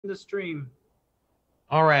the stream.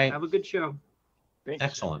 All right. Have a good show. Thanks.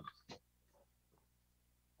 Excellent.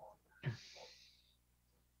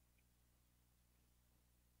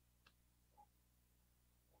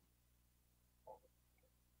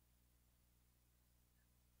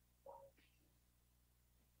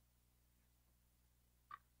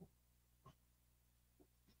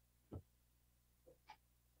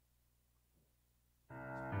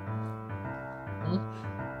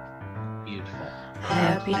 Beautiful.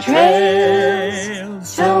 Happy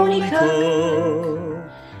trails, Tony Cook.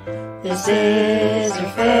 This is your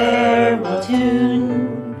farewell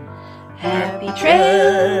tune. Happy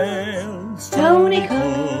trails, Tony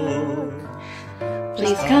Cook.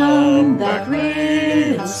 Please come back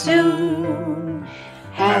real soon.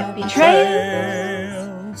 Happy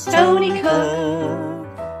trails, Tony Cook.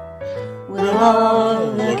 We'll all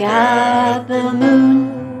look at the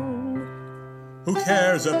moon. Who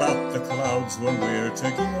cares about the clouds when we're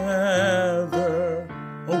together?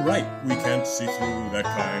 Oh, right, we can't see through that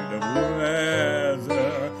kind of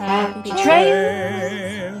weather. Happy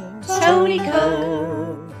trails, Tony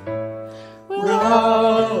Cook. We'll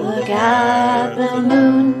all look at the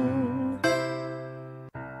moon.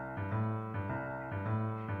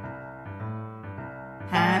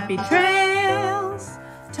 Happy trails,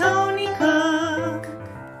 Tony Cook.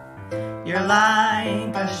 You're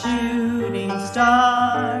like a shooting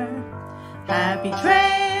star. Happy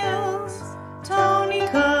trails, Tony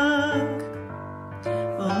Cook.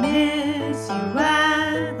 We'll miss you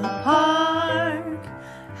at the park.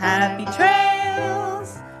 Happy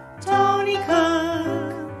trails, Tony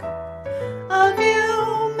Cook. A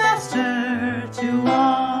viewmaster to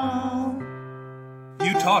all.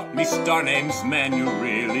 You taught me star names, man, you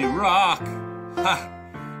really rock. Ha!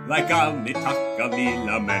 Like Almitaka,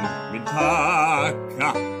 Milamen,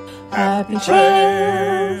 Mitaka. Happy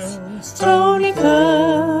trails, Tony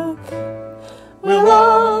Cook. We'll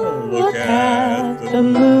all look at the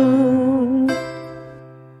moon.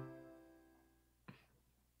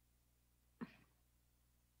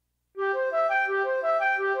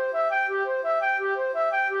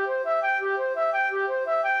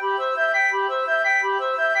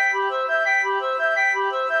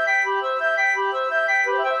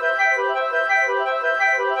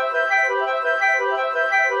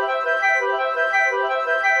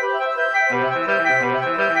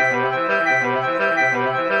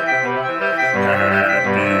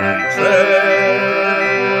 Happy trails,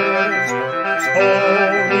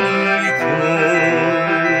 Tony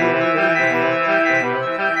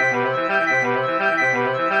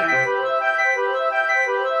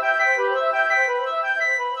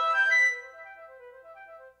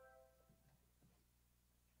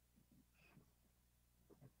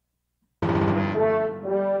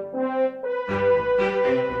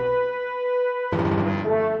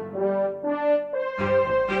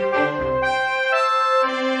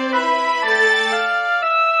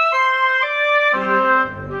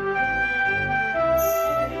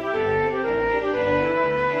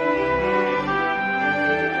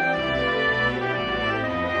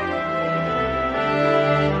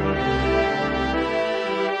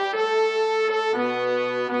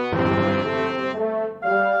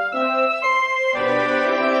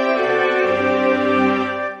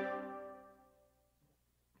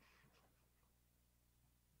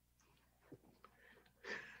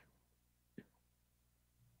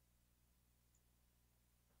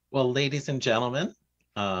Well, ladies and gentlemen,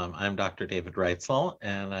 I'm Dr. David Reitzel,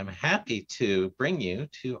 and I'm happy to bring you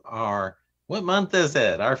to our, what month is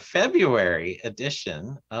it? Our February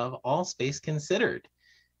edition of All Space Considered.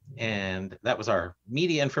 And that was our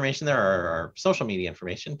media information there, our social media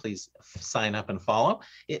information. Please sign up and follow.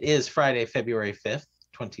 It is Friday, February 5th,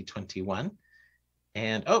 2021.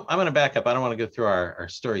 And I'm going to back up. I don't want to go through our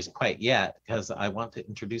stories quite yet because I want to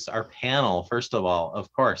introduce our panel, first of all,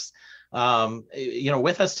 of course.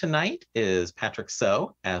 With us tonight is Patrick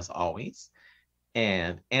So, as always,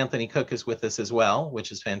 and Anthony Cook is with us as well,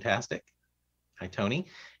 which is fantastic. Hi, Tony.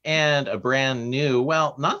 And a brand new,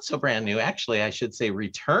 well, not so brand new, actually, I should say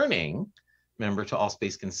returning member to All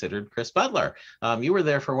Space Considered, Chris Butler. You were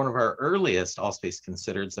there for one of our earliest All Space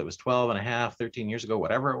Considereds that was 12 and a half, 13 years ago,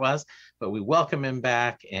 whatever it was, but we welcome him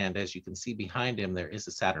back. And as you can see behind him, there is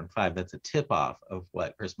a Saturn V. That's a tip-off of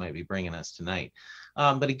what Chris might be bringing us tonight.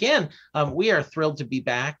 But again, we are thrilled to be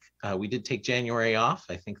back. We did take January off.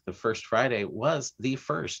 I think the first Friday was the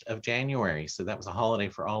 1st of January. So that was a holiday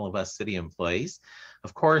for all of us city employees.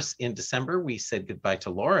 Of course, in December, we said goodbye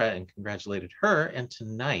to Laura and congratulated her. And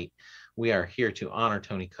tonight, we are here to honor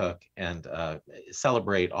Tony Cook and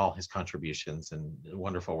celebrate all his contributions and the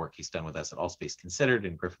wonderful work he's done with us at All Space Considered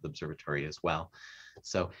and Griffith Observatory as well.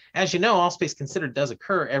 So as you know, All Space Considered does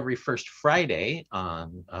occur every first Friday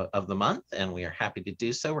of the month, and we are happy to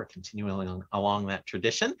do so. We're continuing along that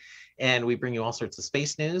tradition, and we bring you all sorts of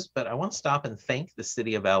space news. But I want to stop and thank the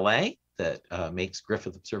city of LA that makes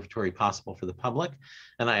Griffith Observatory possible for the public.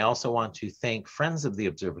 And I also want to thank Friends of the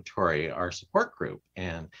Observatory, our support group.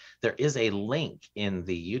 And there is a link in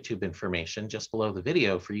the YouTube information just below the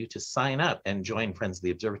video for you to sign up and join Friends of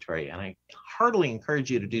the Observatory. And I heartily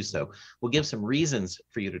encourage you to do so. We'll give some reasons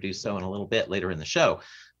for you to do so in a little bit later in the show.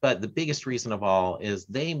 But the biggest reason of all is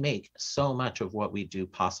they make so much of what we do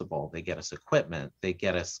possible. They get us equipment, they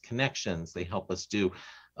get us connections, they help us do,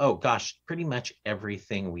 oh gosh, pretty much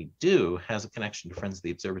everything we do has a connection to Friends of the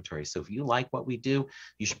Observatory. So if you like what we do,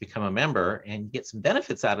 you should become a member and get some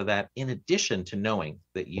benefits out of that, in addition to knowing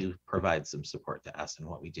that you provide some support to us and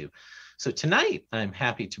what we do. So tonight, I'm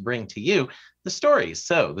happy to bring to you the stories.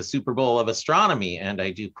 So the Super Bowl of astronomy, and I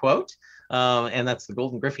do quote, and that's the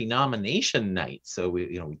Golden Griffey nomination night. So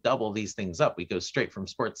we double these things up. We go straight from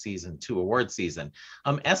sports season to award season.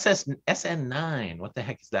 SN9, what the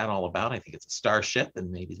heck is that all about? I think it's a starship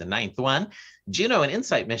and maybe the 9th one. Juno and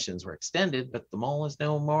InSight missions were extended, but the mole is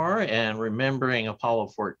no more. And remembering Apollo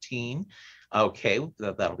 14. Okay,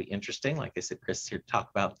 that'll be interesting. Like I said, Chris is here to talk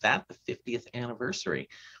about that, the 50th anniversary.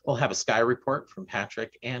 We'll have a sky report from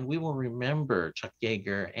Patrick, and we will remember Chuck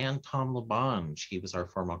Yeager and Tom LaBonge. He was our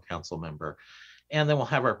former council member. And then we'll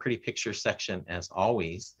have our pretty picture section as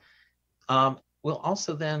always. We'll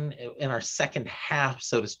also then, in our second half,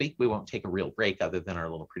 so to speak, we won't take a real break other than our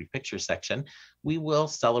little pretty picture section. We will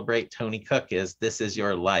celebrate Tony Cook as This Is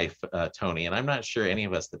Your Life, Tony. And I'm not sure any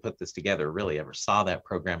of us that put this together really ever saw that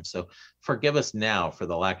program. So forgive us now for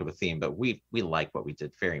the lack of a theme, but we like what we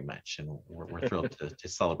did very much. And we're thrilled to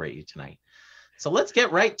celebrate you tonight. So let's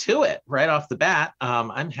get right to it. Right off the bat,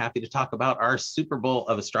 I'm happy to talk about our Super Bowl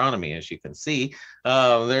of astronomy. As you can see,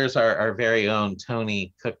 there's our very own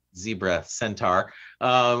Tony Cook Zebra Centaur.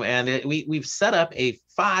 We've set up a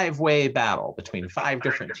 5-way battle between 5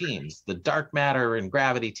 different teams: the dark matter and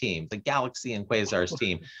gravity team, the galaxy and quasars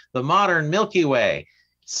team, the modern Milky Way,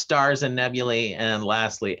 stars and nebulae, and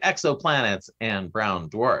lastly, exoplanets and brown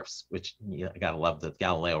dwarfs, which I gotta love the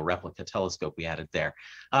Galileo replica telescope we added there.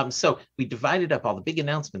 So we divided up all the big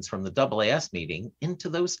announcements from the AAS meeting into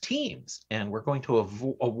those teams, and we're going to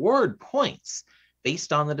award points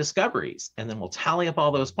based on the discoveries. And then we'll tally up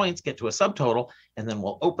all those points, get to a subtotal, and then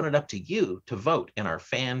we'll open it up to you to vote in our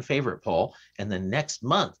fan favorite poll. And then next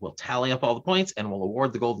month, we'll tally up all the points and we'll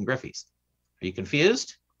award the Golden Griffies. Are you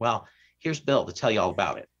confused? Well, here's Bill to tell you all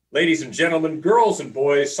about it. Ladies and gentlemen, girls and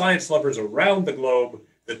boys, science lovers around the globe,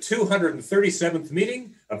 the 237th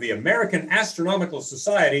meeting of the American Astronomical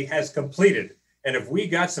Society has completed, and have we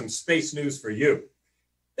got some space news for you.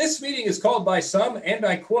 This meeting is called by some, and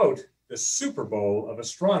I quote, the Super Bowl of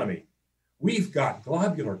astronomy. We've got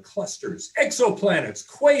globular clusters, exoplanets,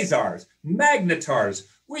 quasars, magnetars.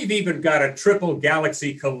 We've even got a triple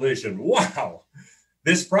galaxy collision. Wow!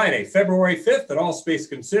 This Friday, February 5th, at All Space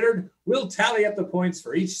Considered, we'll tally up the points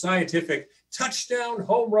for each scientific touchdown,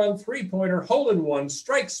 home run, three-pointer, hole-in-one,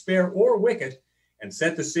 strike, spare, or wicket, and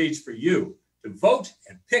set the stage for you to vote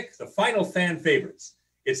and pick the final fan favorites.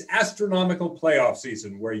 It's astronomical playoff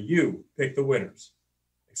season where you pick the winners.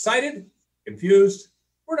 Excited? Confused?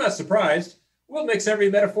 We're not surprised. We'll mix every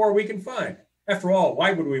metaphor we can find. After all,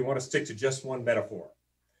 why would we want to stick to just one metaphor?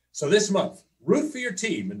 So this month, root for your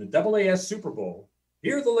team in the AAS Super Bowl.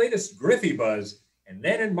 Hear the latest Griffey buzz, and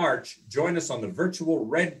then in March, join us on the virtual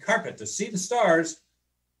red carpet to see the stars,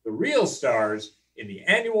 the real stars, in the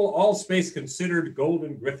annual All Space Considered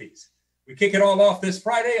Golden Griffies. We kick it all off this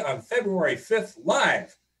Friday on February 5th,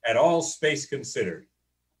 live at All Space Considered.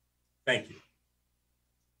 Thank you.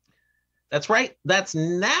 That's right. That's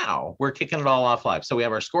now. We're kicking it all off live. So we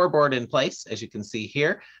have our scoreboard in place, as you can see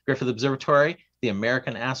here. Griffith Observatory, the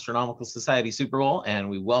American Astronomical Society Super Bowl, and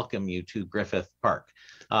we welcome you to Griffith Park.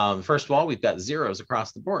 First of all, we've got zeros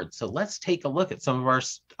across the board. So let's take a look at some of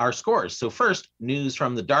our scores. So first, news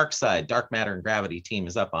from the dark side. Dark matter and gravity team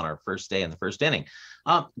is up on our first day in the first inning.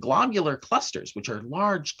 Globular clusters, which are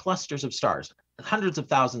large clusters of stars, hundreds of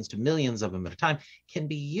thousands to millions of them at a time, can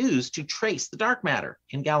be used to trace the dark matter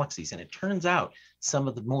in galaxies. And it turns out some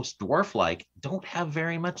of the most dwarf-like don't have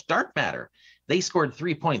very much dark matter. They scored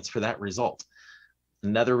 3 points for that result.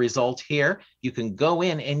 Another result here, you can go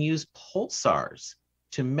in and use pulsars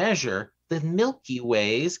to measure the Milky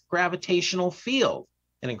Way's gravitational field.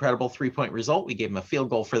 An incredible 3-point result. We gave them a field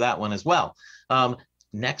goal for that one as well.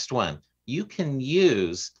 Next one, you can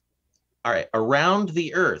use, all right, around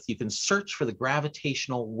the Earth, you can search for the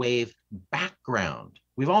gravitational wave background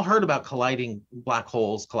We've all heard about colliding black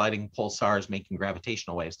holes, colliding pulsars, making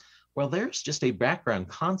gravitational waves. Well, there's just a background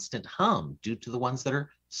constant hum due to the ones that are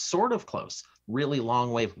sort of close, really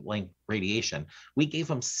long wavelength radiation. We gave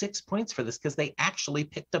them 6 points for this because they actually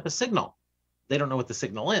picked up a signal. They don't know what the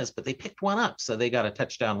signal is, but they picked one up, so they got a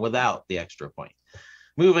touchdown without the extra point.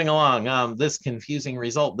 Moving along, this confusing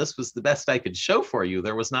result, this was the best I could show for you.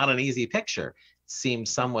 There was not an easy picture. It seemed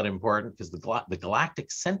somewhat important because the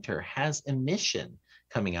galactic center has emission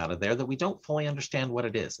coming out of there that we don't fully understand what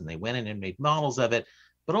it is. And they went in and made models of it,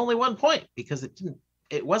 but only 1 point because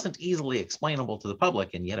it wasn't easily explainable to the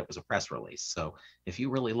public, and yet it was a press release. So if you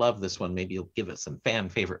really love this one, maybe you'll give it some fan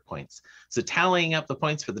favorite points. So tallying up the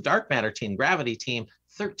points for the dark matter team, gravity team,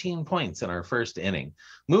 13 points in our first inning.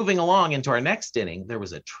 Moving along into our next inning, there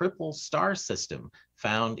was a triple star system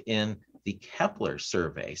found in the Kepler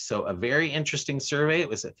survey. So a very interesting survey. It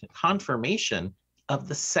was a confirmation of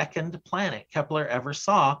the second planet Kepler ever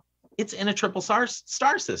saw. It's in a triple star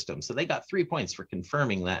system. So they got 3 points for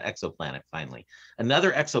confirming that exoplanet finally.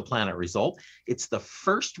 Another exoplanet result. It's the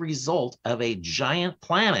first result of a giant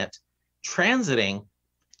planet transiting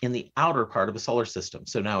in the outer part of the solar system.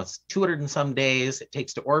 So now it's 200 and some days it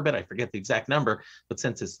takes to orbit. I forget the exact number, but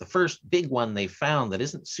since it's the first big one they found that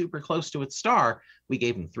isn't super close to its star, we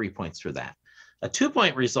gave them 3 points for that. A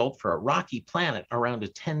 2-point result for a rocky planet around a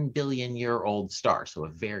 10 billion year old star. So a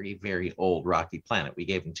very, very old rocky planet. We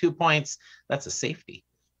gave them 2 points. That's a safety.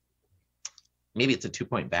 Maybe it's a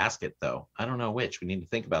 2-point basket though. I don't know which. We need to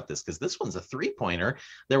think about this because this one's a 3-pointer.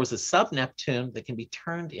 There was a sub-Neptune that can be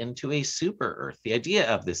turned into a super Earth. The idea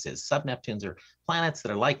of this is sub-Neptunes are planets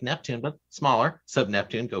that are like Neptune, but smaller.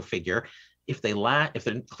 Sub-Neptune, go figure. If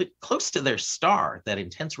they're close to their star, that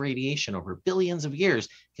intense radiation over billions of years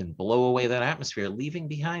can blow away that atmosphere, leaving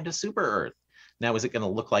behind a super Earth. Now, is it going to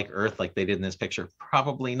look like Earth like they did in this picture?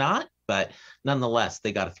 Probably not, but nonetheless,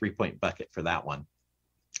 they got a 3-point bucket for that one.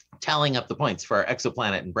 Tallying up the points for our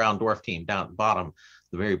exoplanet and brown dwarf team down at the bottom,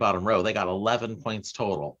 the very bottom row, they got 11 points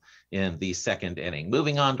total in the second inning.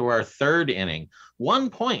 Moving on to our third inning, 1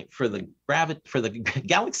 point for the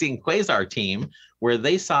Galaxy and Quasar team, where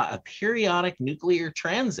they saw a periodic nuclear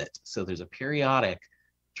transit. So there's a periodic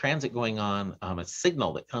transit going on, a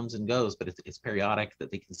signal that comes and goes, but it's periodic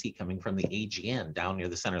that they can see coming from the AGN down near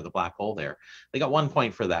the center of the black hole there. They got 1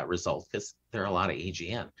 point for that result because there are a lot of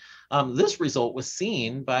AGN. This result was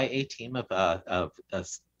seen by a team of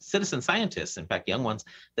citizen scientists, in fact, young ones,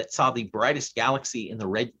 that saw the brightest galaxy in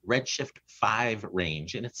the redshift 5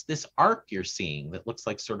 range. And it's this arc you're seeing that looks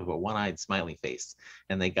like sort of a one-eyed smiley face.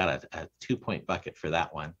 And they got a 2-point bucket for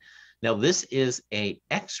that one. Now, this is a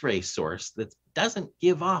X-ray source that doesn't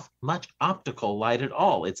give off much optical light at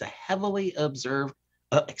all. It's a heavily obscured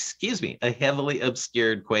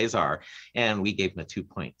quasar. And we gave them a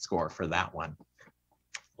 2-point score for that one.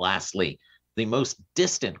 Lastly, the most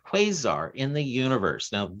distant quasar in the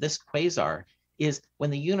universe. Now, this quasar is when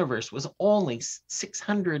the universe was only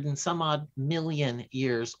 600 and some odd million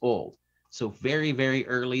years old. So very, very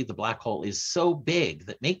early, the black hole is so big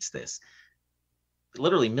that makes this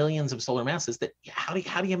literally millions of solar masses that how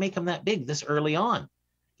do you make them that big this early on?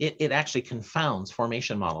 It actually confounds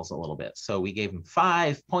formation models a little bit. So we gave them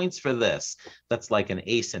 5 points for this. That's like an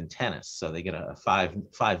ace in tennis. So they get a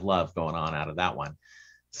five love going on out of that one.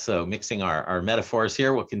 So mixing our metaphors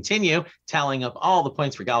here, we'll continue tallying up all the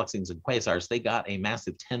points for galaxies and quasars. They got a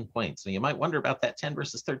massive 10 points. So you might wonder about that 10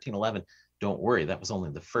 versus 13, 11. Don't worry, that was only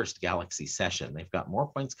the first galaxy session. They've got more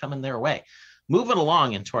points coming their way. Moving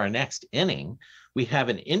along into our next inning, we have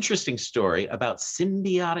an interesting story about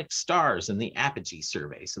symbiotic stars in the Apogee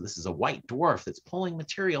survey. So this is a white dwarf that's pulling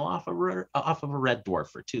material off of a red dwarf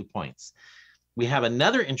for 2 points. We have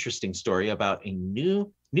another interesting story about a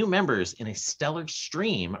new members in a stellar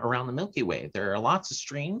stream around the Milky Way. There are lots of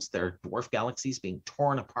streams. There are dwarf galaxies being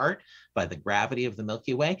torn apart by the gravity of the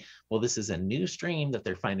Milky Way. Well, this is a new stream that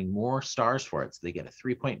they're finding more stars for it. So they get a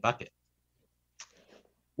 3-point bucket.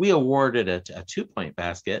 We awarded a 2-point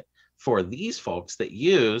basket for these folks that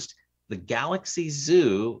used the Galaxy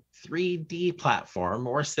Zoo 3D platform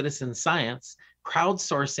or citizen science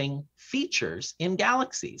crowdsourcing features in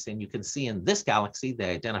galaxies. And you can see in this galaxy, they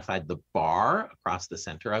identified the bar across the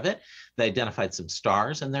center of it. They identified some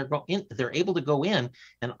stars, and they're able to go in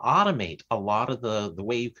and automate a lot of the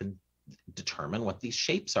way you can determine what these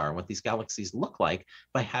shapes are and what these galaxies look like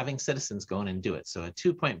by having citizens go in and do it. So a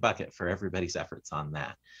 2-point bucket for everybody's efforts on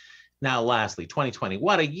that. Now, lastly, 2020,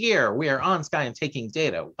 what a year. We are on Sky and taking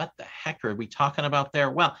data. What the heck are we talking about there?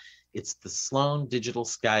 Well, it's the Sloan Digital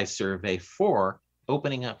Sky Survey 4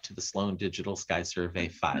 opening up to the Sloan Digital Sky Survey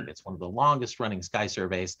 5. It's one of the longest running sky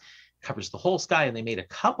surveys. covers the whole sky, and they made a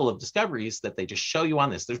couple of discoveries that they just show you on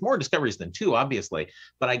this. There's more discoveries than 2, obviously,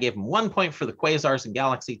 but I gave them 1 point for the quasars and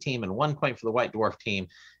galaxy team and 1 point for the white dwarf team,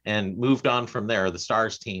 and moved on from there, the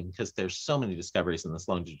stars team, because there's so many discoveries in this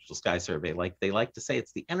longitudinal sky survey. Like they like to say,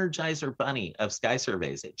 it's the Energizer Bunny of sky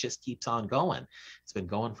surveys. It just keeps on going. It's been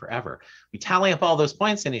going forever. We tally up all those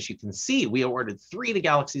points, and as you can see, we awarded 3 to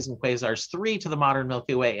galaxies and quasars, 3 to the modern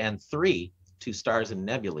Milky Way, and 3 to stars and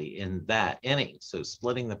nebulae in that inning. So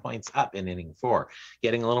splitting the points up in inning 4,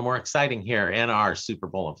 getting a little more exciting here in our Super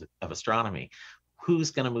Bowl of astronomy.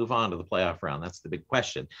 Who's going to move on to the playoff round? That's the big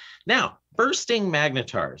question. Now, bursting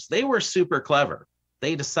magnetars, they were super clever.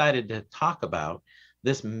 They decided to talk about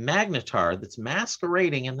this magnetar that's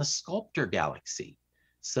masquerading in the Sculptor galaxy.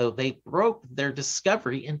 So they broke their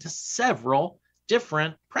discovery into several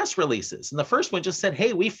different press releases. And the first one just said,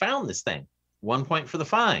 hey, we found this thing. 1 point for the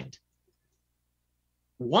find.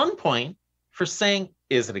 1 point for saying,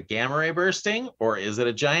 is it a gamma ray bursting or is it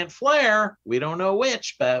a giant flare? We don't know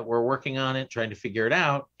which, but we're working on it, trying to figure it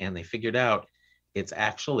out. And they figured out it's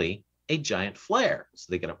actually a giant flare.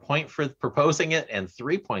 So they get a point for proposing it and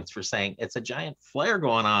 3 points for saying it's a giant flare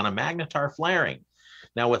going on, a magnetar flaring.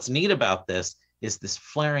 Now, what's neat about this is this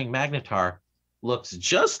flaring magnetar looks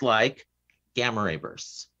just like gamma ray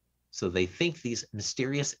bursts. So they think these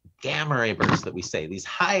mysterious gamma ray bursts that we say, these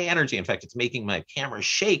high energy, in fact, it's making my camera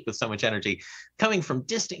shake with so much energy coming from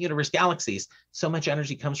distant universe galaxies. So much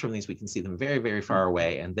energy comes from these, we can see them very, very far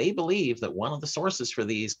away. And they believe that one of the sources for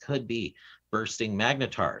these could be bursting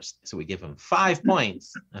magnetars. So we give them 5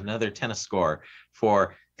 points, another tennis score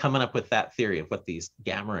for coming up with that theory of what these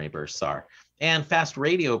gamma ray bursts are. And fast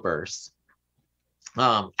radio bursts.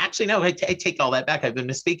 Actually, no, I take all that back. I've been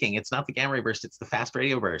misspeaking. It's not the gamma ray burst, it's the fast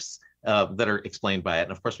radio bursts that are explained by it.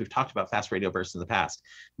 And of course, we've talked about fast radio bursts in the past.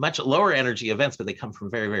 Much lower energy events, but they come from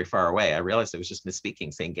very, very far away. I realized I was just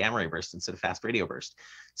misspeaking, saying gamma ray burst instead of fast radio burst.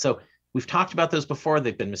 So we've talked about those before.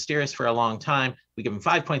 They've been mysterious for a long time. We give them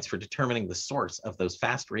 5 points for determining the source of those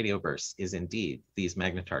fast radio bursts is indeed these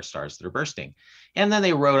magnetar stars that are bursting. And then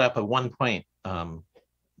they wrote up a 1 point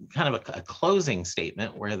kind of a closing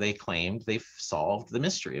statement where they claimed they've solved the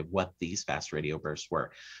mystery of what these fast radio bursts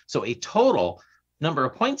were. So a total number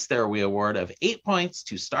of points there we award of 8 points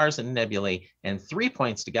to stars and nebulae and 3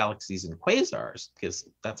 points to galaxies and quasars, because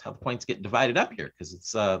that's how the points get divided up here, because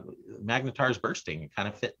it's magnetars bursting. It kind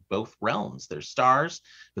of fit both realms. They're stars,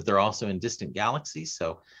 but they're also in distant galaxies.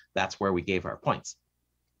 So that's where we gave our points.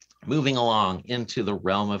 Moving along into the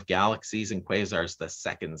realm of galaxies and quasars, the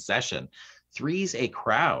second session. Three's a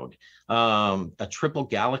crowd, a triple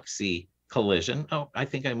galaxy collision. Oh, I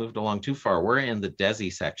think I moved along too far. We're in the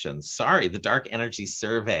DESI section. Sorry, the dark energy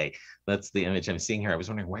survey. That's the image I'm seeing here. I was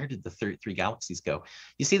wondering, where did the three galaxies go?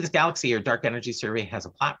 You see this galaxy here, dark energy survey has a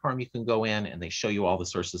platform you can go in and they show you all the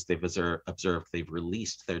sources they've observed. They've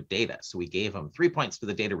released their data. So we gave them 3 points for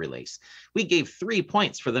the data release. We gave 3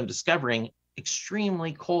 points for them discovering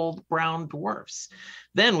extremely cold brown dwarfs.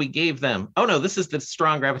 Then we gave them, oh no, this is the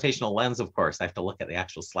strong gravitational lens, of course. I have to look at the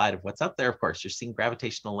actual slide of what's up there, of course. You're seeing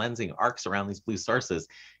gravitational lensing arcs around these blue sources.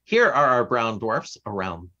 Here are our brown dwarfs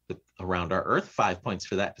around our Earth, 5 points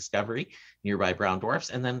for that discovery, nearby brown dwarfs.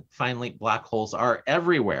 And then finally, black holes are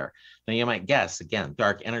everywhere. Now you might guess, again,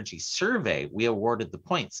 dark energy survey, we awarded the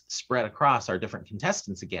points spread across our different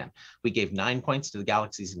contestants again. We gave 9 points to the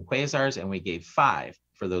galaxies and quasars, and we gave 5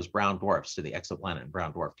 for those brown dwarfs to the exoplanet and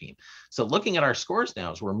brown dwarf team. So looking at our scores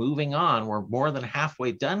now, as we're moving on, we're more than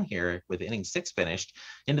halfway done here with inning 6 finished.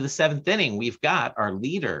 Into the 7th inning, we've got our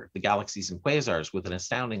leader, the galaxies and quasars, with an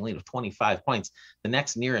astounding lead of 25 points. The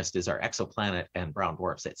next nearest is our exoplanet and brown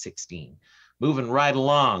dwarfs at 16. Moving right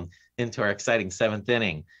along into our exciting 7th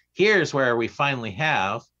inning. Here's where we finally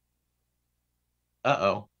have,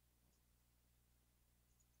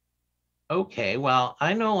 okay, well,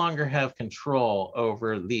 I no longer have control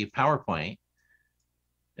over the PowerPoint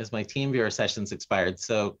as my team viewer session's expired.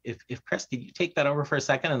 So if Chris, could you take that over for a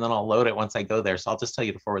second, and then I'll load it once I go there. So I'll just tell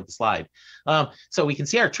you to forward the slide. So we can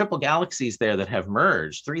see our triple galaxies there that have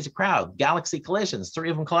merged. 3's a crowd, galaxy collisions, 3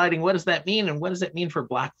 of them colliding. What does that mean? And what does it mean for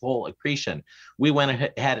black hole accretion? We went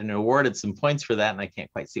ahead and awarded some points for that, and I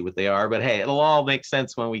can't quite see what they are, but hey, it'll all make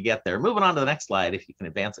sense when we get there. Moving on to the next slide, if you can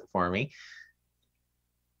advance it for me.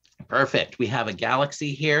 Perfect. We have a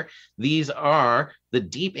galaxy here. These are the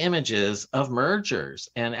deep images of mergers.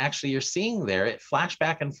 And actually you're seeing there, it flashed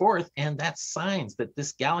back and forth. And that's signs that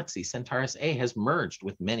this galaxy, Centaurus A, has merged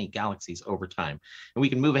with many galaxies over time. And we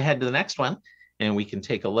can move ahead to the next one. And we can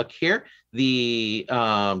take a look here. The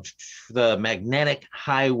magnetic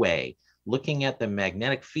highway. looking at the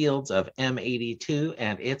magnetic fields of M82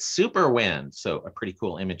 and its super wind. So a pretty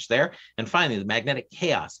cool image there. And finally, the magnetic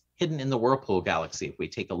chaos hidden in the Whirlpool galaxy. If we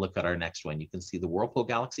take a look at our next one, you can see the Whirlpool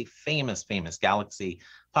galaxy, famous galaxy,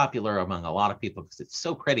 popular among a lot of people because it's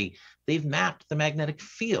so pretty. They've mapped the magnetic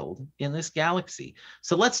field in this galaxy.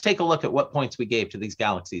 So let's take a look at what points we gave to these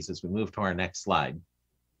galaxies as we move to our next slide.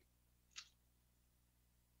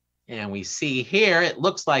 And we see here, it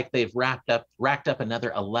looks like they've racked up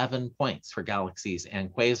another 11 points for galaxies and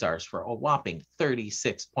quasars for a whopping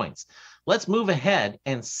 36 points. Let's move ahead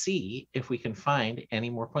and see if we can find any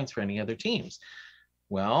more points for any other teams.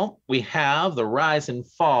 Well, we have the rise and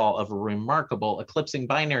fall of a remarkable eclipsing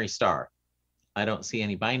binary star. I don't see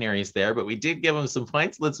any binaries there, but we did give them some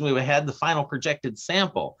points. Let's move ahead. The final projected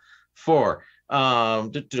sample for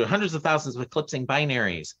hundreds of thousands of eclipsing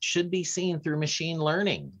binaries should be seen through machine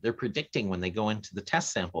learning. They're predicting when they go into the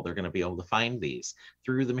test sample, they're going to be able to find these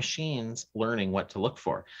through the machines learning what to look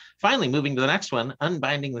for. Finally, moving to the next one,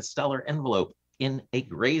 unbinding the stellar envelope in a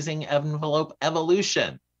grazing envelope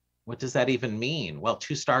evolution. What does that even mean? Well,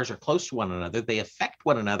 two stars are close to one another. They affect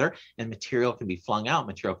one another and material can be flung out,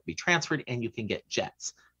 material can be transferred, and you can get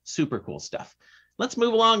jets. Super cool stuff. Let's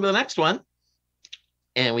move along to the next one.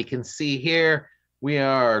 And we can see here, we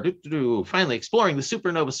are finally exploring the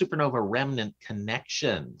supernova remnant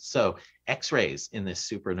connection. So X-rays in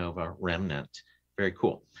this supernova remnant, very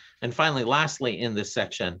cool. And finally, lastly, in this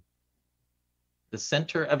section, the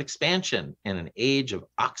center of expansion and an age of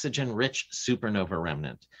oxygen-rich supernova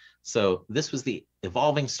remnant. So this was the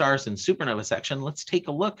evolving stars in supernova section. Let's take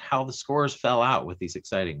a look how the scores fell out with these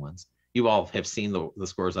exciting ones. You all have seen the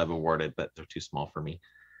scores I've awarded, but they're too small for me.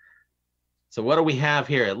 So what do we have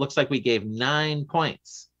here? It looks like we gave 9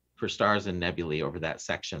 points for stars and nebulae over that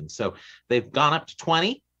section. So they've gone up to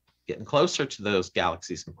 20, getting closer to those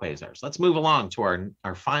galaxies and quasars. Let's move along to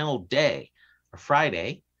our final day, our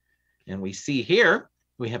Friday. And we see here,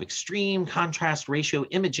 we have extreme contrast ratio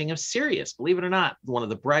imaging of Sirius. Believe it or not, one of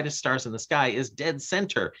the brightest stars in the sky is dead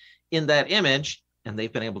center in that image. And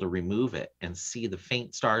they've been able to remove it and see the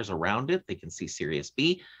faint stars around it. They can see Sirius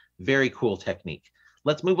B. Very cool technique.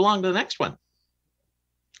 Let's move along to the next one.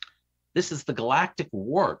 This is the galactic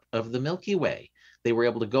warp of the Milky Way. They were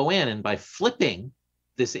able to go in and by flipping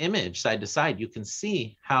this image side to side, you can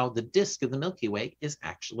see how the disk of the Milky Way is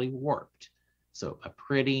actually warped. So a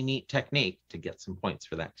pretty neat technique to get some points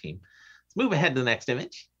for that team. Let's move ahead to the next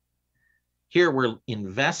image. Here we're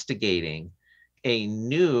investigating a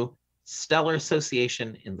new stellar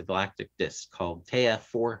association in the galactic disk called Theia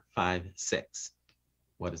 456.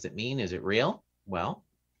 What does it mean? Is it real? Well,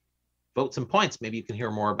 vote some points. Maybe you can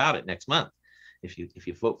hear more about it next month if you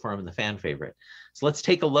vote for them in the fan favorite. So let's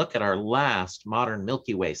take a look at our last modern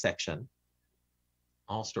Milky Way section.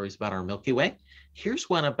 All stories about our Milky Way. Here's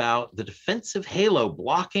one about the defensive halo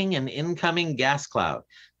blocking an incoming gas cloud.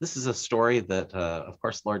 This is a story that, of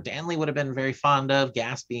course, Lord Danley would have been very fond of,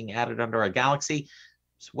 gas being added under our galaxy.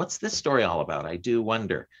 So what's this story all about? I do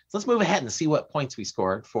wonder. So let's move ahead and see what points we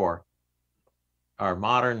scored for our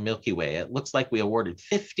modern Milky Way. It looks like we awarded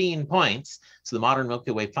 15 points. So the modern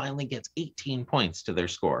Milky Way finally gets 18 points to their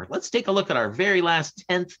score. Let's take a look at our very last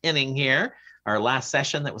 10th inning here, our last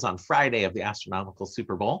session that was on Friday of the Astronomical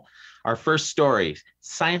Super Bowl. Our first story,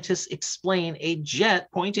 scientists explain a jet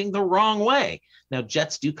pointing the wrong way. Now,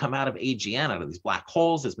 jets do come out of AGN, out of these black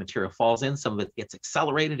holes as material falls in. Some of it gets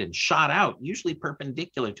accelerated and shot out, usually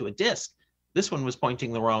perpendicular to a disk. This one was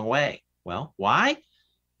pointing the wrong way. Well, why?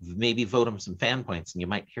 Maybe vote them some fan points and you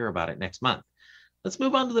might hear about it next month. Let's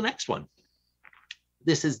move on to the next one.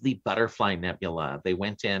 This is the Butterfly Nebula. They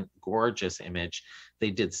went in, gorgeous image. They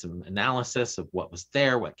did some analysis of what was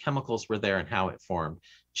there, what chemicals were there, and how it formed.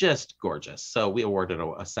 Just gorgeous. So we awarded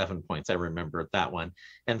a 7 points. I remember that one.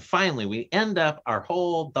 And finally, we end up our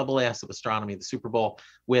whole double S of astronomy, the Super Bowl,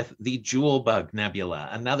 with the Jewel Bug Nebula,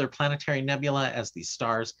 another planetary nebula as these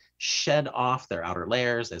stars shed off their outer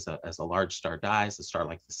layers as a large star dies, a star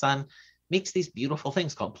like the sun, makes these beautiful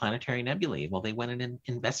things called planetary nebulae. Well, they went in and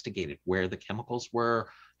investigated where the chemicals were,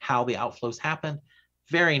 how the outflows happened.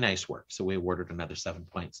 Very nice work. So we awarded another 7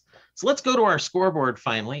 points. So let's go to our scoreboard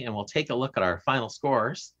finally, and we'll take a look at our final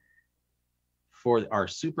scores for our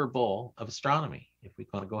Super Bowl of astronomy. If we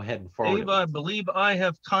want to go ahead and forward. Dave, I believe I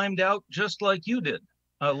have timed out just like you did.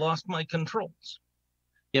 I lost my controls.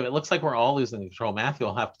 Yeah, but it looks like we're all losing control. Matthew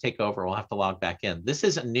will have to take over. We'll have to log back in. This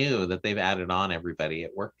isn't new that they've added on everybody.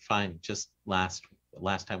 It worked fine just last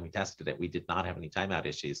time we tested it. We did not have any timeout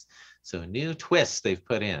issues. So new twists they've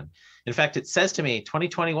put in. In fact, it says to me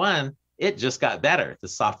 2021, it just got better, the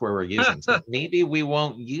software we're using. So maybe we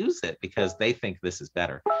won't use it because they think this is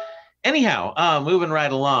better. Anyhow, moving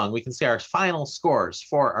right along, we can see our final scores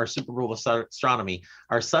for our Super Bowl of astronomy,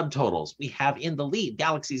 our subtotals. We have in the lead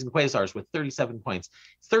galaxies and quasars with 37 points,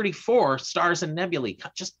 34 stars and nebulae,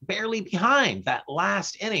 just barely behind. That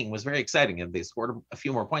last inning was very exciting. If they scored a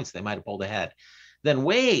few more points, they might have pulled ahead. Then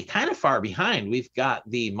way kind of far behind, we've got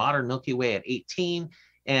the modern Milky Way at 18.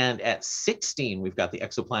 And at 16, we've got the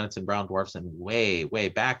exoplanets and brown dwarfs, and way, way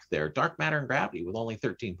back there, dark matter and gravity with only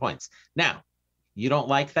 13 points. Now, you don't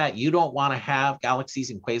like that? You don't want to have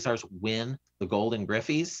galaxies and quasars win the golden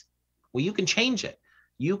Griffies? Well, you can change it.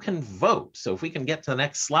 You can vote. So if we can get to the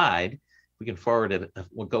next slide, we can forward it.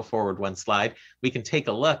 We'll go forward one slide. We can take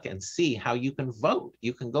a look and see how you can vote.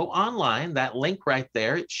 You can go online. That link right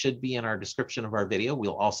there, it should be in our description of our video.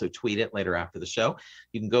 We'll also tweet it later after the show.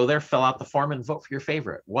 You can go there, fill out the form, and vote for your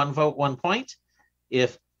favorite. One vote, 1 point.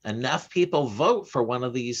 If enough people vote for one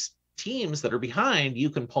of these teams that are behind, you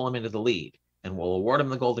can pull them into the lead. And we'll award them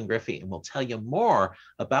the Golden Griffey, and we'll tell you more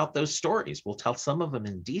about those stories. We'll tell some of them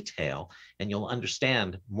in detail, and you'll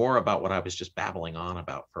understand more about what I was just babbling on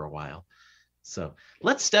about for a while. So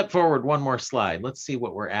let's step forward one more slide. Let's see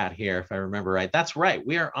what we're at here, if I remember right. That's right.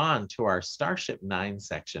 We are on to our Starship 9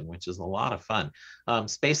 section, which is a lot of fun.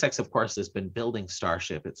 SpaceX, of course, has been building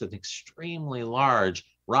Starship. It's an extremely large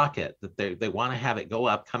rocket that they want to have it go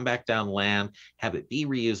up, come back down, land, have it be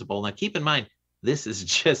reusable. Now, keep in mind, this is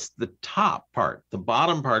just the top part. The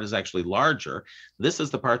bottom part is actually larger. This is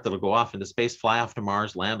the part that'll go off into space, fly off to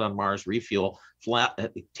Mars, land on Mars, refuel,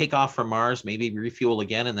 take off from Mars, maybe refuel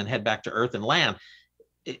again, and then head back to Earth and land.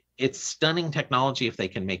 It's stunning technology if they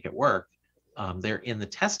can make it work. They're in the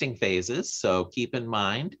testing phases, so keep in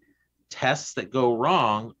mind, tests that go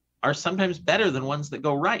wrong are sometimes better than ones that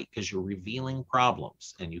go right because you're revealing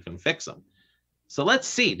problems and you can fix them. So let's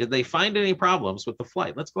see, did they find any problems with the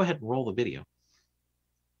flight? Let's go ahead and roll the video.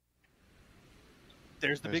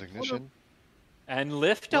 There's the big ignition. And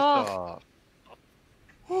lift off.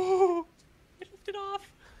 Oh, it lifted off.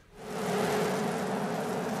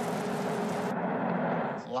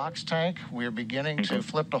 LOX tank, we're beginning to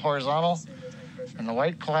flip to horizontal. And the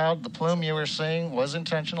white cloud, the plume you were seeing was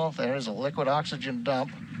intentional. There's a liquid oxygen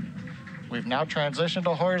dump. We've now transitioned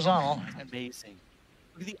to horizontal. Amazing.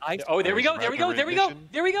 Look at the ice. Oh, there we go. There we go. There we go.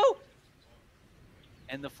 There we go.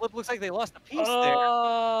 And the flip looks like they lost a piece there.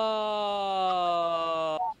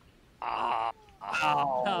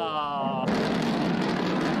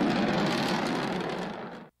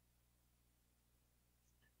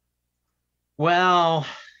 Well,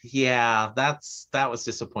 yeah, that was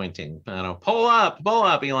disappointing. I know, pull up.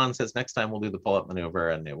 Elon says next time we'll do the pull-up maneuver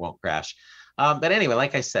and it won't crash. But anyway,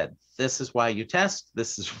 like I said, this is why you test.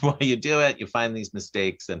 This is why you do it. You find these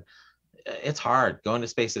mistakes, and it's hard. Going to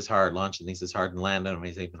space is hard. Launching these is hard, and landing them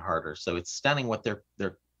is even harder. So it's stunning what they're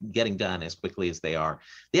getting done as quickly as they are.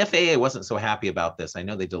 The FAA wasn't so happy about this. I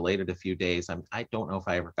know they delayed it a few days. I don't know if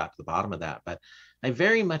I ever got to the bottom of that, but I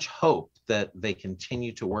very much hope that they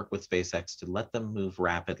continue to work with SpaceX to let them move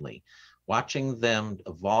rapidly. Watching them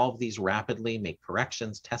evolve these rapidly, make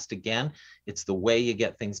corrections, test again, it's the way you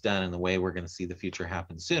get things done and the way we're going to see the future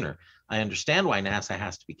happen sooner. I understand why NASA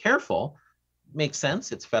has to be careful. Makes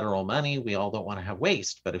sense. It's federal money. We all don't want to have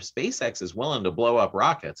waste. But if SpaceX is willing to blow up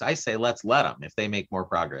rockets, I say let's let them if they make more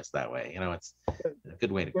progress that way. You know, it's a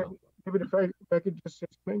good way to go. David, if I could just say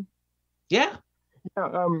something. Yeah.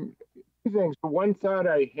 Yeah. Two things. One thought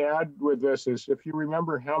I had with this is if you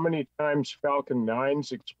remember how many times Falcon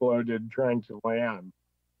 9s exploded trying to land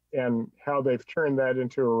and how they've turned that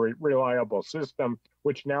into a reliable system,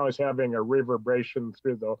 which now is having a reverberation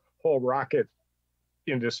through the whole rocket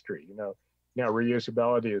industry, you know. Now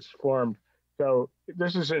reusability is formed. So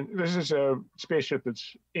this is a spaceship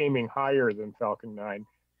that's aiming higher than Falcon 9.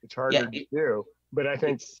 It's harder to do, but I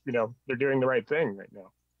think they're doing the right thing right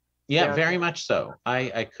now. Yeah, very much so.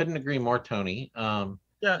 I couldn't agree more, Tony. Yeah,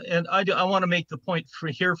 and I want to make the point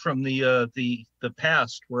here from the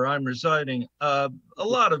past where I'm residing. A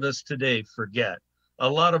lot of us today forget. A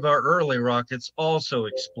lot of our early rockets also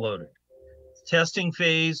exploded. Testing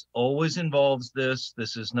phase always involves this.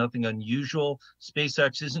 This is nothing unusual.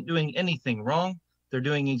 SpaceX isn't doing anything wrong. They're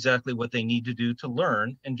doing exactly what they need to do to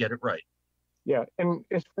learn and get it right. Yeah, and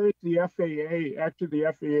as far as the FAA, actually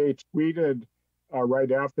the FAA tweeted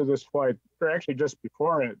right after this flight, or actually just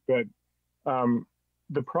before it, but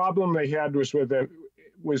the problem they had was with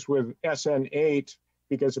SN8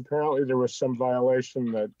 because apparently there was some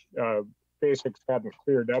violation that SpaceX hadn't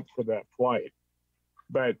cleared up for that flight.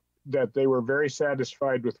 But that they were very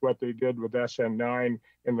satisfied with what they did with SN9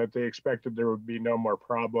 and that they expected there would be no more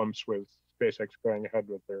problems with SpaceX going ahead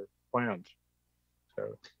with their plans.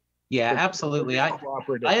 So, Yeah, absolutely.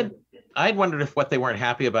 I'd wondered if what they weren't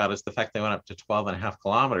happy about is the fact they went up to 12.5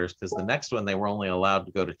 kilometers, because the next one they were only allowed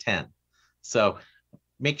to go to 10. So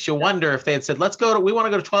makes you wonder if they had said, we want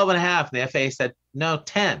to go to 12.5. And the FAA said, no,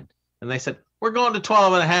 10. And they said, we're going to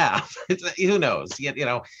 12.5. Who knows?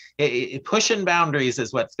 Pushing boundaries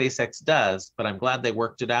is what SpaceX does, but I'm glad they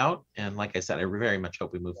worked it out. And like I said, I very much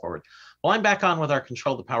hope we move forward. Well, I'm back on with our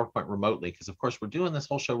Control the PowerPoint remotely, because of course we're doing this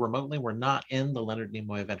whole show remotely. We're not in the Leonard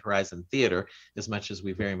Nimoy Event Horizon Theater as much as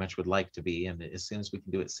we very much would like to be. And as soon as we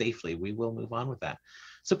can do it safely, we will move on with that.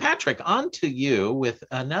 So Patrick, on to you with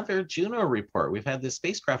another Juno report. We've had this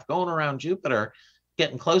spacecraft going around Jupiter,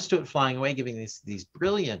 getting close to it, flying away, giving these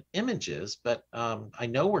brilliant images. But I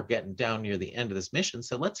know we're getting down near the end of this mission.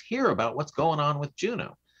 So let's hear about what's going on with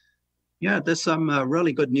Juno. Yeah, there's some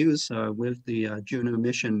really good news with the Juno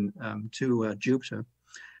mission to Jupiter.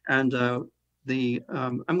 And I'm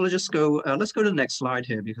going to just go, let's go to the next slide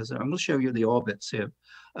here, because I'm going to show you the orbits here.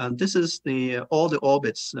 This is all the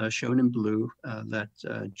orbits shown in blue that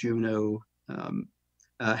Juno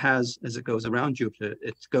has as it goes around Jupiter.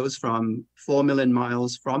 It goes from 4 million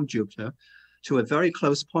miles from Jupiter to a very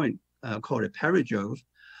close point called a perigove,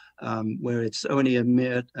 where it's only a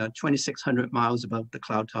mere 2,600 miles above the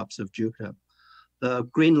cloud tops of Jupiter. The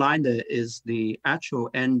green line there is the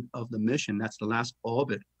actual end of the mission. That's the last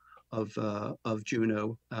orbit of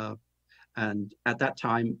Juno. And at that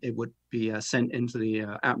time, it would be sent into the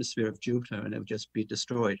atmosphere of Jupiter, and it would just be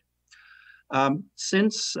destroyed.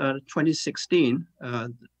 Since 2016,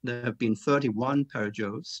 there have been 31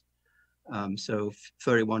 perigoves, so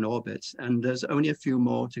 31 orbits, and there's only a few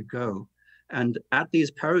more to go. And at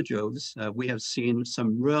these perigoves, we have seen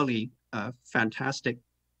some really fantastic,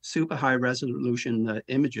 super high resolution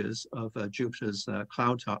images of Jupiter's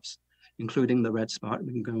cloud tops, including the red spot.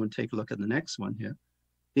 We can go and take a look at the next one here.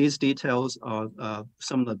 These details are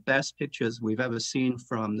some of the best pictures we've ever seen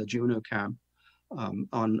from the Juno cam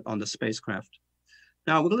on the spacecraft.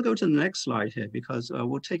 Now we're going to go to the next slide here, because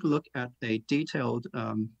we'll take a look at a detailed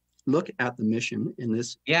look at the mission in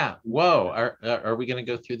this. Yeah, whoa, are we going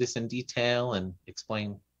to go through this in detail and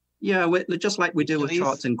explain? Yeah, just like we do with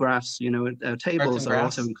charts and graphs, tables are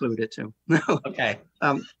also included too. Okay.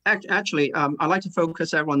 Actually, I'd like to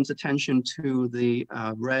focus everyone's attention to the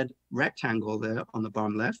red rectangle there on the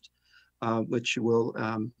bottom left, which will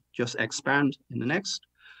just expand in the next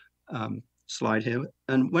slide here.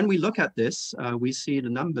 And when we look at this, we see the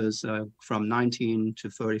numbers from 19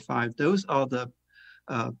 to 35. Those are the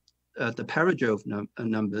perigove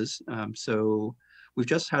numbers. So we've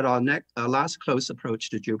just had our last close approach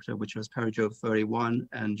to Jupiter, which was perigove 31,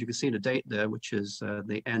 and you can see the date there, which is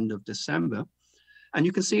the end of December. And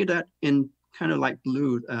you can see that in kind of like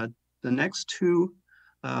blue, the next two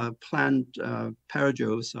planned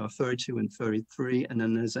perigoves are 32 and 33, and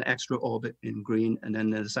then there's an extra orbit in green, and then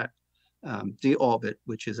there's that deorbit,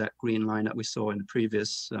 which is that green line that we saw in the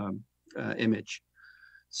previous image.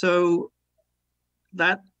 So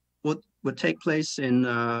that would take place in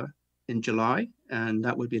July, and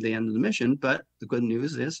that would be the end of the mission. But the good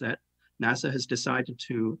news is that NASA has decided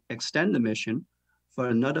to extend the mission for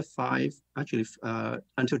another until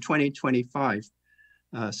 2025.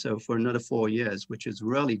 So for another 4 years, which is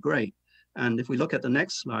really great. And if we look at the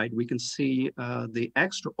next slide, we can see the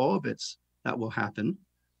extra orbits that will happen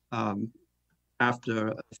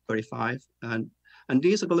after 35. And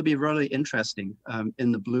these are going to be really interesting.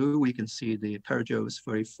 In the blue, we can see the perigoves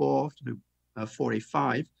 34 to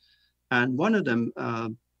 45. And one of them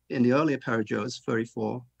in the earlier perigoves,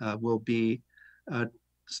 34, will be,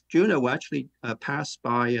 Juno will actually pass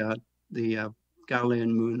by the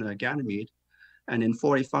Galilean moon Ganymede. And in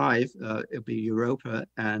 45, it'll be Europa,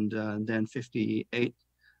 and then 58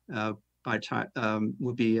 by time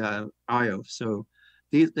will be Io. So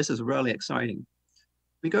this is really exciting.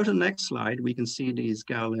 We go to the next slide, we can see these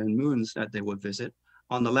Galilean moons that they will visit.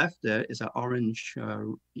 On the left there is an orange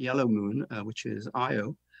yellow moon, which is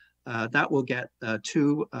Io. That will get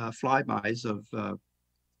 2 flybys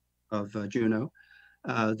of Juno.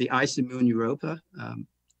 The icy moon Europa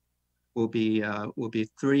will be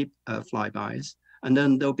 3 flybys, and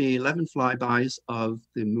then there'll be 11 flybys of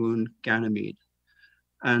the moon Ganymede.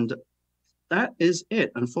 And that is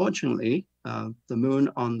it. Unfortunately, the moon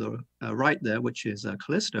on the right there, which is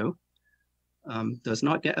Callisto, does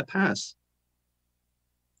not get a pass.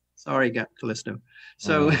 Sorry, Callisto.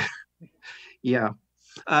 So, yeah,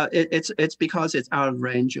 it's because it's out of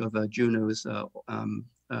range of Juno's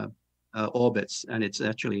orbits, and it's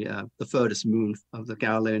actually the furthest moon of the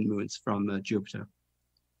Galilean moons from Jupiter.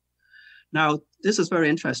 Now, this is very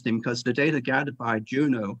interesting because the data gathered by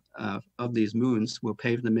Juno of these moons will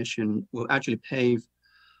pave the mission, will actually pave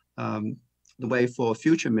the way for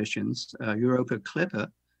future missions. Europa Clipper,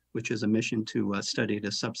 which is a mission to study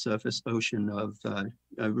the subsurface ocean of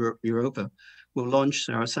Europa, will launch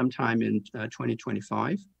sometime in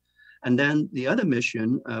 2025. And then the other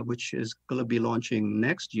mission, which is going to be launching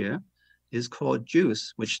next year, is called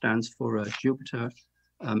JUICE, which stands for Jupiter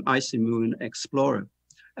Icy Moon Explorer.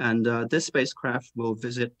 And this spacecraft will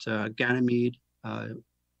visit Ganymede,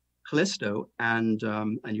 Callisto, and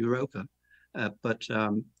Europa. But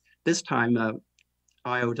this time,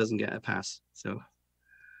 Io doesn't get a pass. So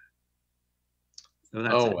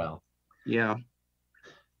that's it. Well. Yeah.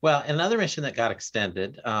 Well, another mission that got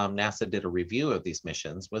extended, NASA did a review of these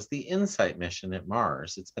missions, was the InSight mission at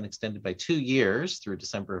Mars. It's been extended by 2 years through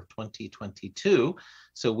December of 2022.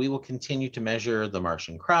 So we will continue to measure the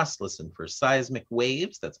Martian crust, listen for seismic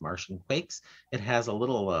waves, that's Martian quakes. It has a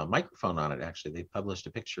little microphone on it, actually. They published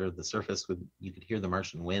a picture of the surface with, you could hear the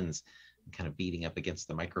Martian winds kind of beating up against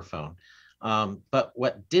the microphone. But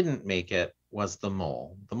what didn't make it was the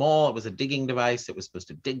mole. The mole, it was a digging device. It was supposed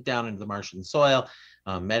to dig down into the Martian soil,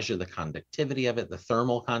 measure the conductivity of it, the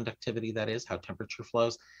thermal conductivity, that is, how temperature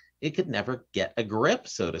flows. It could never get a grip,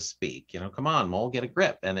 so to speak. You know, come on, mole, get a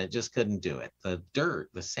grip. And it just couldn't do it. The dirt,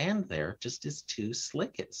 the sand there just is too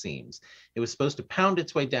slick, it seems. It was supposed to pound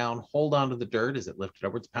its way down, hold on to the dirt as it lifted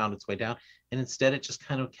upwards, pound its way down. And instead, it just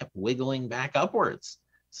kind of kept wiggling back upwards.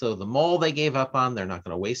 So the mole they gave up on, they're not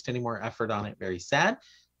going to waste any more effort on it. Very sad.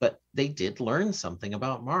 But they did learn something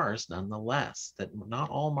about Mars nonetheless, that not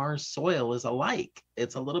all Mars soil is alike.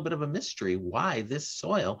 It's a little bit of a mystery why this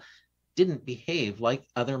soil didn't behave like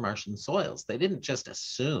other Martian soils. They didn't just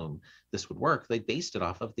assume this would work. They based it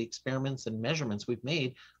off of the experiments and measurements we've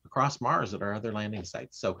made across Mars at our other landing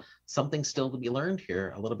sites. So something still to be learned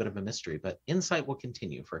here, a little bit of a mystery, but InSight will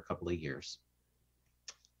continue for a couple of years.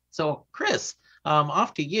 So Chris,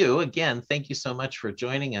 off to you again. Thank you so much for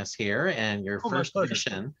joining us here. And your first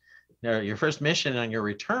mission on your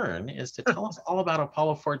return is to tell us all about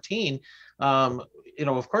Apollo 14. You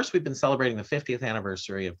know, of course, we've been celebrating the 50th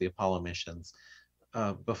anniversary of the Apollo missions.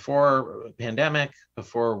 Before pandemic,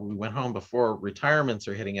 before we went home, before retirements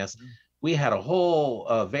are hitting us, we had a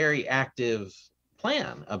whole very active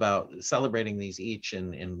plan about celebrating these each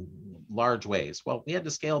in large ways. Well, we had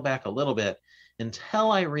to scale back a little bit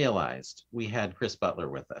until I realized we had Chris Butler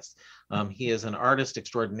with us. He is an artist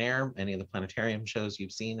extraordinaire. Many of the planetarium shows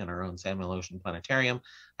you've seen in our own Samuel Ocean Planetarium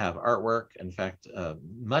have artwork. In fact,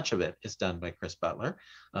 much of it is done by Chris Butler.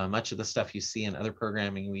 Much of the stuff you see in other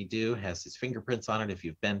programming we do has his fingerprints on it. If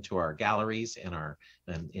you've been to our galleries in our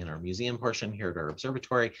museum portion here at our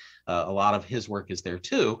observatory, a lot of his work is there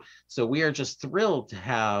too. So we are just thrilled to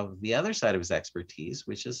have the other side of his expertise,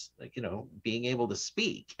 which is, you know, being able to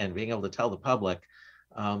speak and being able to tell the public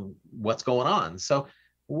what's going on. So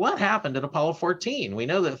what happened at Apollo 14? We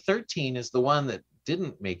know that 13 is the one that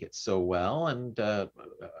didn't make it so well, and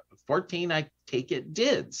 14, I take it,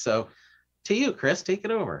 did. So to you, Chris, take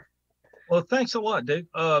it over. Well, thanks a lot, Dave.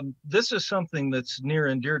 This is something that's near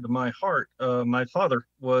and dear to my heart. My father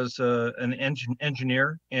was an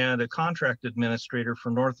engineer and a contract administrator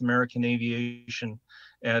for North American Aviation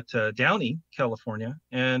at Downey, California,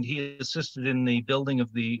 and he assisted in the building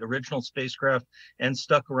of the original spacecraft and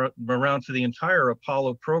stuck around for the entire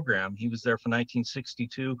Apollo program. He was there from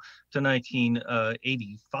 1962 to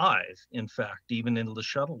 1985, in fact, even into the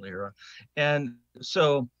shuttle era. And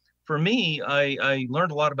so for me, I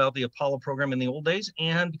learned a lot about the Apollo program in the old days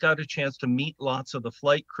and got a chance to meet lots of the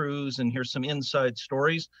flight crews and hear some inside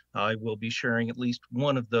stories. I will be sharing at least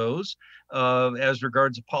one of those. As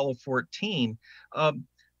regards Apollo 14,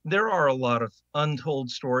 there are a lot of untold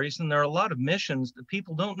stories, and there are a lot of missions that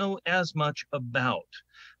people don't know as much about.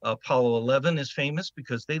 Apollo 11 is famous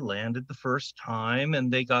because they landed the first time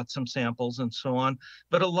and they got some samples and so on.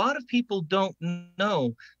 But a lot of people don't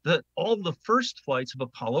know that all the first flights of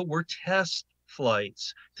Apollo were test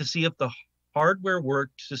flights to see if the hardware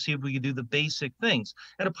worked, to see if we could do the basic things.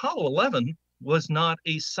 And Apollo 11 was not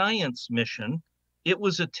a science mission. It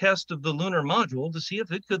was a test of the lunar module to see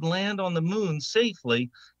if it could land on the moon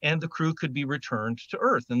safely and the crew could be returned to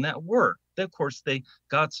Earth. And that worked. Of course, they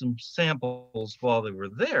got some samples while they were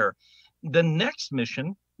there. The next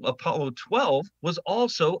mission, Apollo 12, was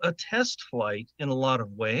also a test flight in a lot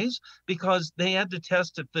of ways because they had to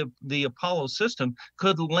test if the Apollo system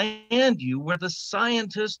could land you where the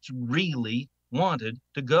scientists really wanted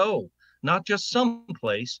to go, not just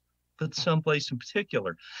someplace, but someplace in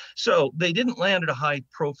particular. So they didn't land at a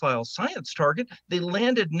high-profile science target. They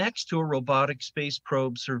landed next to a robotic space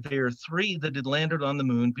probe, Surveyor 3, that had landed on the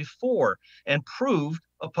moon before and proved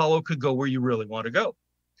Apollo could go where you really want to go.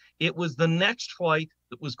 It was the next flight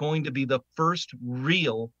that was going to be the first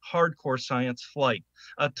real hardcore science flight,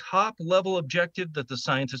 a top level objective that the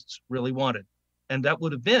scientists really wanted. And that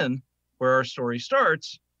would have been where our story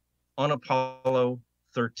starts, on Apollo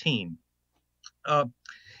 13.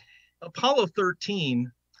 Apollo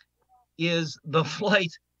 13 is the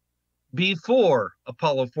flight before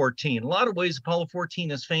Apollo 14. In a lot of ways, Apollo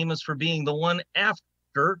 14 is famous for being the one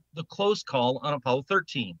after the close call on Apollo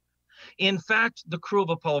 13. In fact, the crew of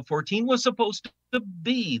Apollo 14 was supposed to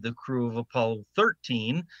be the crew of Apollo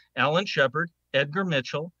 13. Alan Shepard, Edgar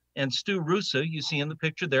Mitchell, and Stu Russo. You see in the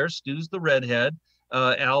picture there, Stu's the redhead.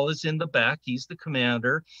 Al is in the back. He's the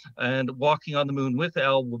commander. And walking on the moon with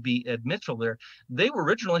Al will be Ed Mitchell there. They were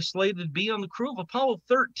originally slated to be on the crew of Apollo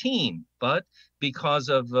 13, but because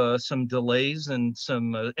of some delays and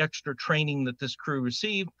some extra training that this crew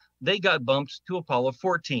received, they got bumped to Apollo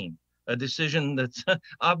 14, a decision that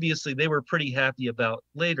obviously they were pretty happy about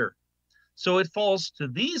later. So it falls to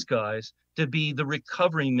these guys to be the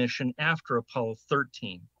recovery mission after Apollo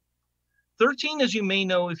 13. 13, as you may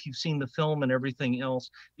know if you've seen the film and everything else,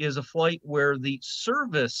 is a flight where the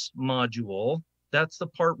service module, that's the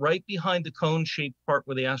part right behind the cone-shaped part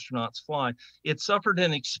where the astronauts fly, it suffered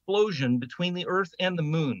an explosion between the Earth and the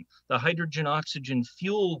moon. The hydrogen-oxygen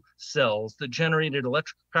fuel cells that generated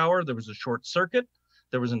electric power, there was a short circuit,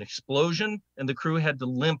 there was an explosion, and the crew had to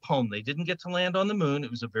limp home. They didn't get to land on the moon. It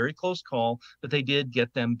was a very close call, but they did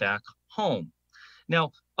get them back home.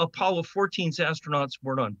 Now, Apollo 14's astronauts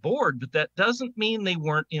weren't on board, but that doesn't mean they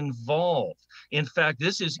weren't involved. In fact,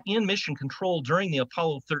 this is in mission control during the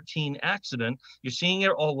Apollo 13 accident. You're seeing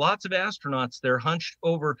lots of astronauts there hunched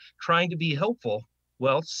over trying to be helpful.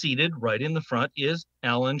 Well, seated right in the front is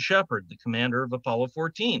Alan Shepard, the commander of Apollo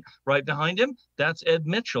 14. Right behind him, that's Ed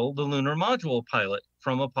Mitchell, the lunar module pilot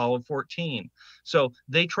from Apollo 14. So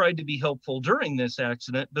they tried to be helpful during this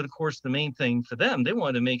accident, but of course the main thing for them, they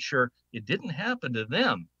wanted to make sure it didn't happen to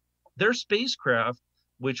them. Their spacecraft,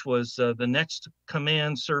 which was the next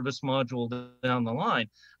command service module down the line,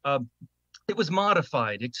 it was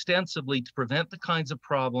modified extensively to prevent the kinds of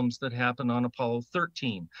problems that happened on Apollo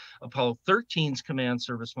 13. Apollo 13's command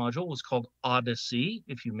service module was called Odyssey,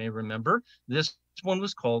 if you may remember. This one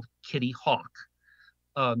was called Kitty Hawk.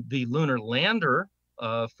 The lunar lander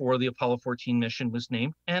for the Apollo 14 mission was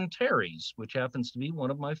named Antares, which happens to be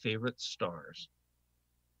one of my favorite stars.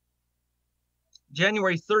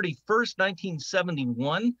 January 31st,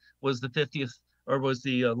 1971 was the 50th, or was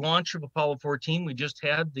the launch of Apollo 14. We just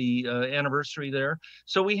had the anniversary there.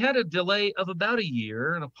 So we had a delay of about a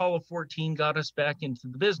year, and Apollo 14 got us back into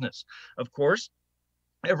the business. Of course,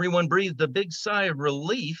 everyone breathed a big sigh of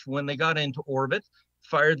relief when they got into orbit,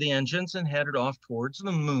 fired the engines, and headed off towards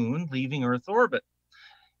the moon, leaving Earth orbit.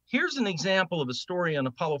 Here's an example of a story on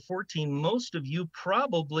Apollo 14 most of you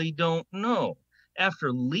probably don't know.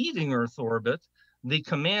 After leaving Earth orbit, the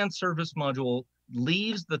command service module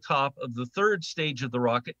leaves the top of the third stage of the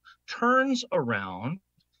rocket, turns around,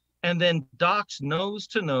 and then docks nose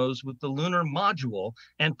to nose with the lunar module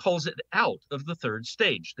and pulls it out of the third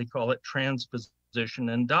stage. They call it transposition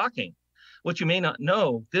and docking. What you may not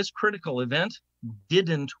know, this critical event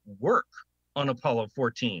didn't work on Apollo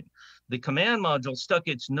 14. The command module stuck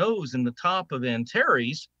its nose in the top of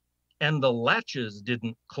Antares, and the latches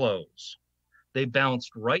didn't close. They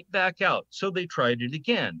bounced right back out, so they tried it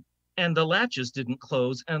again. And the latches didn't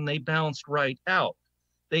close, and they bounced right out.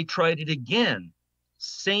 They tried it again,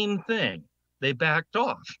 same thing. They backed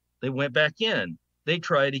off. They went back in. They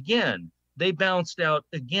tried again. They bounced out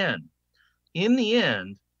again. In the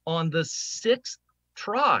end, on the 6th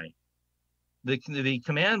try, the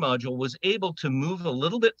command module was able to move a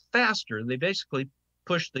little bit faster. They basically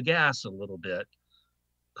pushed the gas a little bit,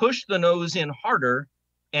 pushed the nose in harder,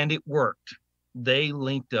 and it worked. They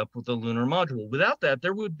linked up with the lunar module. Without that,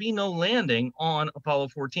 there would be no landing on Apollo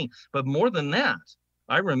 14. But more than that,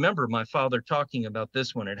 I remember my father talking about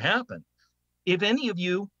this when it happened. If any of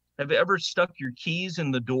you have ever stuck your keys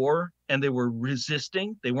in the door and they were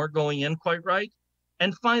resisting, they weren't going in quite right,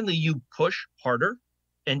 and finally you push harder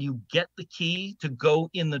and you get the key to go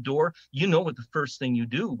in the door, you know what the first thing you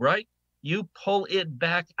do, right? You pull it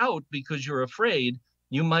back out because you're afraid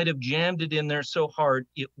you might have jammed it in there so hard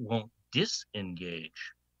it won't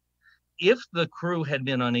disengage. If the crew had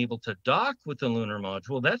been unable to dock with the lunar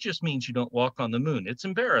module, that just means you don't walk on the moon. It's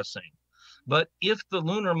embarrassing. But if the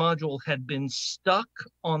lunar module had been stuck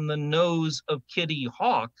on the nose of Kitty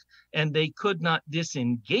Hawk and they could not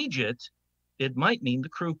disengage it, it might mean the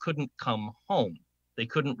crew couldn't come home. They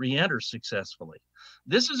couldn't re-enter successfully.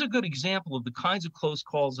 This is a good example of the kinds of close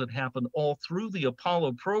calls that happened all through the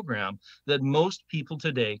Apollo program that most people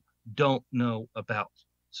today don't know about.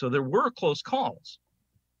 So there were close calls.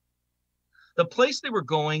 The place they were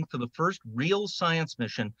going for the first real science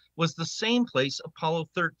mission was the same place Apollo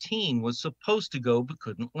 13 was supposed to go but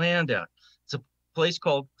couldn't land at. It's a place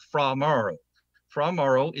called Fra Mauro. Fra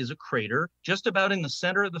Mauro is a crater just about in the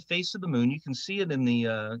center of the face of the moon. You can see it in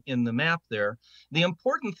the map there. The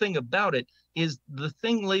important thing about it is the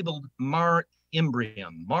thing labeled Mare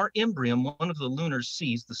Imbrium. Mare Imbrium, one of the lunar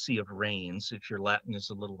seas, the Sea of Rains, if your Latin is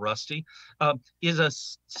a little rusty, is a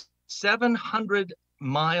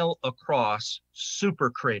 700-mile across super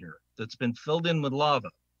crater that's been filled in with lava.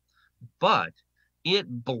 But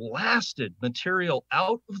it blasted material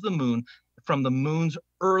out of the moon from the moon's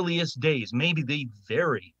earliest days, maybe the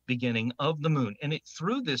very beginning of the moon. And it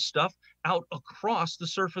threw this stuff out across the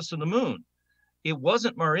surface of the moon. It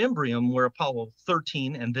wasn't Mare Imbrium where Apollo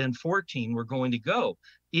 13 and then 14 were going to go.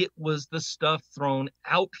 It was the stuff thrown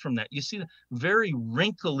out from that. You see the very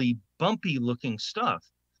wrinkly, bumpy looking stuff.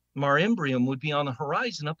 Mare Imbrium would be on the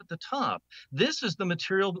horizon up at the top. This is the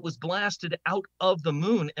material that was blasted out of the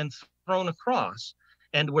moon and thrown across.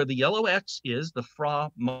 And where the yellow X is, the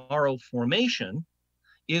Fra Mauro Formation,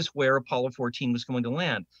 is where Apollo 14 was going to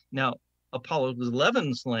land. Now, Apollo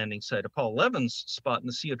 11's landing site, Apollo 11's spot in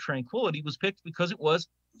the Sea of Tranquility, was picked because it was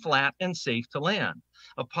flat and safe to land.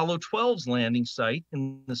 Apollo 12's landing site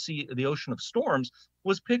in the Ocean of Storms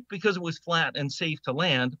was picked because it was flat and safe to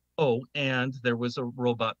land. Oh, and there was a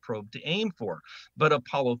robot probe to aim for. But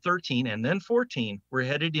Apollo 13 and then 14 were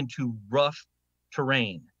headed into rough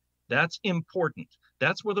terrain. That's important.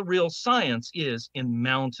 That's where the real science is, in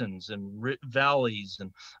mountains and valleys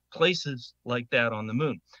and places like that on the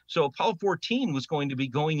moon. So Apollo 14 was going to be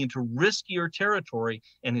going into riskier territory,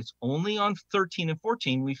 and it's only on 13 and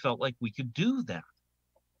 14 we felt like we could do that.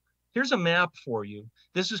 Here's a map for you.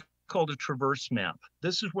 This is called a traverse map.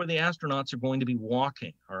 This is where the astronauts are going to be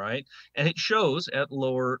walking, all right? And it shows at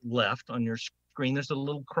lower left on your screen, there's a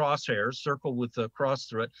little crosshair, circle with a cross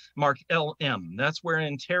through it, marked LM. That's where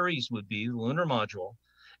Antares would be, the lunar module.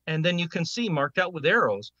 And then you can see marked out with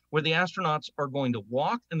arrows where the astronauts are going to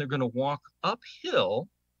walk, and they're going to walk uphill,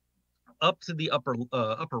 up to the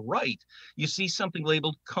upper right. You see something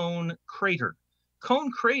labeled Cone Crater. Cone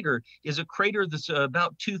Crater is a crater that's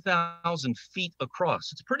about 2,000 feet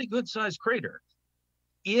across. It's a pretty good sized crater.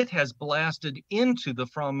 It has blasted into the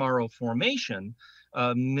Fra Mauro Formation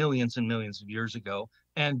millions and millions of years ago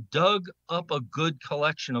and dug up a good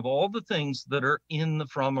collection of all the things that are in the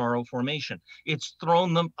Fra Mauro Formation. It's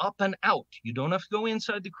thrown them up and out. You don't have to go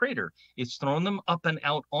inside the crater. It's thrown them up and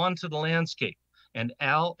out onto the landscape. And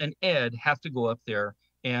Al and Ed have to go up there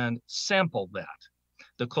and sample that.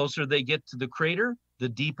 The closer they get to the crater, the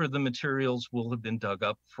deeper the materials will have been dug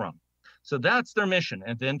up from. So that's their mission,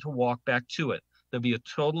 and then to walk back to it. There'll be a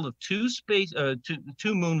total of two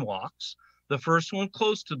moonwalks. The first one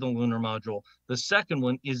close to the lunar module. The second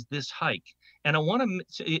one is this hike. And I want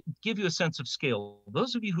to give you a sense of scale.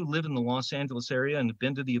 Those of you who live in the Los Angeles area and have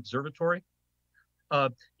been to the observatory,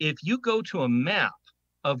 if you go to a map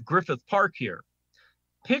of Griffith Park here,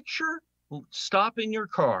 picture stopping your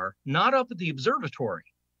car, not up at the observatory,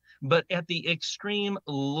 but at the extreme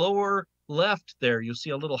lower left there, you'll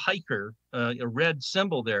see a little hiker, a red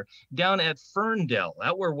symbol there, down at Ferndale,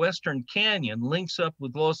 out where Western Canyon links up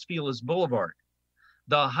with Los Feliz Boulevard.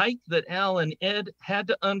 The hike that Al and Ed had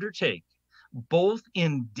to undertake, both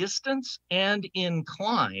in distance and in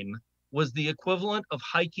climb, was the equivalent of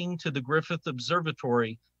hiking to the Griffith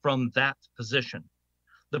Observatory from that position.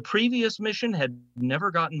 The previous mission had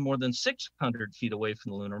never gotten more than 600 feet away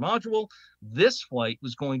from the lunar module. This flight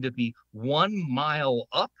was going to be 1 mile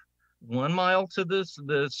up, 1 mile to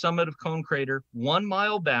the summit of Cone Crater, 1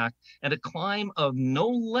 mile back, and a climb of no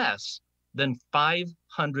less than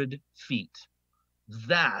 500 feet.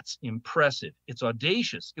 That's impressive. It's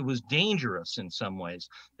audacious. It was dangerous in some ways.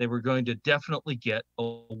 They were going to definitely get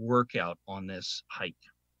a workout on this hike.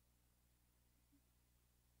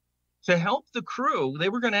 To help the crew, they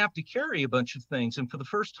were going to have to carry a bunch of things. And for the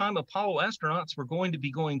first time, Apollo astronauts were going to be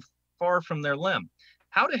going far from their limb.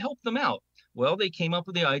 How to help them out? Well, they came up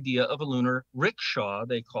with the idea of a lunar rickshaw,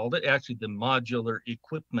 they called it, actually the Modular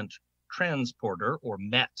Equipment Transporter, or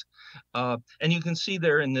MET. And you can see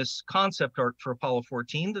there in this concept art for Apollo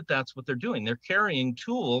 14 that that's what they're doing. They're carrying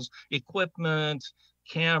tools, equipment,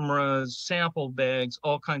 cameras, sample bags,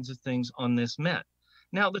 all kinds of things on this MET.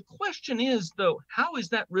 Now, the question is, though, how is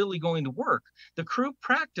that really going to work? The crew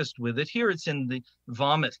practiced with it. Here it's in the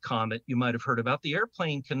Vomit Comet you might have heard about. The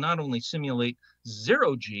airplane can not only simulate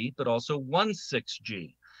 0G, but also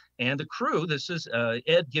 16G. And the crew, this is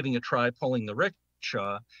Ed giving a try pulling the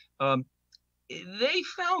rickshaw, they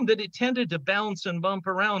found that it tended to bounce and bump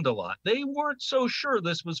around a lot. They weren't so sure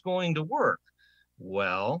this was going to work.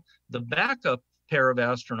 Well, the backup pair of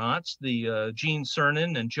astronauts, the Gene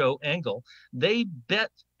Cernan and Joe Engle, they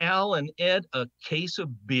bet Al and Ed a case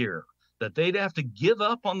of beer that they'd have to give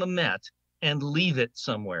up on the Met and leave it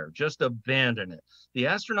somewhere, just abandon it. The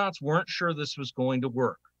astronauts weren't sure this was going to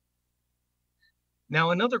work.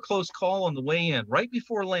 Now, another close call on the way in, right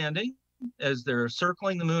before landing, as they're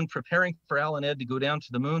circling the moon, preparing for Al and Ed to go down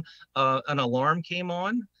to the moon, an alarm came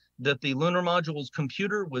on that the lunar module's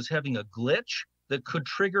computer was having a glitch that could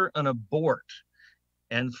trigger an abort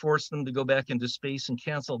and force them to go back into space and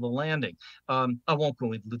cancel the landing. I won't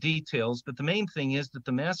go into the details, but the main thing is that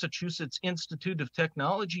the Massachusetts Institute of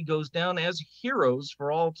Technology goes down as heroes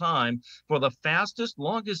for all time for the fastest,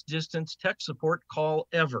 longest distance tech support call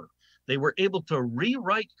ever. They were able to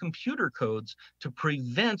rewrite computer codes to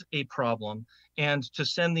prevent a problem and to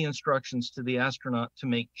send the instructions to the astronaut to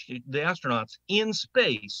make the astronauts in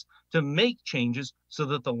space to make changes so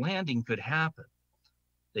that the landing could happen.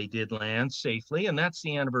 They did land safely, and that's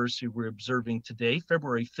the anniversary we're observing today,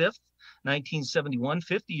 February 5th, 1971,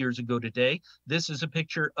 50 years ago today. This is a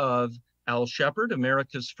picture of Al Shepard,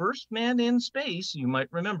 America's first man in space. You might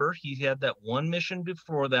remember he had that one mission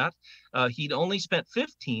before that. He'd only spent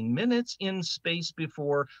 15 minutes in space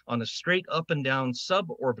before on a straight up and down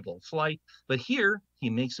suborbital flight, but here he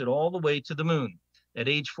makes it all the way to the moon. At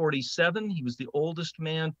age 47, he was the oldest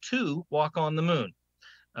man to walk on the moon.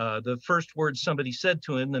 The first word somebody said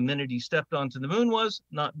to him the minute he stepped onto the moon was,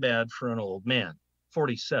 "Not bad for an old man."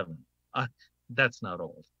 47. That's not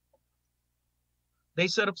old. They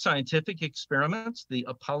set up scientific experiments, the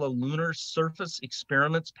Apollo Lunar Surface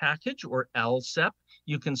Experiments Package, or ALSEP.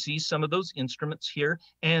 You can see some of those instruments here,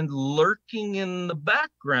 and lurking in the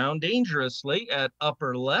background dangerously at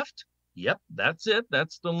upper left, yep, that's it.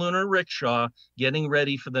 That's the lunar rickshaw getting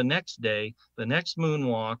ready for the next day, the next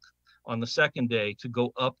moonwalk on the second day to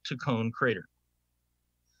go up to Cone Crater.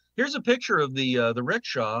 Here's a picture of the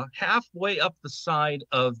rickshaw halfway up the side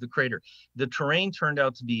of the crater. The terrain turned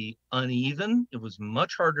out to be uneven. It was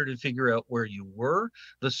much harder to figure out where you were.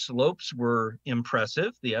 The slopes were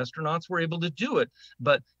impressive. The astronauts were able to do it,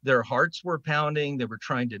 but their hearts were pounding. They were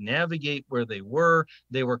trying to navigate where they were.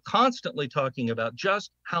 They were constantly talking about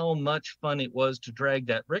just how much fun it was to drag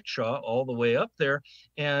that rickshaw all the way up there.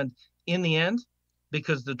 And in the end,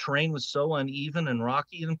 because the terrain was so uneven and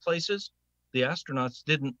rocky in places, the astronauts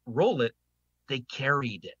didn't roll it, they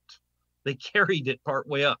carried it. They carried it part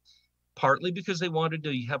way up, partly because they wanted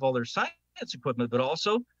to have all their science equipment, but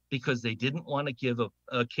also because they didn't want to give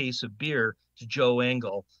a case of beer to Joe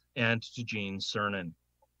Engle and to Gene Cernan.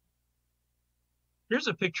 Here's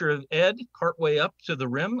a picture of Ed partway up to the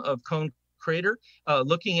rim of Cone Crater,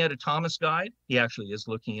 looking at a Thomas guide. He actually is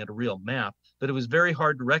looking at a real map, but it was very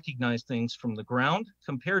hard to recognize things from the ground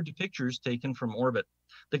compared to pictures taken from orbit.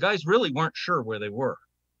 The guys really weren't sure where they were.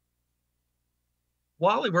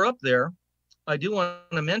 While we were up there, I do want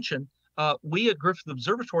to mention, we at Griffith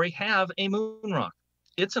Observatory have a moon rock.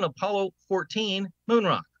 It's an Apollo 14 moon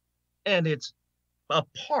rock, and it's a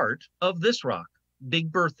part of this rock,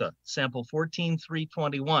 Big Bertha, sample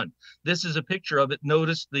 14321. This is a picture of it.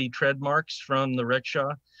 Notice the tread marks from the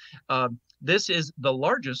rickshaw. This is the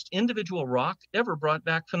largest individual rock ever brought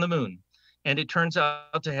back from the moon. And it turns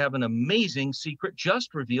out to have an amazing secret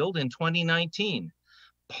just revealed in 2019.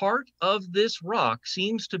 Part of this rock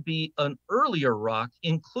seems to be an earlier rock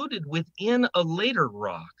included within a later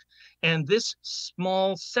rock. And this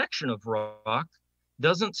small section of rock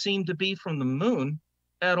doesn't seem to be from the moon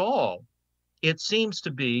at all. It seems to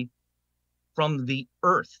be from the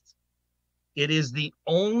Earth. It is the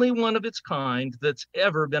only one of its kind that's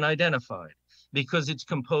ever been identified, because it's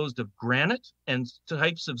composed of granite and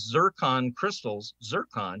types of zircon crystals.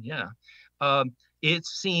 Zircon, yeah. It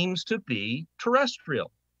seems to be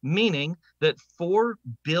terrestrial, meaning that 4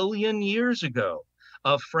 billion years ago,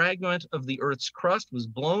 a fragment of the Earth's crust was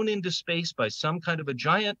blown into space by some kind of a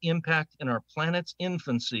giant impact in our planet's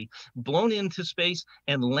infancy, blown into space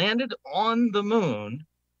and landed on the moon,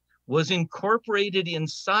 was incorporated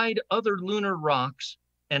inside other lunar rocks,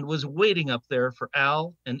 and was waiting up there for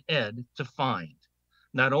Al and Ed to find.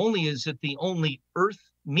 Not only is it the only Earth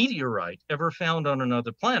meteorite ever found on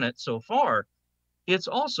another planet so far, it's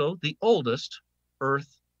also the oldest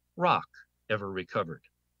Earth rock ever recovered.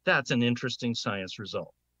 That's an interesting science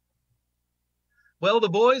result. Well, the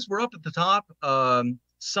boys were up at the top,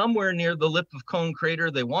 somewhere near the lip of Cone Crater.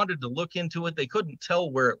 They wanted to look into it. They couldn't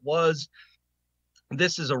tell where it was.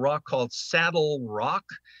 This is a rock called Saddle Rock.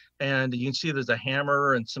 And you can see there's a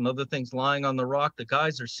hammer and some other things lying on the rock. The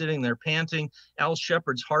guys are sitting there panting. Al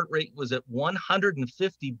Shepard's heart rate was at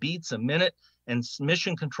 150 beats a minute. And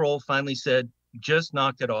mission control finally said, just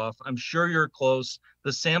knock it off. I'm sure you're close.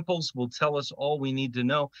 The samples will tell us all we need to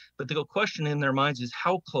know. But the question in their minds is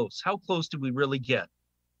how close? How close did we really get?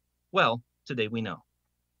 Well, today we know.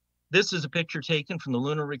 This is a picture taken from the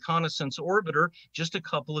Lunar Reconnaissance Orbiter just a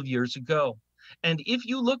couple of years ago. And if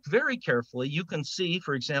you look very carefully, you can see,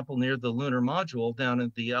 for example, near the lunar module down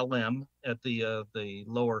at the LM at the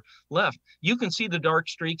lower left, you can see the dark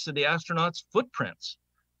streaks of the astronauts' footprints.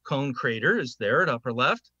 Cone Crater is there at upper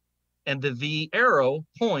left, and the V arrow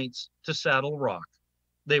points to Saddle Rock.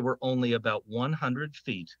 They were only about 100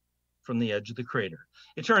 feet from the edge of the crater.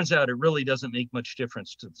 It turns out it really doesn't make much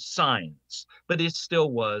difference to the science, but it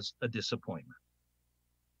still was a disappointment.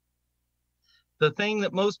 The thing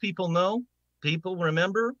that most people know, people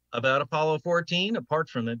remember about Apollo 14, apart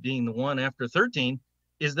from it being the one after 13,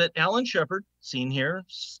 is that Alan Shepard, seen here,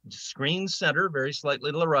 screen center, very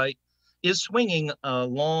slightly to the right, is swinging a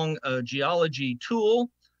long geology tool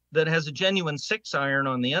that has a genuine 6-iron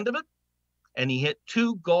on the end of it, and he hit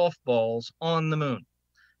 2 golf balls on the moon.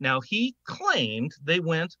 Now, he claimed they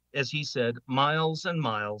went, as he said, miles and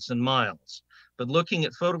miles and miles. But looking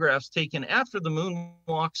at photographs taken after the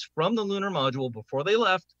moonwalks from the lunar module before they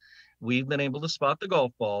left, we've been able to spot the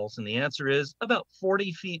golf balls, and the answer is about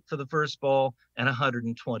 40 feet for the first ball and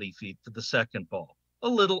 120 feet for the second ball. A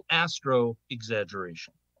little astro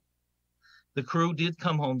exaggeration. The crew did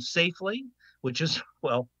come home safely, which is,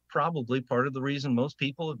 well, probably part of the reason most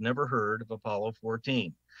people have never heard of Apollo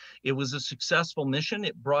 14. It was a successful mission.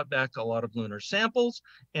 It brought back a lot of lunar samples,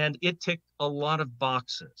 and it ticked a lot of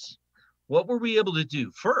boxes. What were we able to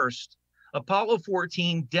do? First, Apollo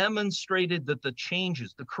 14 demonstrated that the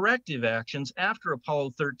changes, the corrective actions after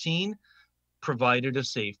Apollo 13 provided a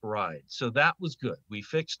safe ride. So that was good. We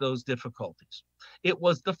fixed those difficulties. It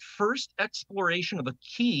was the first exploration of a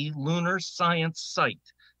key lunar science site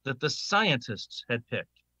that the scientists had picked.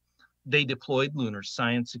 They deployed lunar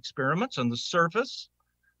science experiments on the surface.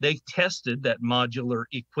 They tested that modular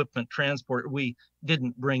equipment transport. We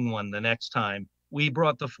didn't bring one the next time. We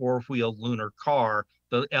brought the 4-wheel lunar car,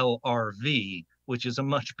 the LRV, which is a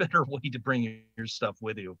much better way to bring your stuff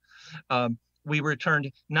with you. We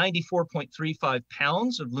returned 94.35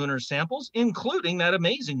 pounds of lunar samples, including that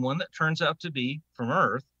amazing one that turns out to be from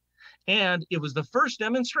Earth. And it was the first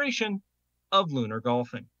demonstration of lunar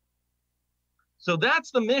golfing. So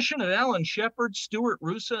that's the mission of Alan Shepard, Stuart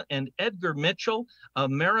Roosa, and Edgar Mitchell,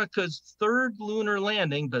 America's 3rd lunar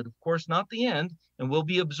landing, but of course not the end. And we'll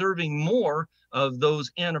be observing more of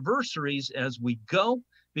those anniversaries as we go,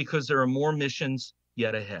 because there are more missions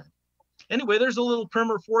yet ahead. Anyway, there's a little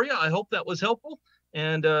primer for you. I hope that was helpful.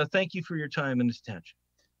 And thank you for your time and attention.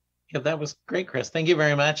 Yeah, that was great, Chris. Thank you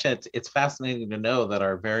very much. It's fascinating to know that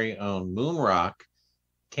our very own moon rock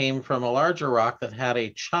came from a larger rock that had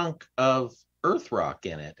a chunk of Earth rock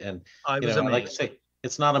in it. And I like to say,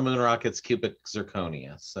 it's not a moon rock, it's cubic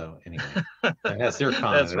zirconia. So anyway, it has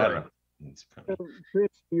zircon. That's right. Chris,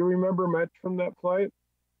 do you remember much from that flight?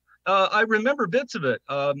 I remember bits of it.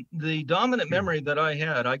 The dominant memory that I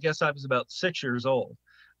had, I guess I was about 6 years old.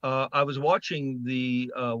 I was watching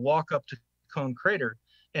the walk up to Cone Crater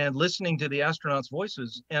and listening to the astronauts'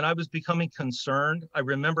 voices, and I was becoming concerned. I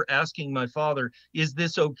remember asking my father, is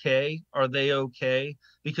this okay? Are they okay?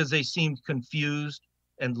 Because they seemed confused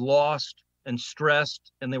and lost and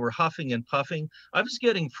stressed, and they were huffing and puffing. I was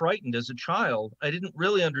getting frightened as a child. I didn't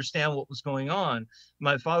really understand what was going on.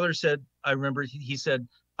 My father said, I remember he said,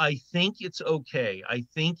 I think it's okay. I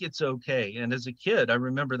think it's okay. And as a kid, I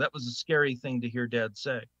remember that was a scary thing to hear Dad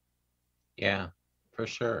say. Yeah, for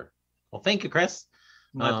sure. Well, thank you, Chris.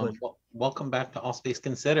 Welcome back to All Space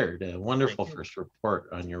Considered. A wonderful first report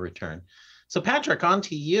on your return. So Patrick, on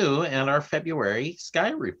to you and our February sky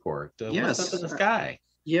report. Yes. What's up in the sky?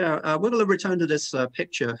 Yeah, we're going to return to this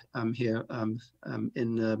picture here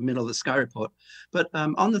in the middle of the sky report. But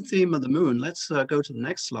on the theme of the moon, let's go to the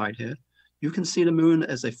next slide here. You can see the moon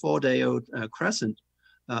as a 4-day-old crescent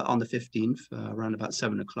on the 15th, around about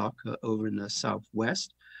 7 o'clock over in the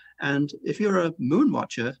southwest. And if you're a moon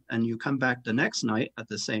watcher and you come back the next night at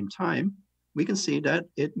the same time, we can see that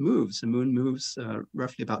it moves. The moon moves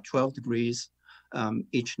roughly about 12 degrees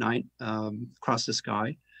each night across the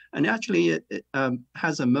sky. And actually it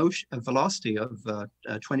has a velocity of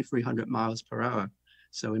 2,300 miles per hour.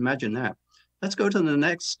 So imagine that. Let's go to the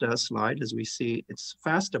next slide as we see it's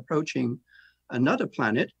fast approaching another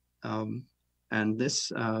planet. And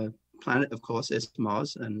this planet, of course, is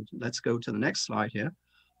Mars. And let's go to the next slide here.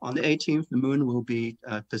 On the 18th, the moon will be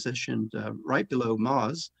positioned right below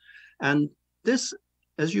Mars. And this,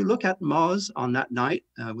 as you look at Mars on that night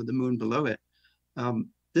with the moon below it,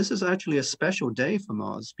 this is actually a special day for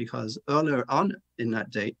Mars, because earlier on in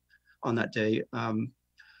that day,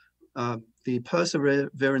 the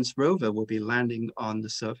Perseverance rover will be landing on the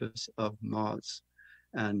surface of Mars.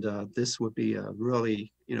 And this would be a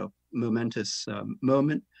really, momentous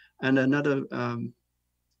moment, and another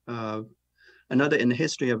in the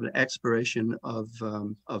history of the exploration of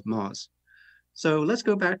Mars. So let's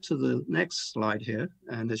go back to the next slide here.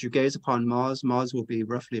 And as you gaze upon Mars, Mars will be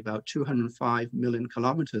roughly about 205 million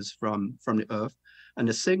kilometers from the Earth. And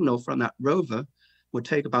the signal from that rover would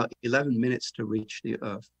take about 11 minutes to reach the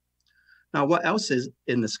Earth. Now, what else is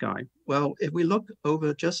in the sky? Well, if we look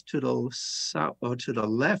over just to the south or to the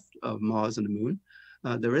left of Mars and the moon,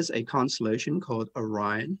 there is a constellation called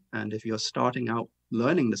Orion. And if you're starting out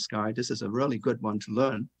learning the sky, this is a really good one to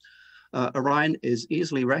learn. Orion is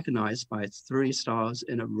easily recognized by its 3 stars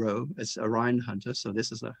in a row. It's Orion Hunter, so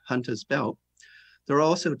this is a Hunter's belt. There are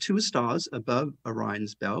also 2 stars above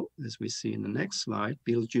Orion's belt, as we see in the next slide,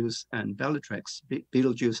 Betelgeuse and Bellatrix.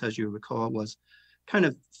 Betelgeuse, as you recall, was kind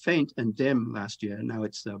of faint and dim last year. Now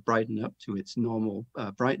it's brightened up to its normal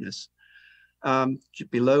brightness.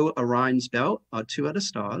 Below Orion's belt are 2 other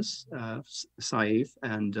stars, Saiph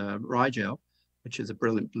and Rigel, which is a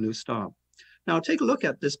brilliant blue star. Now take a look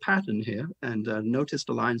at this pattern here and notice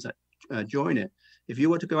the lines that join it. If you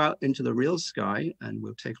were to go out into the real sky, and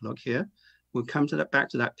we'll take a look here, we'll come to back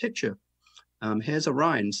to that picture. Here's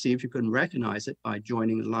Orion. See if you can recognize it by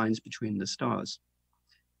joining the lines between the stars.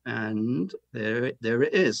 And there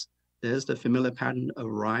it is. There's the familiar pattern of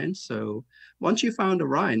Orion. So once you found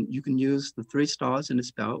Orion, you can use the 3 stars in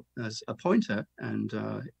its belt as a pointer. And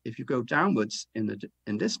if you go downwards in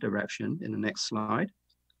this direction, in the next slide,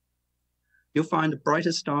 you'll find the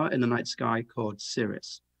brightest star in the night sky called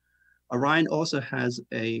Sirius. Orion also has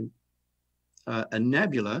a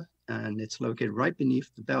nebula, and it's located right beneath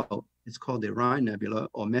the belt. It's called the Orion Nebula,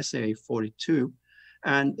 or Messier 42.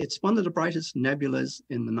 And it's one of the brightest nebulas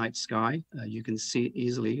in the night sky. You can see it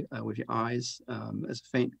easily with your eyes as a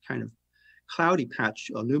faint kind of cloudy patch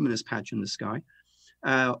or luminous patch in the sky.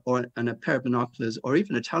 And a pair of binoculars or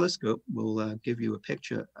even a telescope will give you a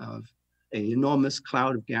picture of an enormous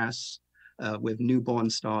cloud of gas with newborn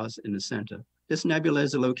stars in the center. This nebula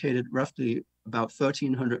is located roughly about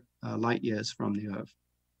 1,300 light years from the Earth.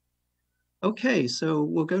 Okay, so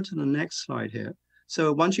we'll go to the next slide here.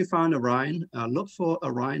 So once you found Orion, look for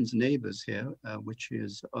Orion's neighbors here, which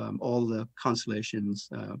is all the constellations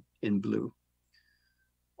in blue.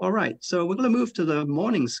 All right, so we're going to move to the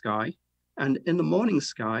morning sky. And in the morning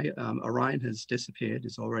sky, Orion has disappeared.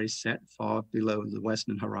 It's already set far below the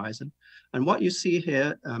western horizon. And what you see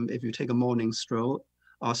here, if you take a morning stroll,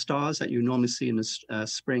 are stars that you normally see in the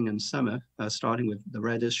spring and summer, starting with the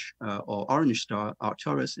reddish or orange star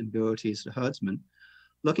Arcturus and Boötes the herdsman.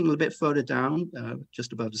 Looking a little bit further down,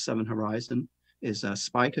 just above the southern horizon, is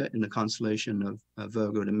Spica in the constellation of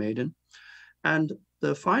Virgo the Maiden. And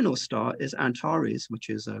the final star is Antares, which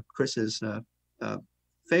is Chris's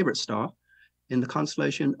favorite star, in the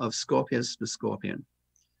constellation of Scorpius the Scorpion.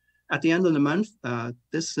 At the end of the month,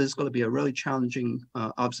 this is going to be a really challenging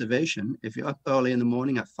observation. If you're up early in the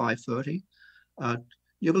morning at 5:30,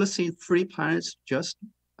 you're going to see 3 planets just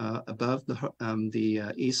above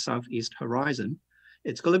the east-southeast horizon.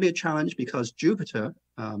 It's going to be a challenge because Jupiter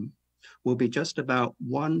will be just about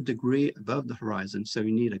 1 degree above the horizon. So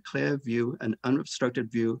you need a clear view, an unobstructed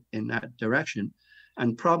view in that direction,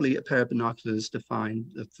 and probably a pair of binoculars to find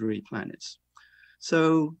the 3 planets.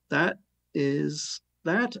 So that is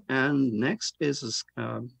that. And next is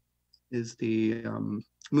the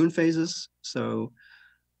moon phases. So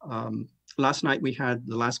last night we had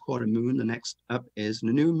the last quarter moon. The next up is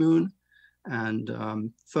the new moon.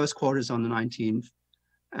 And first quarter is on the 19th.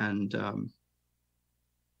 And I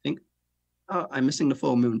think, I'm missing the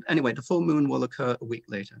full moon. Anyway, the full moon will occur a week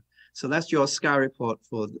later. So that's your sky report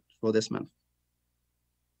for this month.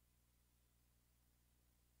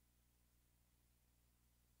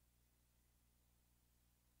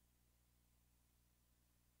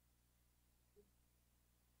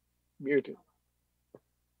 Muted.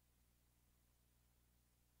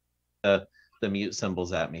 The mute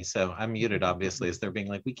symbols at me. So I'm muted, obviously, as they're being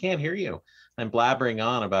like, we can't hear you. I'm blabbering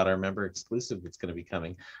on about our member exclusive that's going to be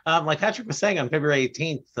coming. Like Patrick was saying, on February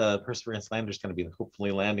 18th, Perseverance lander is going to be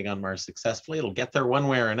hopefully landing on Mars successfully. It'll get there one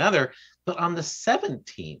way or another. But on the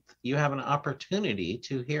 17th, you have an opportunity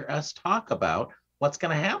to hear us talk about what's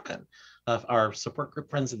going to happen. our support group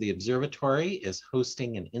Friends of the Observatory is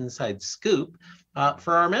hosting an inside scoop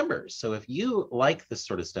for our members. So if you like this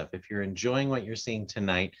sort of stuff, if you're enjoying what you're seeing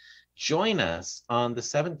tonight, join us on the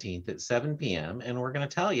 17th at 7 p.m. and we're going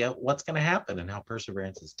to tell you what's going to happen and how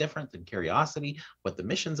Perseverance is different than Curiosity, what the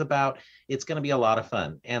mission's about. It's going to be a lot of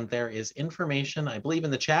fun. And there is information, I believe, in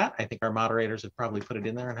the chat. I think our moderators have probably put it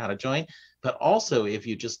in there on how to join. But also, if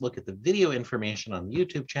you just look at the video information on the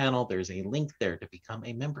YouTube channel, there's a link there to become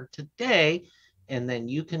a member today. And then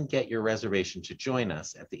you can get your reservation to join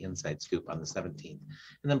us at the Inside Scoop on the 17th.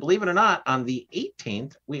 And then, believe it or not, on the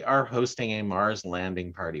 18th, we are hosting a Mars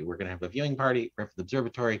landing party. We're going to have a viewing party at Griffith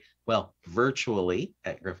Observatory, well, virtually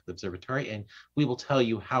at Griffith Observatory, and we will tell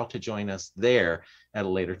you how to join us there at a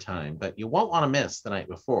later time. But you won't want to miss the night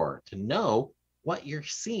before to know what you're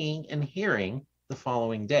seeing and hearing the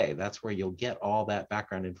following day. That's where you'll get all that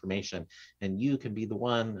background information, and you can be the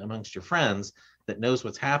one amongst your friends that knows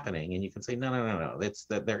what's happening, and you can say, no, it's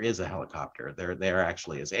that there is a helicopter. There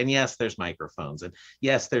actually is. And yes, there's microphones, and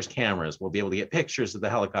yes, there's cameras. We'll be able to get pictures of the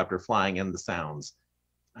helicopter flying and the sounds.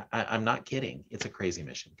 I'm not kidding. It's a crazy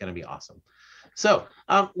mission. Going to be awesome. So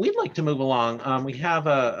we'd like to move along. We have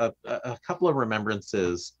a couple of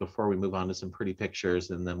remembrances before we move on to some pretty pictures,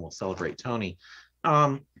 and then we'll celebrate Tony.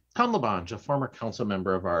 Tom LaBonge, a former council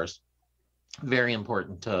member of ours, very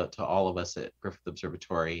important to all of us at Griffith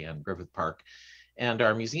Observatory and Griffith Park. And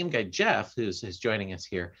our museum guide, Jeff, who's joining us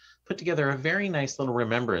here, put together a very nice little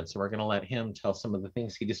remembrance. And we're going to let him tell some of the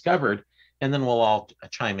things he discovered. And then we'll all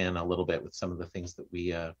chime in a little bit with some of the things that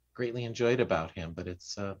we greatly enjoyed about him. But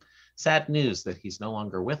it's sad news that he's no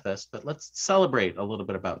longer with us. But let's celebrate a little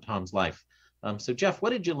bit about Tom's life. So, Jeff,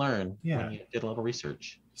 what did you learn when you did a little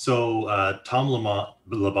research? So Tom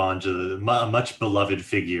LaBonge, a much beloved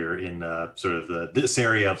figure in sort of this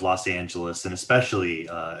area of Los Angeles, and especially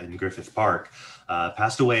in Griffith Park,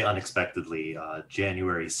 passed away unexpectedly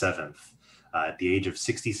January 7th at the age of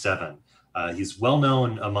 67. He's well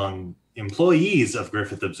known among employees of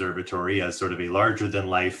Griffith Observatory as sort of a larger than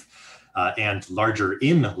life and larger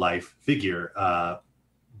in life figure.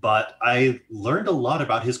 But I learned a lot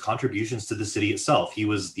about his contributions to the city itself. He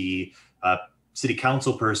was the city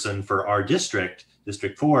council person for our district,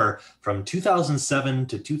 District 4, from 2007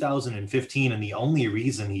 to 2015. And the only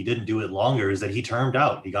reason he didn't do it longer is that he termed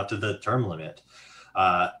out. He got to the term limit.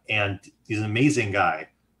 And he's an amazing guy.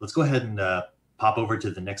 Let's go ahead and pop over to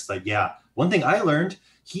the next slide. Yeah, one thing I learned,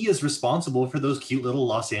 he is responsible for those cute little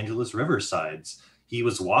Los Angeles riversides. He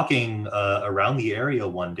was walking around the area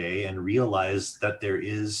one day and realized that there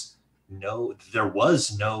was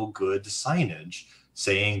no good signage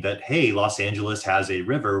saying that, hey, Los Angeles has a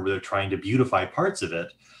river where they're trying to beautify parts of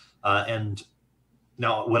it. And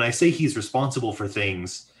now when I say he's responsible for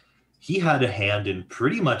things, he had a hand in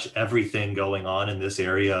pretty much everything going on in this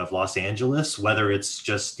area of Los Angeles, whether it's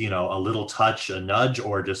just, a little touch, a nudge,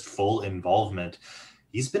 or just full involvement.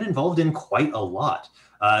 He's been involved in quite a lot.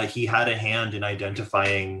 He had a hand in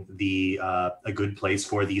identifying a good place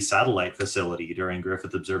for the satellite facility during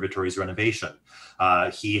Griffith Observatory's renovation.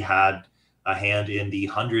 He had a hand in the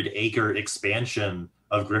 100-acre expansion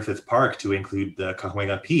of Griffith Park to include the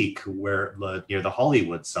Cahuenga Peak, where near the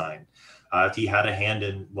Hollywood sign. He had a hand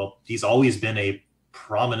in, he's always been a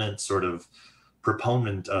prominent sort of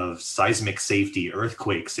proponent of seismic safety,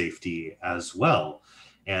 earthquake safety as well.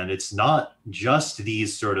 And it's not just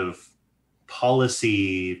these sort of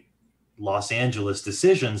policy Los Angeles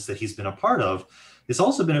decisions that he's been a part of. It's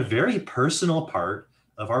also been a very personal part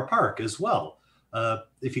of our park as well.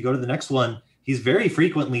 If you go to the next one, he's very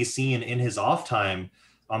frequently seen in his off time.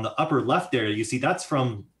 On the upper left there, you see that's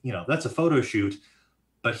from, that's a photo shoot,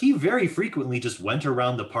 but he very frequently just went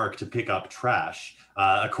around the park to pick up trash.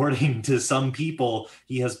 According to some people,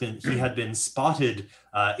 he had been spotted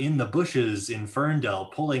in the bushes in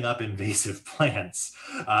Ferndale pulling up invasive plants.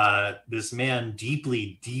 This man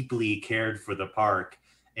deeply, deeply cared for the park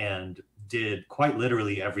and did quite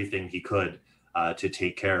literally everything he could to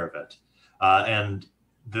take care of it. And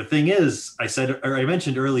the thing is, I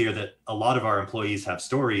mentioned earlier that a lot of our employees have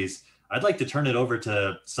stories. I'd like to turn it over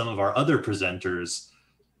to some of our other presenters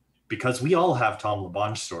because we all have Tom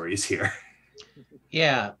LaBonge stories here.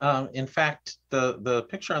 Yeah, in fact, the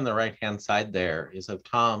picture on the right-hand side there is of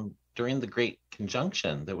Tom during the Great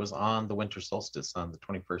Conjunction that was on the winter solstice on the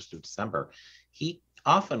 21st of December. He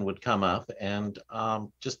often would come up and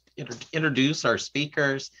just introduce our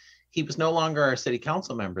speakers. He was no longer our city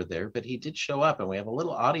council member there, but he did show up, and we have a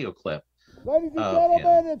little audio clip. Ladies and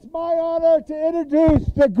gentlemen, it's my honor to introduce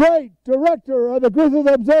the great director of the Griffith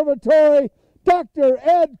Observatory, Dr.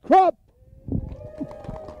 Ed Krupp.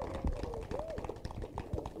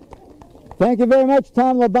 Thank you very much,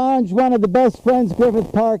 Tom LaBonge, one of the best friends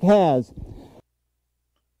Griffith Park has.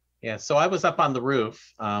 Yeah, so I was up on the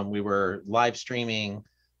roof. We were live streaming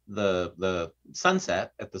the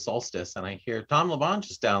sunset at the solstice, and I hear Tom LaBonge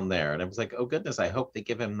is down there. And I was like, oh goodness, I hope they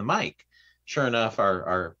give him the mic. Sure enough,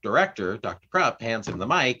 our director, Dr. Krupp, hands him the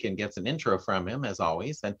mic and gets an intro from him, as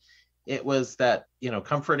always. And it was that,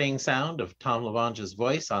 comforting sound of Tom LaBonge's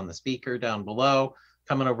voice on the speaker down below,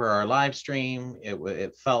 coming over our live stream.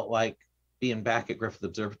 It felt like being back at Griffith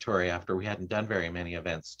Observatory after we hadn't done very many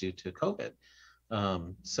events due to COVID.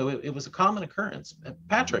 So it was a common occurrence.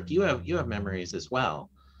 Patrick, you have memories as well.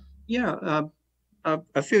 Yeah,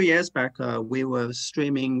 a few years back, we were live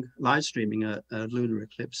streaming a lunar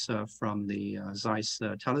eclipse from the Zeiss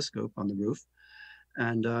telescope on the roof.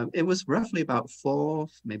 And it was roughly about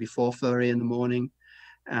 4:30 in the morning.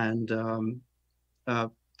 And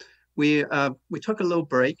we took a little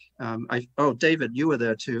break. David, you were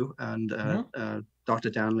there too. And Dr.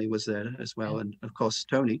 Downley was there as well. And of course,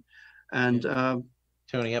 Tony. And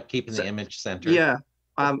Tony keeping the image center. Yeah,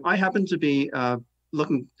 I happened to be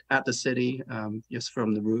looking at the city just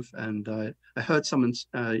from the roof, and I heard someone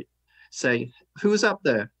say, "Who's up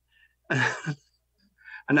there?"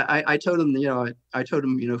 And I told him,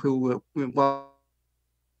 who.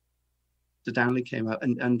 The Downley came up,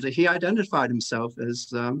 and he identified himself as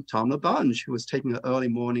Tom LaBonge, who was taking an early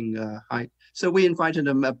morning hike. So we invited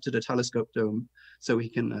him up to the telescope dome so he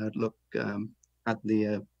can look at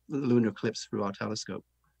the lunar eclipse through our telescope.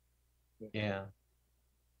 Yeah.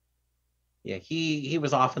 Yeah, he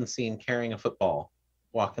was often seen carrying a football,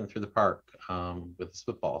 walking through the park with his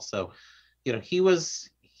football. So, he was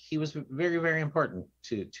very, very important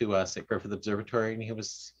to us at Griffith Observatory, and he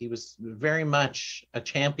was very much a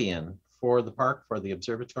champion for the park, for the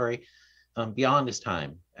observatory, beyond his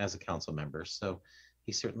time as a council member. So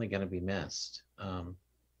he's certainly going to be missed.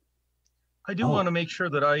 I do want to make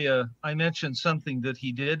sure that I mentioned something that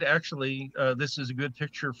he did. Actually, this is a good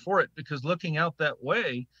picture for it, because looking out that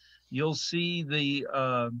way, you'll see the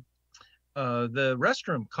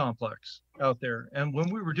restroom complex out there. And when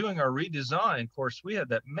we were doing our redesign, of course, we had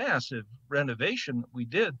that massive renovation that we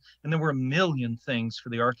did, and there were a million things for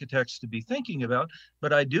the architects to be thinking about.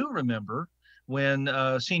 But I do remember when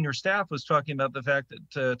senior staff was talking about the fact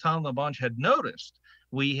that Tom LaBonge had noticed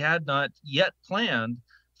we had not yet planned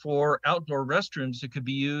for outdoor restrooms that could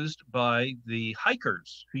be used by the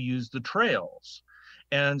hikers who use the trails.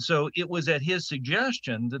 And so it was at his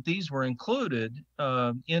suggestion that these were included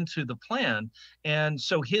into the plan. And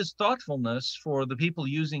so his thoughtfulness for the people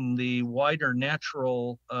using the wider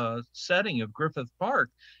natural setting of Griffith Park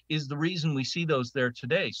is the reason we see those there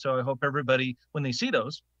today. So I hope everybody, when they see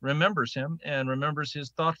those, remembers him and remembers his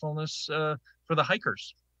thoughtfulness for the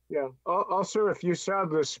hikers. Yeah. Also, if you saw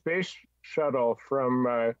the space shuttle from,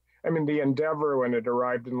 the Endeavour, when it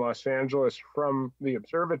arrived in Los Angeles from the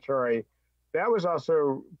observatory, that was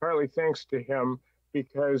also partly thanks to him,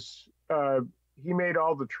 because he made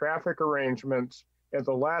all the traffic arrangements at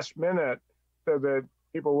the last minute so that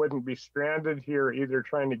people wouldn't be stranded here either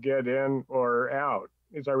trying to get in or out.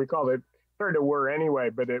 As I recall, they sort of were anyway,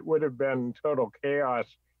 but it would have been total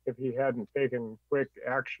chaos if he hadn't taken quick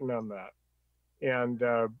action on that. And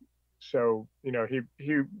so,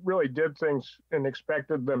 he really did things and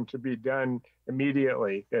expected them to be done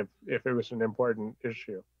immediately if it was an important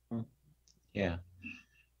issue. Yeah.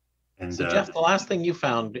 And so Jeff, the last thing you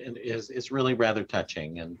found is really rather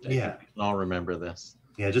touching, and yeah, we can all remember this.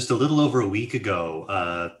 Yeah, just a little over a week ago,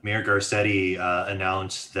 Mayor Garcetti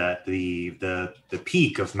announced that the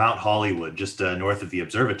peak of Mount Hollywood, just north of the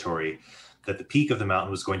observatory, that the peak of the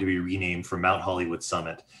mountain was going to be renamed from Mount Hollywood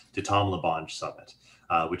Summit to Tom LaBonge Summit,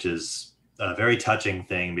 which is a very touching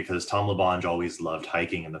thing, because Tom LaBonge always loved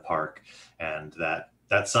hiking in the park, and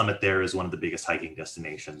that summit there is one of the biggest hiking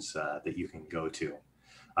destinations that you can go to.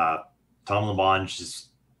 Tom LaBonge is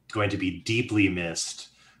going to be deeply missed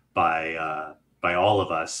by all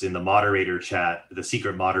of us. In the moderator chat, the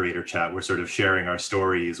secret moderator chat, we're sort of sharing our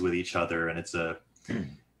stories with each other, and it's a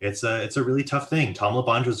really tough thing. Tom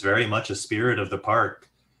LaBonge was very much a spirit of the park.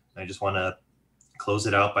 I just want to close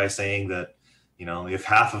it out by saying that, if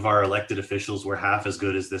half of our elected officials were half as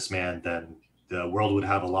good as this man, then the world would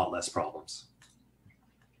have a lot less problems.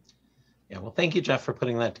 Yeah, well, thank you, Jeff, for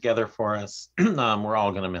putting that together for us. We're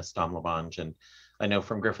all going to miss Tom LaBonge, and I know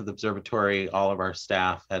from Griffith Observatory, all of our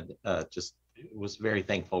staff had was very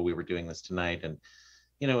thankful we were doing this tonight, and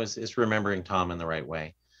is remembering Tom in the right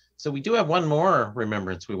way. So we do have one more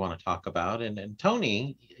remembrance we want to talk about, and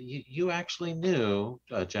Tony, you actually knew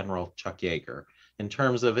General Chuck Yeager, in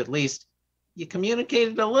terms of, at least you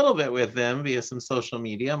communicated a little bit with them via some social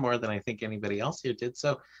media, more than I think anybody else here did.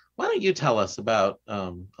 So why don't you tell us about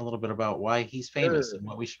a little bit about why he's famous Sure. and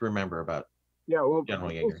what we should remember about Yeah, well,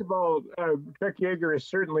 General Yeager? first of all, Chuck Yeager is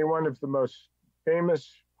certainly one of the most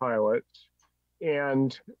famous pilots,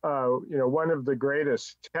 and one of the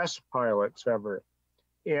greatest test pilots ever.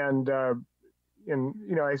 And I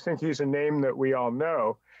think he's a name that we all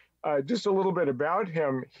know. Just a little bit about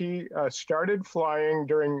him. He started flying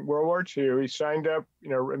during World War II. He signed up,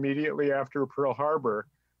 immediately after Pearl Harbor,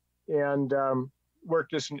 and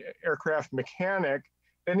worked as an aircraft mechanic.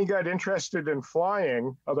 Then he got interested in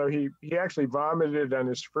flying, although he actually vomited on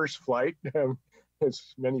his first flight,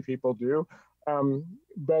 as many people do.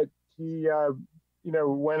 But he,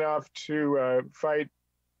 went off to fight,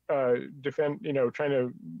 trying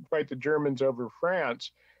to fight the Germans over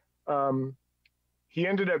France. He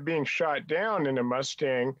ended up being shot down in a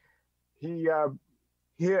Mustang. He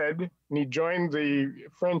hid, and he joined the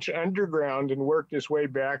French underground and worked his way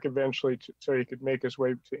back eventually so he could make his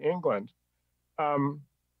way to England.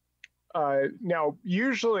 Now,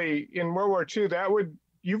 usually in World War II,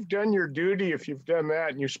 you've done your duty if you've done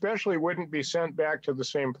that, and you especially wouldn't be sent back to the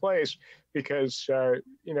same place because,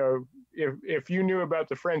 if you knew about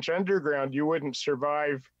the French underground, you wouldn't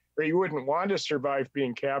survive, or you wouldn't want to survive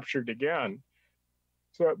being captured again.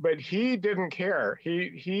 So, but he didn't care.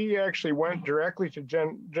 He actually went directly to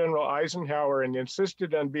General Eisenhower and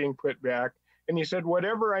insisted on being put back. And he said,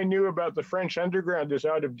 whatever I knew about the French underground is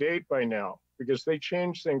out of date by now, because they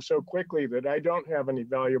changed things so quickly that I don't have any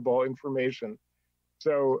valuable information.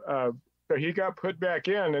 So he got put back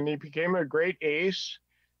in, and he became a great ace.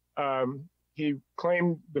 He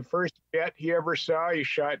claimed the first jet he ever saw, he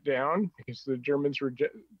shot down because the Germans were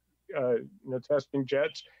testing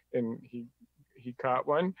jets, and he caught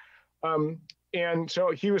one. And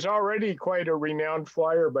so he was already quite a renowned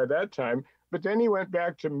flyer by that time. But then he went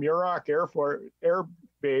back to Muroc Air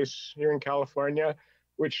Base here in California,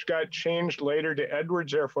 which got changed later to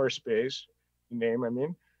Edwards Air Force Base, the name, I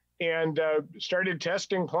mean, and started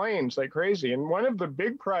testing planes like crazy. And one of the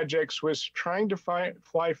big projects was trying to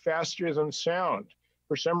fly faster than sound.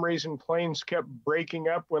 For some reason, planes kept breaking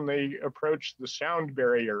up when they approached the sound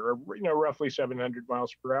barrier, or roughly 700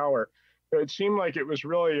 miles per hour. So it seemed like it was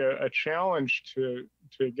really a challenge to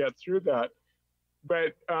get through that.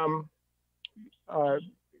 But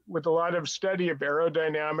with a lot of study of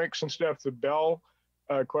aerodynamics and stuff, the Bell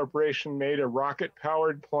Corporation made a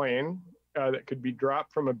rocket-powered plane that could be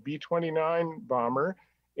dropped from a B-29 bomber.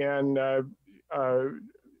 And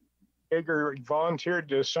Yeager volunteered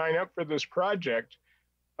to sign up for this project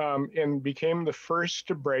and became the first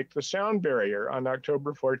to break the sound barrier on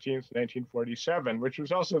October 14th, 1947, which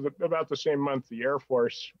was also about the same month the Air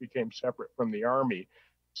Force became separate from the Army.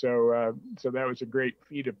 So that was a great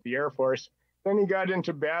feat of the Air Force. Then he got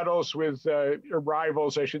into battles with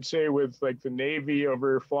rivals, I should say, with like the Navy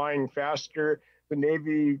over flying faster. The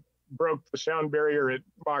Navy broke the sound barrier at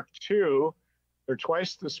Mach 2, or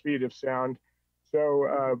twice the speed of sound.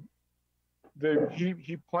 So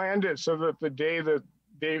he planned it so that the day that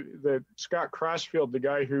Scott Crossfield, the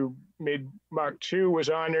guy who made Mach 2, was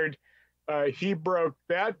honored, he broke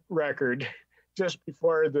that record just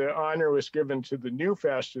before the honor was given to the new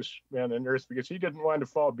fastest man on Earth, because he didn't want to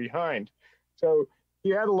fall behind. So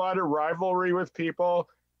he had a lot of rivalry with people,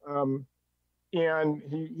 and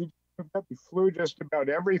he flew just about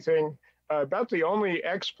everything. About the only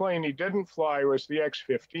X-plane he didn't fly was the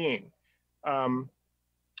X-15.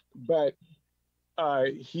 But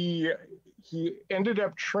he ended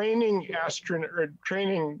up training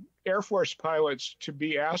Air Force pilots to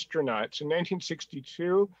be astronauts. In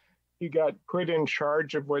 1962, he got put in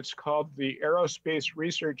charge of what's called the Aerospace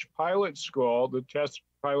Research Pilot School, the test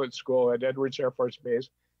pilot school at Edwards Air Force Base.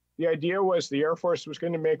 The idea was the Air Force was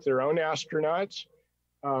going to make their own astronauts.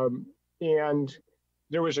 And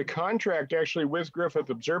there was a contract actually with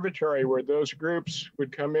Griffith Observatory where those groups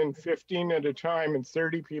would come in 15 at a time, and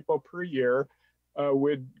 30 people per year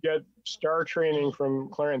would get star training from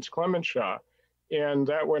Clarence Clementshaw. And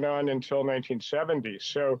that went on until 1970.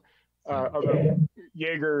 So although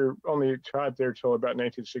Yeager only taught there till about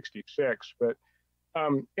 1966. But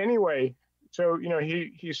anyway, so,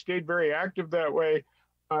 he stayed very active that way.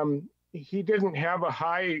 He didn't have a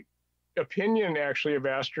high opinion, actually, of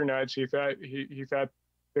astronauts. He thought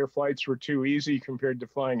their flights were too easy compared to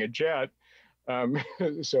flying a jet.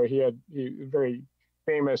 So he had very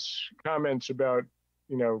famous comments about,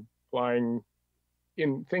 flying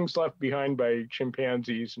in things left behind by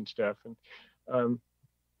chimpanzees and stuff. And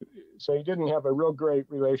so he didn't have a real great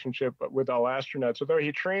relationship with all astronauts, although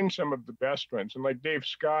he trained some of the best ones. And like Dave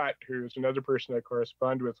Scott, who's another person I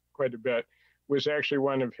correspond with quite a bit, was actually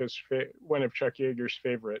one of Chuck Yeager's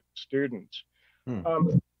favorite students.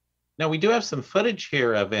 Now, we do have some footage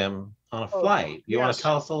here of him on a flight. You want to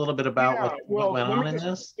tell us a little bit about what went on in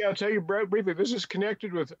this? Yeah, I'll tell you briefly. This is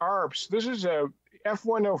connected with ARPS. This is a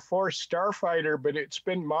F-104 Starfighter, but it's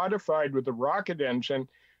been modified with a rocket engine.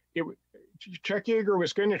 Chuck Yeager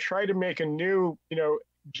was going to try to make a new,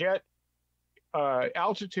 jet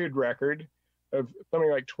altitude record of something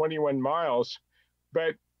like 21 miles,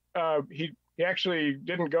 but he actually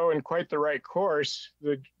didn't go in quite the right course.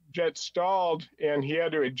 The jet stalled and he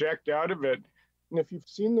had to eject out of it. And if you've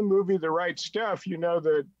seen the movie The Right Stuff, you know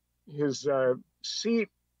that his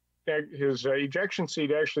ejection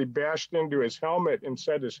seat actually bashed into his helmet and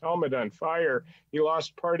set his helmet on fire. He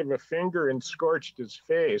lost part of a finger and scorched his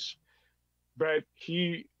face. But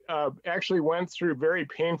he actually went through very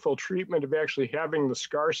painful treatment of actually having the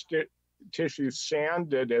scar tissue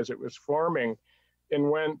sanded as it was forming, and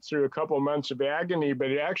went through a couple months of agony, but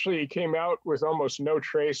it actually came out with almost no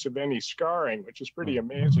trace of any scarring, which is pretty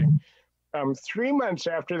amazing. 3 months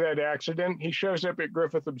after that accident, he shows up at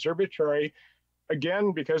Griffith Observatory,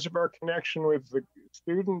 again, because of our connection with the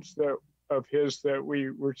students of his that we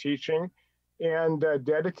were teaching, and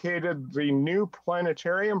dedicated the new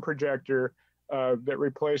planetarium projector that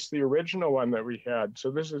replaced the original one that we had. So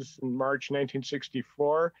this is in March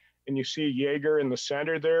 1964, and you see Yeager in the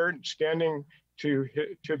center there. Standing to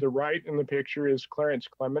the right in the picture is Clarence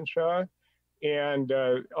Clemenshaw, and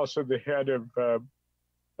also the head of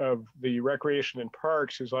the Recreation and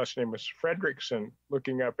Parks, whose last name was Fredrickson,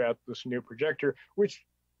 looking up at this new projector, which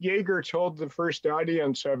Yeager told the first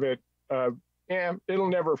audience of it, it'll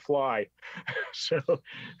never fly.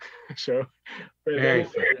 Very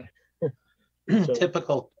fair.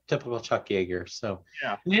 Typical Chuck Yeager. So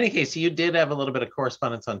yeah. In any case, you did have a little bit of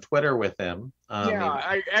correspondence on Twitter with him.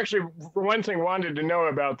 I actually, for one thing, wanted to know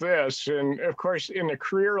about this. And of course, in a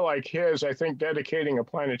career like his, I think dedicating a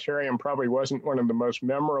planetarium probably wasn't one of the most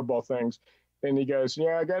memorable things. And he goes,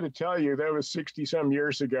 yeah, I got to tell you, that was 60 some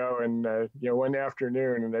years ago, and one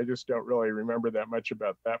afternoon, and I just don't really remember that much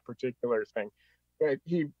about that particular thing. But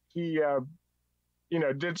he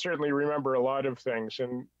did certainly remember a lot of things,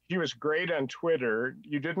 and he was great on Twitter.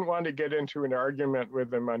 You didn't want to get into an argument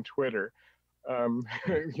with him on Twitter,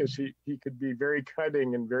 because he could be very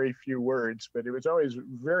cutting in very few words, but it was always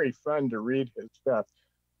very fun to read his stuff.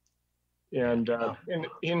 And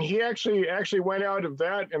he actually went out of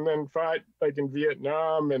that and then fought like in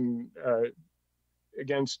Vietnam and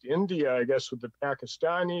against India, I guess, with the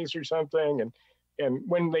Pakistanis or something. And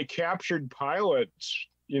when they captured pilots,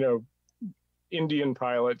 Indian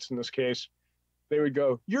pilots in this case, they would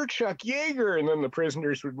go, "You're Chuck Yeager," and then the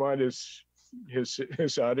prisoners would want his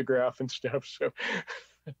autograph and stuff. So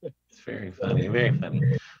it's very funny, very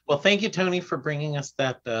funny. Well, thank you, Tony, for bringing us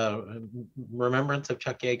that remembrance of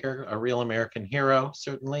Chuck Yeager, a real American hero,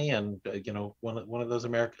 certainly, and one of those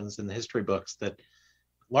Americans in the history books that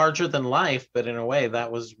larger than life, but in a way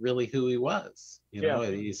that was really who he was. You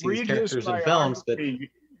see these characters in films, but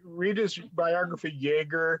read his biography,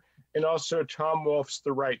 Yeager, and also Tom Wolfe's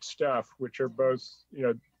The Right Stuff, which are both,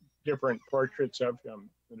 different portraits of him.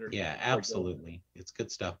 Yeah, absolutely. It's good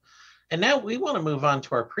stuff. And now we want to move on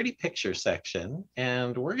to our pretty picture section,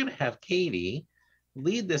 and we're going to have Katie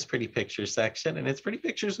lead this pretty picture section, and it's pretty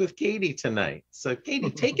pictures with Katie tonight. So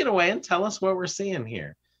Katie, take it away and tell us what we're seeing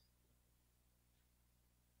here.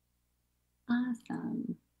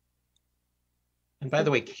 Awesome. And by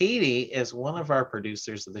the way, Katie is one of our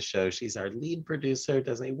producers of the show. She's our lead producer,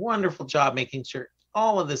 does a wonderful job making sure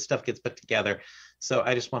all of this stuff gets put together. So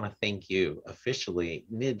I just want to thank you officially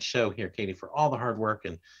mid-show here, Katie, for all the hard work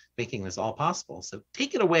and making this all possible. So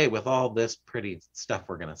take it away with all this pretty stuff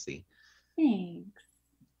we're going to see. Thanks.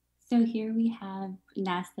 So here we have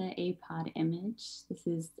NASA APOD image. This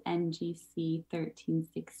is NGC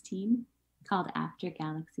 1316, called After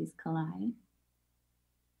Galaxies Collide.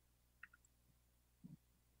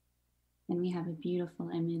 And we have a beautiful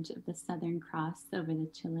image of the Southern Cross over the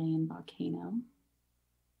Chilean volcano.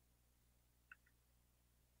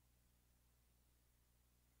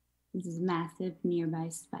 This is massive nearby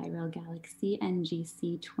spiral galaxy,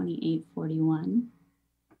 NGC 2841,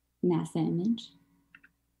 NASA image.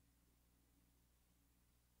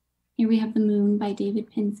 Here we have the moon by David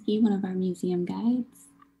Pinsky, one of our museum guides.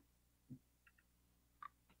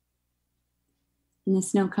 In the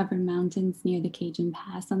snow-covered mountains near the Cajun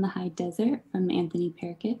Pass on the high desert from Anthony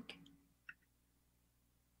Perkic.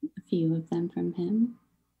 A few of them from him.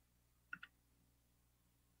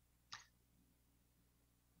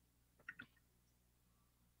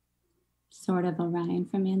 Sword of Orion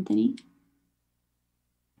from Anthony.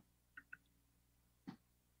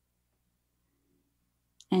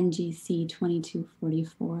 NGC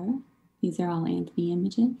 2244. These are all Anthony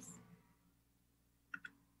images.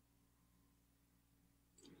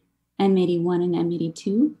 M81 and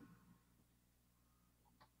M82.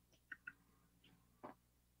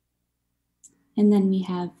 And then we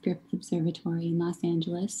have Griffith Observatory in Los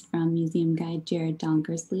Angeles from museum guide Jared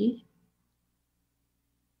Donkersley.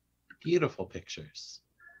 Beautiful pictures.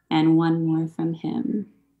 And one more from him.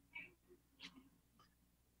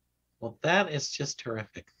 Well, that is just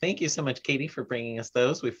terrific. Thank you so much, Katie, for bringing us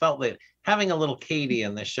those. We felt that having a little Katie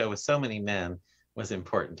in this show with so many men was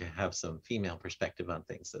important to have some female perspective on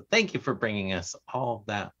things. So thank you for bringing us all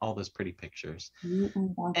those pretty pictures.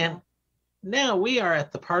 And now we are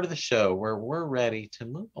at the part of the show where we're ready to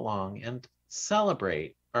move along and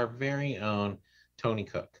celebrate our very own Tony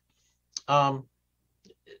Cook.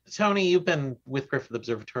 Tony, you've been with Griffith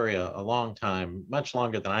Observatory a long time, much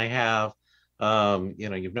longer than I have.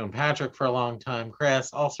 You've known Patrick for a long time,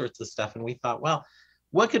 Chris, all sorts of stuff. And we thought, well,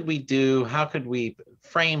 what could we do? How could we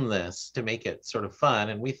frame this to make it sort of fun?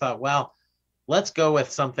 And we thought, well, let's go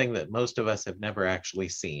with something that most of us have never actually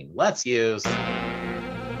seen. Let's use...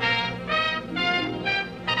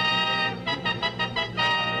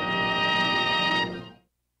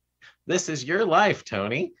 This is your life,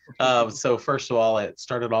 Tony. So first of all, it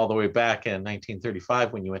started all the way back in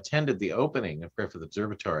 1935 when you attended the opening of Griffith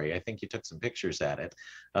Observatory. I think you took some pictures at it.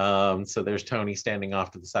 So there's Tony standing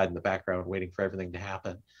off to the side in the background waiting for everything to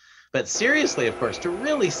happen. But seriously, of course, to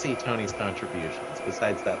really see Tony's contributions,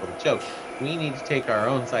 besides that little joke, we need to take our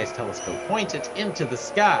own size telescope, point it into the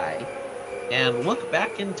sky, and look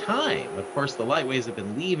back in time. Of course, the light waves have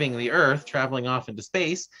been leaving the Earth, traveling off into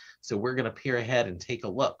space. So we're going to peer ahead and take a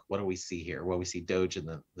look. What do we see here? Well, we see Doge in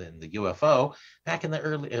the UFO. Back in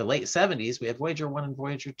the late 70s, we had Voyager 1 and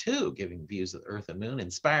Voyager 2 giving views of the Earth and Moon,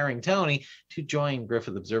 inspiring Tony to join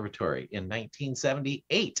Griffith Observatory in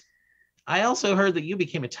 1978. I also heard that you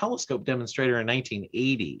became a telescope demonstrator in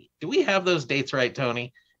 1980. Do we have those dates right,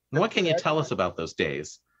 Tony? And what can you tell us about those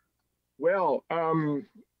days? Well,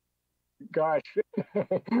 gosh, I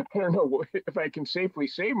don't know if I can safely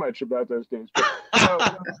say much about those days.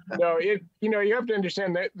 But you have to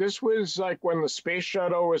understand that this was like when the space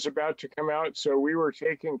shuttle was about to come out. So we were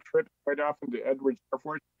taking trips quite often to Edwards Air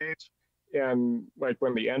Force Base. And like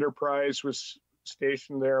when the Enterprise was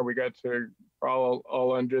stationed there, we got to crawl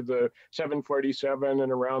all under the 747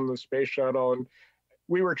 and around the space shuttle. And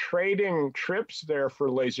we were trading trips there for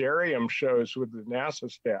laserium shows with the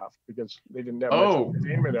NASA staff because they didn't have much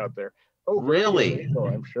entertainment out there. Oh, really?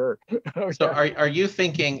 I'm sure. So are you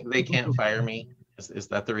thinking they can't fire me? Is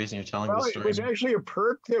that the reason you're telling the story? It was actually a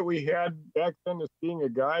perk that we had back then as being a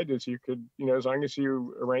guide, is you could, as long as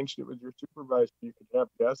you arranged it with your supervisor, you could have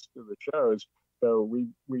guests to the shows. So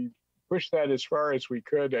we pushed that as far as we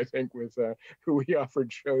could, I think, with who we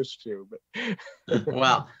offered shows to. But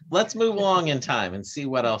well, let's move along in time and see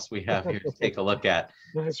what else we have here to take a look at.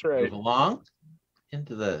 That's right. Move along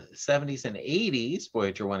into the 70s and 80s.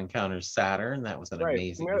 Voyager 1 encounters Saturn. That was an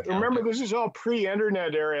amazing encounter. Remember, this is all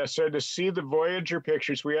pre-internet era, so to see the Voyager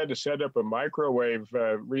pictures, we had to set up a microwave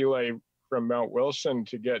relay from Mount Wilson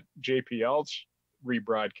to get JPL's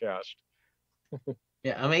rebroadcast.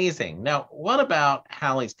 Yeah, amazing. Now, what about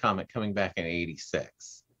Halley's Comet coming back in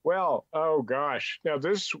 86? Well, oh gosh. Now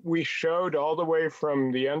this we showed all the way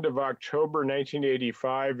from the end of October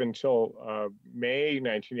 1985 until May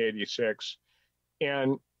 1986.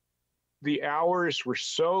 And the hours were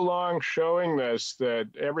so long showing this that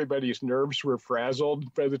everybody's nerves were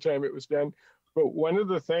frazzled by the time it was done. But one of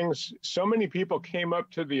the things, so many people came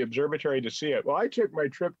up to the observatory to see it. Well, I took my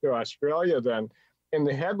trip to Australia then, and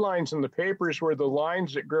the headlines in the papers were the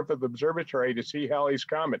lines at Griffith Observatory to see Halley's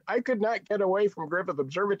Comet. I could not get away from Griffith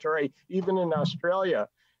Observatory, even in Australia.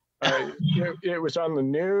 It was on the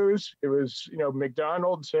news. It was,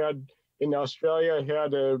 McDonald's in Australia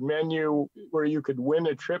had a menu where you could win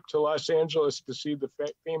a trip to Los Angeles to see the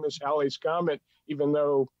famous Halley's Comet, even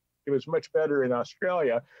though it was much better in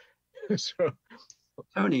Australia. So,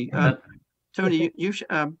 Tony, you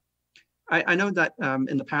I know that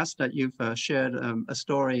in the past that you've shared a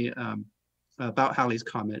story about Halley's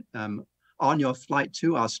Comet on your flight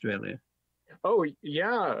to Australia. Oh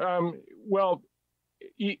yeah, well,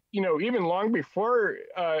 even long before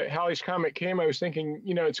Halley's Comet came, I was thinking,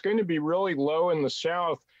 it's going to be really low in the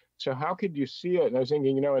south. So how could you see it? And I was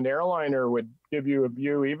thinking, an airliner would give you a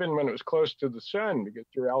view even when it was close to the sun because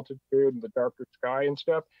your altitude and the darker sky and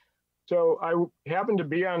stuff. So I happened to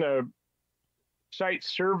be on a site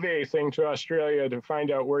survey thing to Australia to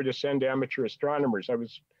find out where to send amateur astronomers. I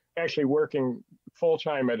was actually working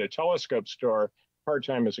full-time at a telescope store,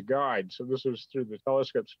 part-time as a guide. So this was through the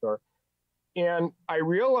telescope store. And I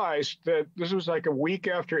realized that this was like a week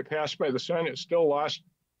after it passed by the sun. It still lost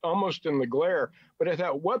almost in the glare. But I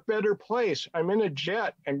thought, what better place? I'm in a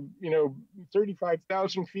jet. I'm,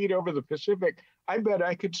 35,000 feet over the Pacific. I bet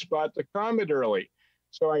I could spot the comet early.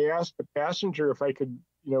 So I asked the passenger if I could,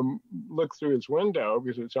 look through his window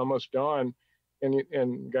because it's almost dawn. And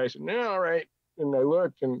the guy said, no, all right. And I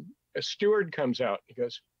looked, and a steward comes out. He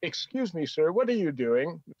goes, excuse me, sir, what are you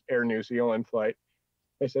doing? Air New Zealand flight.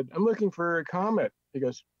 I said, I'm looking for a comet. He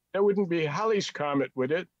goes, that wouldn't be Halley's Comet,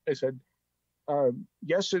 would it? I said,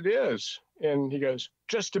 yes, it is. And he goes,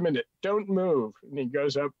 just a minute, don't move. And he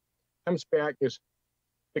goes up, comes back, goes,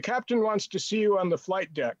 the captain wants to see you on the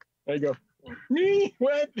flight deck. And I go, me?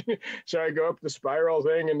 What? So I go up the spiral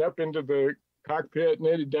thing and up into the cockpit and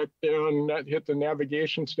I duck down and not hit the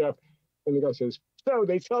navigation stuff. And the guy says, so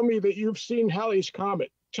they tell me that you've seen Halley's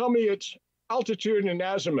Comet. Tell me its altitude and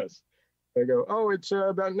azimuth. I go, oh, it's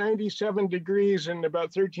about 97 degrees and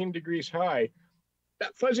about 13 degrees high.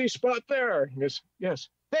 That fuzzy spot there. He goes, yes,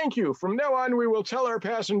 thank you. From now on, we will tell our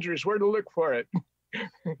passengers where to look for it.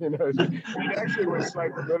 It actually was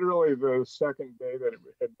like literally the second day that it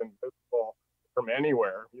had been visible from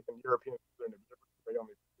anywhere. Even Europeans didn't observe it. They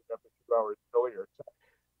only picked it up a few hours earlier.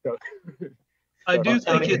 So I do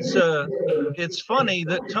think it's funny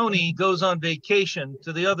that Tony goes on vacation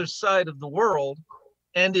to the other side of the world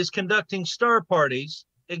and is conducting star parties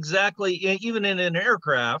exactly, even in an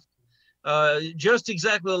aircraft, just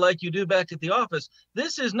exactly like you do back at the office.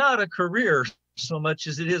 This is not a career so much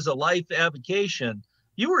as it is a life avocation.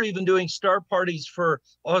 You were even doing star parties for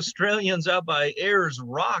Australians out by Ayers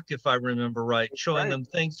Rock, if I remember right, showing them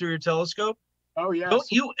things through your telescope. Oh, yes. Don't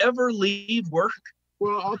you ever leave work?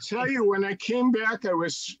 Well, I'll tell you, when I came back, I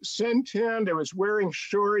was suntanned, I was wearing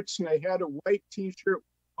shorts, and I had a white t-shirt,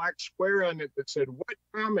 black square on it that said, what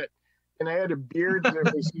comet? And I had a beard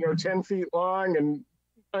that was, 10 feet long and,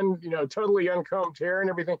 totally uncombed hair and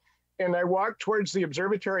everything. And I walked towards the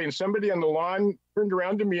observatory and somebody on the lawn turned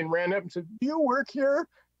around to me and ran up and said, do you work here?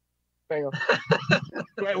 I go,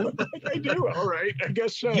 do I look like I do? All right, I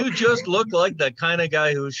guess so. You just look like the kind of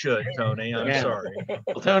guy who should, Tony. I'm sorry.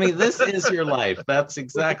 Well, Tony, this is your life. That's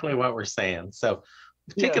exactly what we're saying. So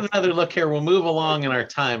taking another look here, we'll move along in our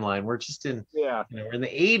timeline. We're just in, we're in the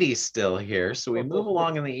 80s still here. So we move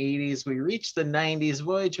along in the 80s. We reach the 90s.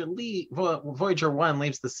 Voyager 1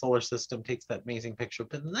 leaves the solar system, takes that amazing picture.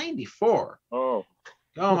 But 94.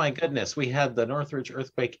 Oh my goodness, we had the Northridge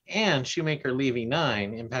earthquake and Shoemaker-Levy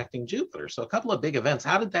 9 impacting Jupiter. So a couple of big events.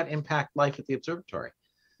 How did that impact life at the observatory?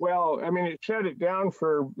 Well, I mean, it shut it down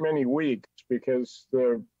for many weeks because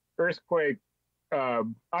the earthquake, I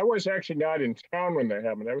was actually not in town when that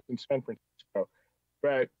happened. I was in San Francisco.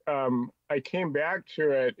 But I came back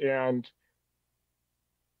to it, and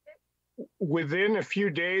within a few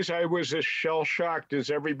days, I was as shell-shocked as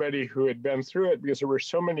everybody who had been through it because there were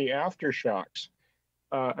so many aftershocks.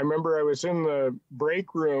 I remember I was in the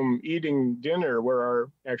break room eating dinner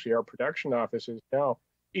where our production office is now,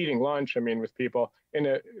 eating lunch, with people,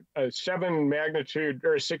 and a 7 magnitude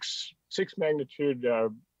or 6 magnitude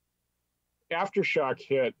aftershock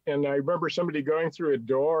hit. And I remember somebody going through a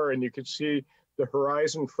door and you could see the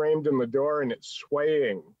horizon framed in the door and it's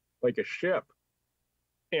swaying like a ship.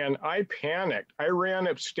 And I panicked. I ran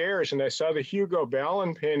upstairs and I saw the Hugo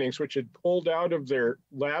Ballon paintings, which had pulled out of their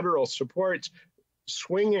lateral supports,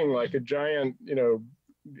 swinging like a giant,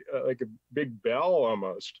 like a big bell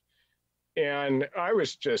almost. And I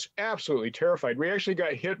was just absolutely terrified. We actually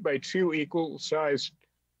got hit by 2 equal-sized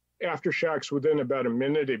aftershocks within about a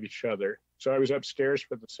minute of each other. So I was upstairs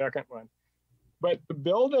for the second one. But the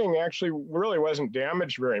building actually really wasn't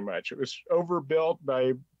damaged very much. It was overbuilt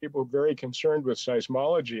by people very concerned with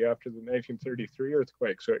seismology after the 1933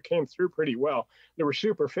 earthquake. So it came through pretty well. There were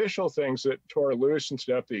superficial things that tore loose and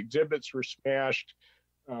stuff. The exhibits were smashed.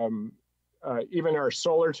 Even our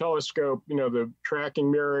solar telescope, the tracking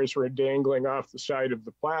mirrors were dangling off the side of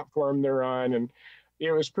the platform they're on. And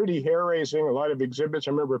it was pretty hair-raising, a lot of exhibits.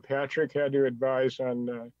 I remember Patrick had to advise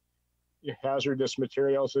on hazardous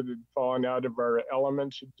materials that had fallen out of our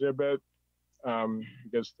elements exhibit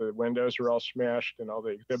because the windows were all smashed and all the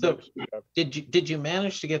exhibits. So did you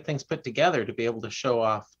manage to get things put together to be able to show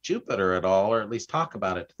off Jupiter at all, or at least talk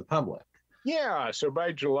about it to the public? Yeah, so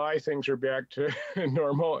by July things are back to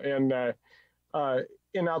normal, and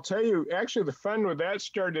I'll tell you, actually the fun with that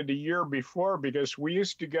started a year before because we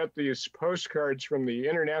used to get these postcards from the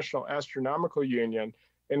International Astronomical Union.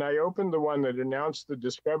 And I opened the one that announced the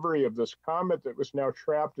discovery of this comet that was now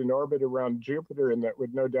trapped in orbit around Jupiter and that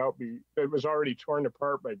would no doubt that was already torn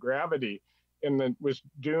apart by gravity and then was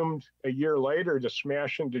doomed a year later to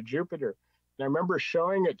smash into Jupiter. And I remember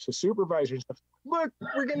showing it to supervisors. Look,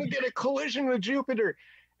 we're going to get a collision with Jupiter.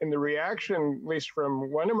 And the reaction, at least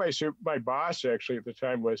from one of my boss actually at the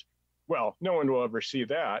time, was, well, no one will ever see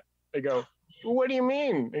that. I go, well, what do you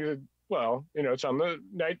mean? He said, well, it's on the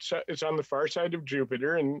it's on the far side of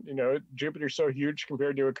Jupiter, and Jupiter's so huge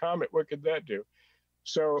compared to a comet. What could that do?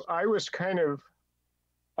 So I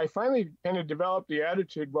finally kind of developed the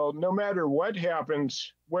attitude, well, no matter what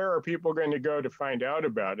happens, where are people going to go to find out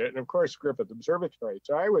about it? And of course, Griffith Observatory.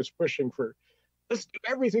 So I was pushing for, let's do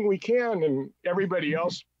everything we can. And everybody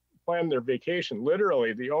else planned their vacation.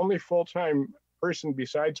 Literally, the only full-time person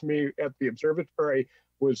besides me at the observatory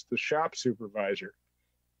was the shop supervisor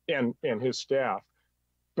and his staff.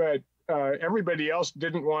 But everybody else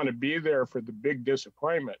didn't want to be there for the big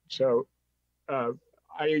disappointment. So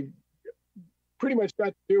I pretty much got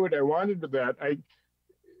to do what I wanted with that. I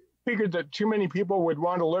figured that too many people would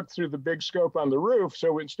want to look through the big scope on the roof.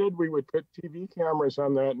 So instead we would put TV cameras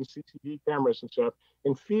on that and CCD cameras and stuff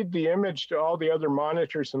and feed the image to all the other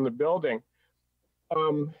monitors in the building.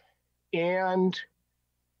 And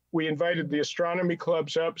we invited the astronomy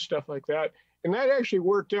clubs up, stuff like that. And that actually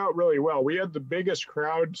worked out really well. We had the biggest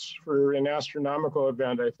crowds for an astronomical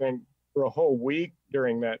event, I think, for a whole week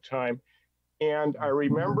during that time. And I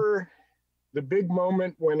remember the big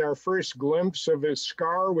moment when our first glimpse of a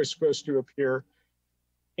scar was supposed to appear.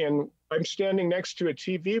 And I'm standing next to a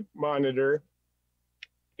TV monitor,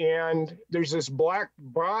 and there's this black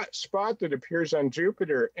spot that appears on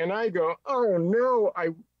Jupiter. And I go, oh no, I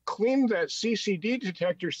cleaned that CCD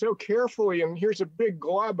detector so carefully, and here's a big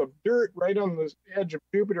glob of dirt right on the edge of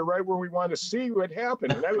Jupiter, right where we want to see what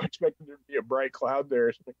happened. And I was expecting there to be a bright cloud there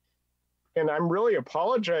or something. And I'm really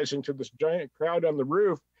apologizing to this giant crowd on the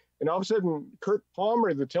roof. And all of a sudden, Kirk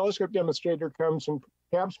Palmer, the telescope demonstrator, comes and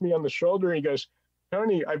taps me on the shoulder. And he goes,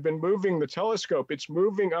 Tony, I've been moving the telescope. It's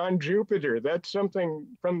moving on Jupiter. That's something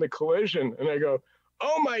from the collision. And I go,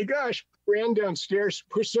 oh my gosh, ran downstairs,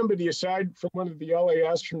 pushed somebody aside from one of the LA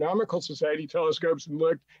Astronomical Society telescopes and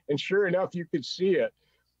looked, and sure enough, you could see it.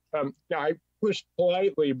 Now, I pushed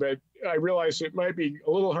politely, but I realized it might be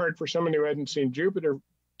a little hard for someone who hadn't seen Jupiter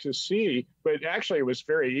to see, but actually it was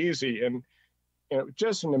very easy. And it was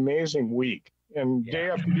just an amazing week. And day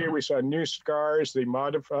after day, we saw new scars. They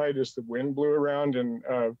modified as the wind blew around, and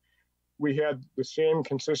we had the same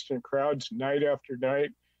consistent crowds night after night.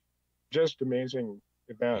 Just amazing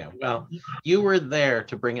event. Yeah, well, you were there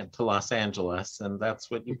to bring it to Los Angeles, and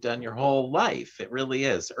that's what you've done your whole life. It really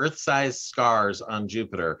is Earth-sized scars on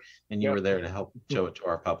Jupiter, and you were there to help show it to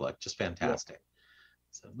our public. Just fantastic.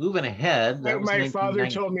 So moving ahead, my father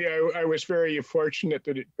told me I was very fortunate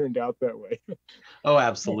that it turned out that way. Oh,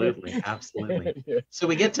 absolutely, absolutely. So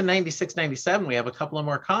we get to 96, 97. We have a couple of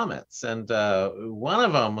more comets, and one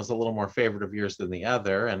of them was a little more favorite of yours than the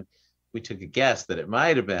other, and we took a guess that it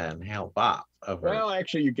might have been Hale-Bopp. Well,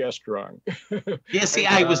 actually, you guessed wrong. Yeah, see,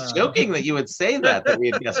 I was joking that you would say that we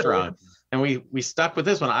had guessed wrong. And we stuck with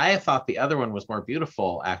this one. I thought the other one was more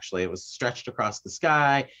beautiful, actually. It was stretched across the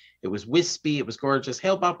sky. It was wispy. It was gorgeous.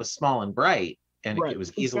 Hale-Bopp was small and bright, and it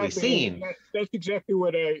was easily seen. That's exactly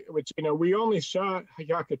what I would say. We only saw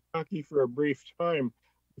Hyakutake for a brief time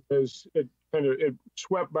because it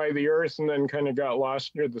swept by the Earth and then kind of got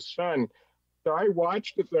lost near the sun. So I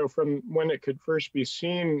watched it, though, from when it could first be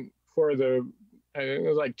seen for it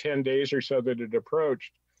was like 10 days or so that it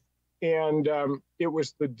approached. And it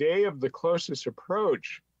was the day of the closest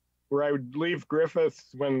approach where I would leave Griffith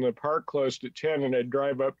when the park closed at 10, and I'd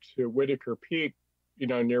drive up to Whitaker Peak,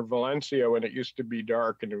 near Valencia when it used to be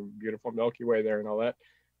dark and a beautiful Milky Way there and all that.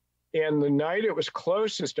 And the night it was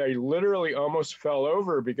closest, I literally almost fell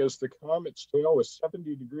over because the comet's tail was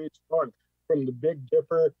 70 degrees long from the Big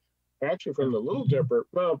Dipper, actually from the Little Dipper,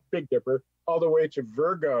 well, Big Dipper, all the way to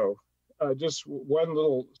Virgo. Just one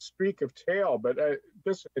little streak of tail, but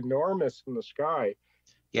just enormous in the sky.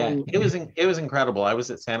 Yeah, it was incredible. I was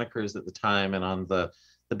at Santa Cruz at the time, and on the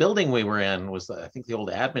building we were in was, I think, the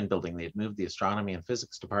old admin building. They had moved the astronomy and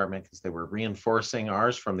physics department because they were reinforcing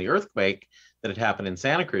ours from the earthquake that had happened in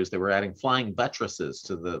Santa Cruz. They were adding flying buttresses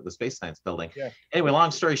to the space science building. Yeah. Anyway,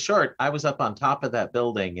 long story short, I was up on top of that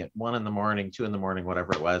building at 1 in the morning, 2 in the morning,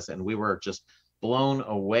 whatever it was, and we were just blown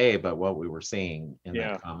away by what we were seeing in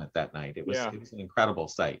that comet that night. It was an incredible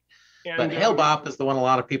sight. And, but Hale-Bopp is the one a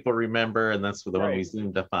lot of people remember, and that's the one we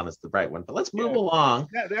zoomed up on as the bright one. But let's move along.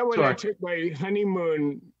 That one I took my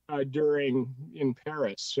honeymoon in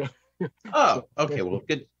Paris. Oh, okay. Well,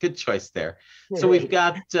 good choice there. So we've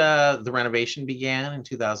got the renovation began in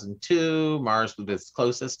 2002. Mars was its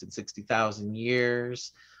closest in 60,000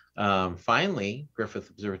 years. Finally, Griffith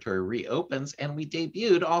Observatory reopens, and we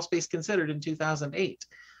debuted All Space Considered in 2008.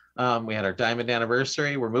 We had our diamond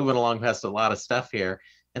anniversary. We're moving along past a lot of stuff here.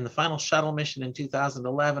 and the final shuttle mission in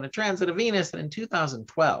 2011, a transit of Venus, and in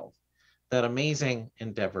 2012, that amazing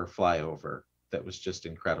Endeavour flyover that was just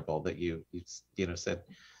incredible. That you said,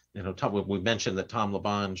 we mentioned that Tom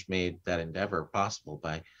LaBonge made that Endeavour possible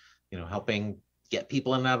by, helping get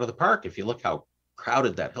people in and out of the park. If you look how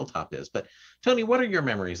crowded that hilltop is. But Tony, what are your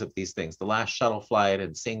memories of these things? The last shuttle flight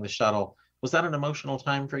and seeing the shuttle, was that an emotional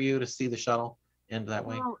time for you to see the shuttle end that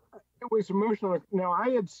way? Well, it was emotional. Now, I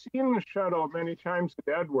had seen the shuttle many times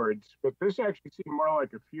at Edwards, but this actually seemed more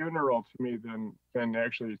like a funeral to me than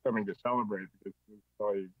actually something to celebrate. Because it was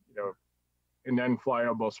probably, an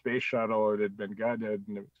unflyable space shuttle. It had been gutted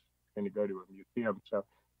and it was going to go to a museum. So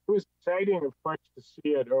it was exciting, of course, to see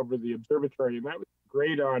it over the observatory, and that was a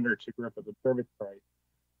great honor to Griffith Observatory.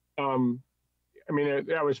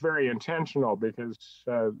 That was very intentional because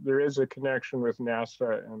there is a connection with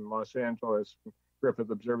NASA and Los Angeles, Griffith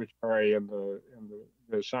Observatory, and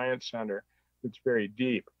the Science Center. It's very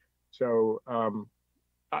deep. So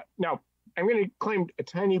now I'm going to claim a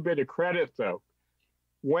tiny bit of credit, though.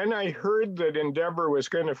 When I heard that Endeavour was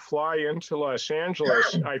going to fly into Los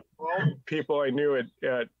Angeles, I called people I knew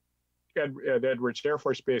at Edwards Air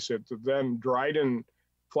Force Base at the then Dryden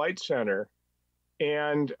Flight Center.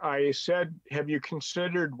 And I said, have you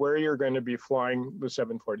considered where you're going to be flying the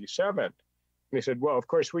 747? And they said, well, of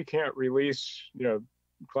course, we can't release,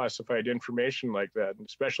 classified information like that,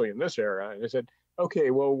 especially in this era. And I said,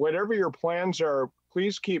 okay, well, whatever your plans are,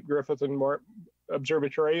 please keep Griffith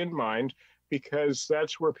Observatory in mind, because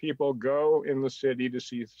that's where people go in the city to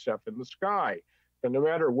see stuff in the sky. And no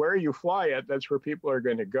matter where you fly it, that's where people are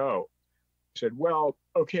going to go. I said, well,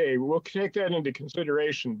 okay, we'll take that into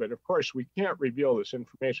consideration, but of course we can't reveal this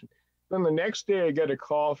information. Then the next day I get a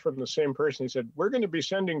call from the same person. He said, we're going to be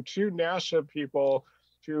sending 2 NASA people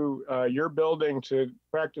to your building to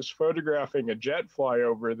practice photographing a jet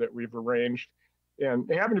flyover that we've arranged.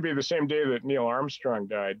 And it happened to be the same day that Neil Armstrong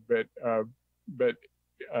died, but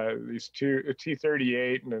these 2, a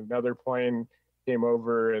T-38 and another plane came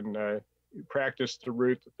over and practiced the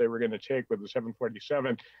route that they were going to take with the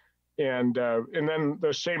 747. And then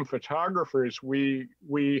those same photographers, we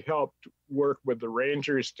helped work with the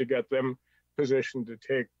Rangers to get them positioned to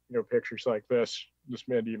take pictures like this. This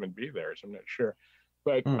may even be theirs, I'm not sure,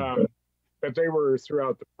 but they were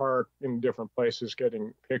throughout the park in different places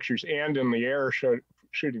getting pictures, and in the air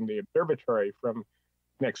shooting the observatory from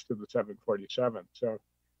next to the 747. So.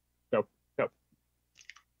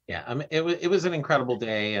 Yeah, it was an incredible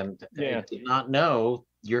day, and yeah. I did not know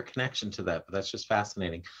your connection to that, but that's just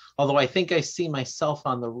fascinating. Although I think I see myself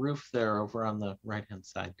on the roof there over on the right-hand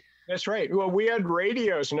side. That's right. Well, we had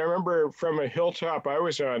radios, and I remember from a hilltop I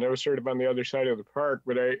was sort of on the other side of the park,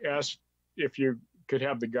 but I asked if you could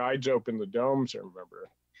have the guides open the domes, I remember.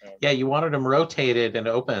 Yeah, you wanted them rotated and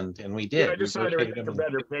opened, and we did. Yeah, I just thought it would make a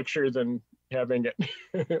better picture than having it.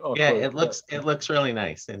 Yeah, it looks really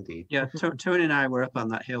nice indeed. Yeah, Tony and I were up on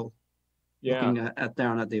that hill, looking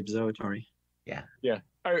down at the observatory. Yeah. Yeah.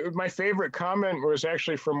 My favorite comment was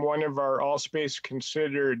actually from one of our All Space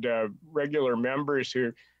Considered regular members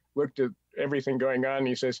who looked at everything going on. And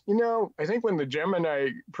he says, I think when the Gemini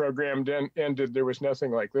program ended, there was nothing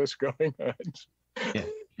like this going on. Yeah,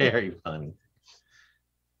 very funny.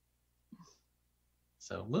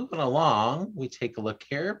 So moving along, we take a look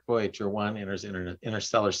here. Voyager 1 enters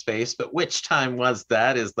interstellar space, but which time was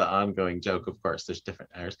that is the ongoing joke, of course. There's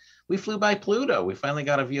different hours. We flew by Pluto. We finally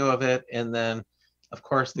got a view of it. And then, of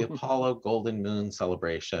course, the Apollo Golden Moon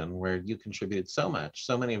celebration, where you contributed so much.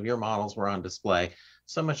 So many of your models were on display.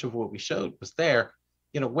 So much of what we showed was there.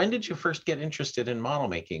 When did you first get interested in model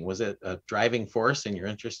making? Was it a driving force in your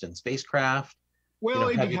interest in spacecraft? Well,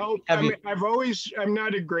 it helped. I'm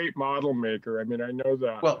not a great model maker. I know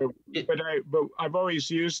that. Well, but I've always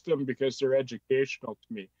used them because they're educational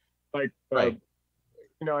to me. Like, right.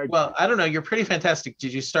 Well, I don't know. You're pretty fantastic.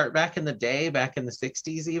 Did you start back in the day, back in the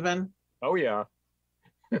 60s even? Oh, yeah.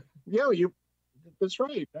 Yeah, that's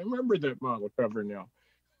right. I remember that model cover now.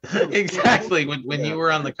 Exactly. When you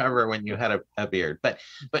were on the cover, when you had a beard. But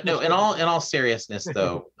no, in all seriousness,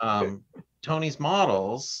 though, Tony's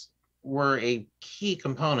models were a key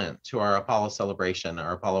component to our Apollo celebration,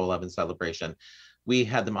 our Apollo 11 celebration. We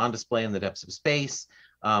had them on display in the depths of space.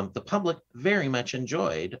 The public very much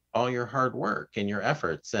enjoyed all your hard work and your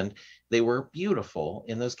efforts, and they were beautiful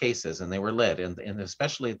in those cases, and they were lit, and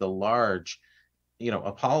especially the large,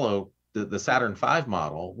 Apollo, the Saturn V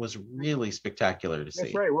model was really spectacular to see.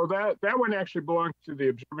 That's right. Well, that one actually belongs to the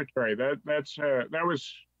observatory. That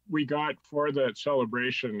was we got for that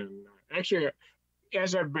celebration, and actually,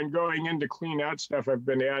 as I've been going in to clean out stuff, I've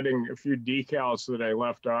been adding a few decals that I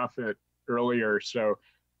left off it earlier. So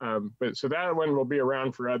But so that one will be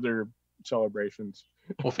around for other celebrations.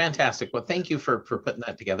 Well, fantastic. Well, thank you for putting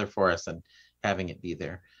that together for us and having it be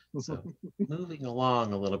there. So moving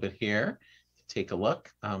along a little bit here, take a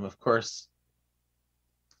look. Of course,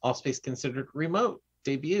 All Space Considered Remote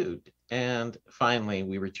debuted. And finally,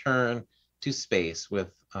 we return to space with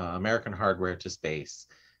American Hardware to Space.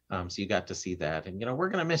 So you got to see that. And, you know, we're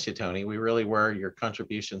going to miss you, Tony. We really were. Your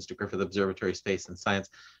contributions to Griffith Observatory Space and Science.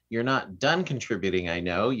 You're not done contributing, I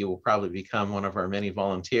know. You will probably become one of our many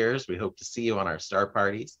volunteers. We hope to see you on our star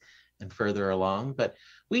parties and further along. But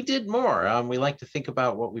we did more. We like to think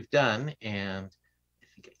about what we've done. And I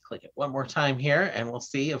think I click it one more time here, and we'll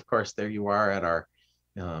see. Of course, there you are at our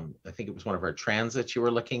I think it was one of our transits you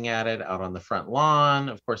were looking at it out on the front lawn,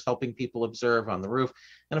 of course, helping people observe on the roof.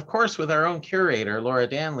 And of course, with our own curator, Laura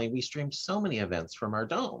Danley, we streamed so many events from our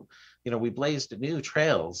dome. You know, we blazed new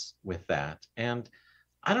trails with that. And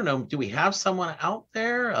I don't know, do we have someone out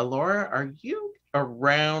there? Laura, are you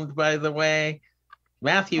around, by the way?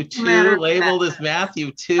 Matthew 2, labeled as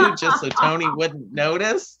Matthew 2, just so Tony wouldn't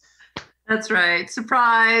notice. That's right.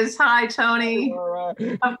 Surprise. Hi, Tony.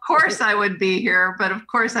 Of course I would be here, but of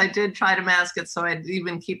course I did try to mask it, so I'd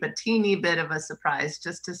even keep a teeny bit of a surprise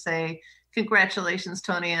just to say congratulations,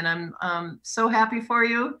 Tony, and I'm so happy for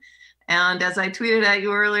you. And as I tweeted at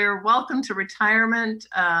you earlier, welcome to retirement.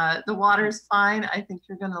 The water's fine. I think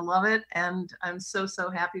you're going to love it, and I'm so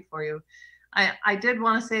happy for you. I did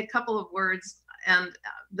want to say a couple of words, and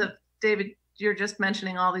David, you're just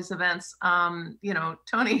mentioning all these events. You know,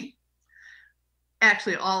 Tony,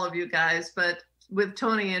 actually all of you guys, but with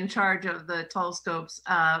Tony in charge of the telescopes,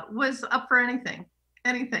 was up for anything.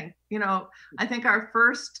 You know, I think our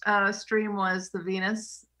first stream was the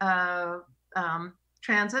Venus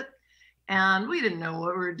transit, and we didn't know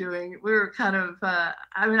what we were doing. We were kind of,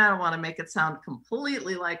 I mean, I don't want to make it sound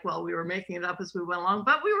completely like, well, we were making it up as we went along,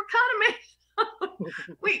 but we were kind of making,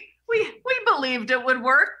 we believed it would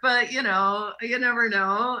work, but you know, you never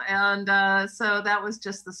know. And so that was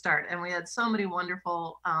just the start. And we had so many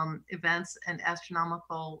wonderful events and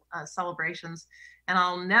astronomical celebrations. And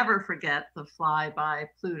I'll never forget the flyby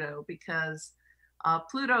Pluto, because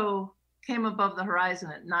Pluto came above the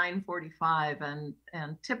horizon at 9:45,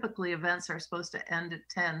 and typically events are supposed to end at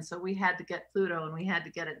 10. So we had to get Pluto, and we had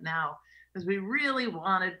to get it now, because we really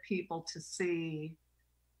wanted people to see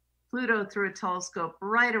Pluto through a telescope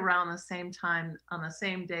right around the same time, on the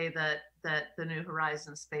same day that the New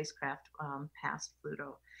Horizons spacecraft passed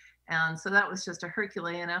Pluto. And so that was just a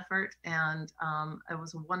Herculean effort, and it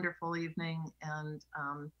was a wonderful evening. And,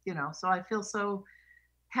 you know, so I feel so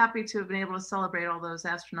happy to have been able to celebrate all those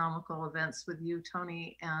astronomical events with you,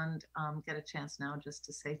 Tony, and get a chance now just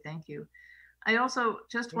to say thank you. I also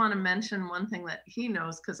just want to mention one thing that he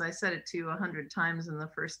knows, because I said it to you 100 times in the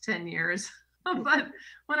first 10 years. But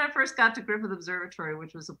when I first got to Griffith Observatory,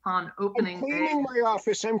 which was upon opening I'm cleaning my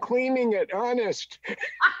office. I'm cleaning it, honest.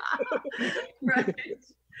 Right.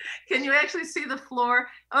 Can you actually see the floor?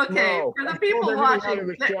 Okay, no, for the people watching. Out of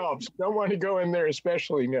the shelves. Don't want to go in there,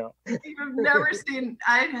 especially now. You've never seen,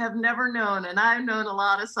 I have never known, and I've known a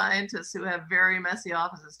lot of scientists who have very messy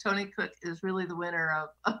offices. Tony Cook is really the winner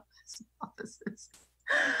of his offices.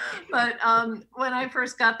 But when I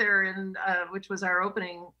first got there, in which was our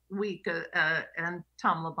opening week, and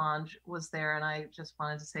Tom LaBonge was there, and I just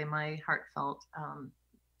wanted to say my heartfelt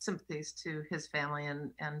sympathies to his family,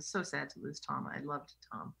 and so sad to lose Tom. I loved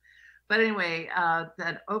Tom. But anyway,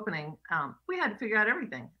 that opening, we had to figure out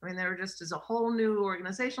everything. I mean, there were just as a whole new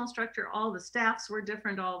organizational structure. All the staffs were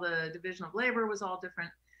different. All the division of labor was all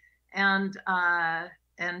different. And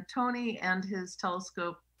Tony and his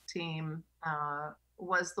telescope team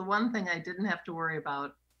was the one thing I didn't have to worry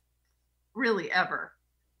about really ever.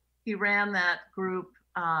 He ran that group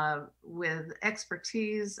with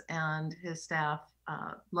expertise, and his staff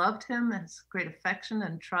loved him, and his great affection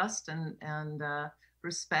and trust and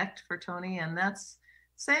respect for Tony. And that's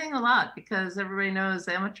saying a lot, because everybody knows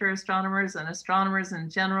amateur astronomers and astronomers in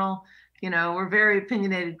general, you know, we're a very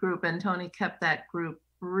opinionated group, and Tony kept that group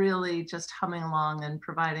really just humming along and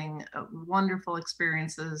providing wonderful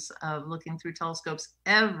experiences of looking through telescopes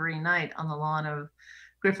every night on the lawn of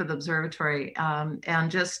Griffith Observatory,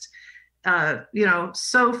 and just, you know,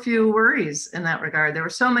 so few worries in that regard. There were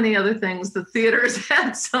so many other things. The theaters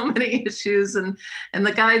had so many issues, and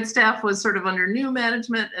the guide staff was sort of under new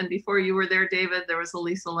management. And before you were there, David, there was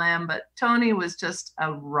Elisa Lamb, but Tony was just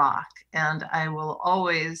a rock. And I will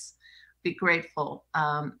always be grateful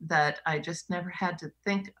that I just never had to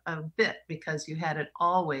think a bit, because you had it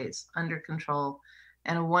always under control.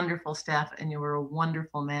 and a wonderful staff, and you were a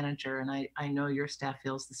wonderful manager. And I know your staff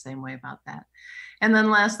feels the same way about that. And then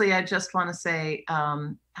lastly, I just want to say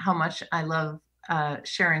how much I love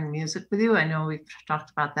sharing music with you. I know we've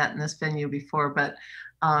talked about that in this venue before, but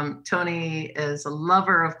Tony is a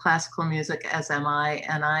lover of classical music, as am I,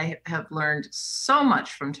 and I have learned so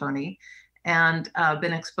much from Tony and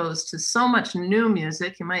been exposed to so much new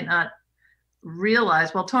music. You might not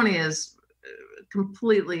realize, well, Tony is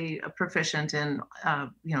completely proficient in,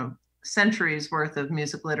 centuries worth of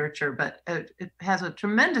music literature, but it has a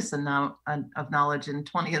tremendous amount of knowledge in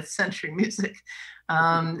 20th century music.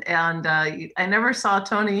 I never saw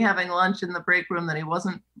Tony having lunch in the break room that he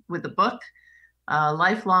wasn't with a book.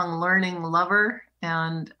 Lifelong learning lover,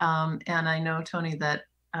 and I know, Tony, that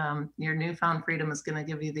your newfound freedom is going to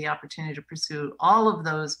give you the opportunity to pursue all of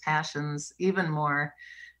those passions even more.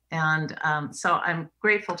 And so I'm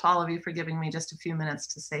grateful to all of you for giving me just a few minutes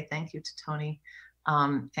to say thank you to Tony,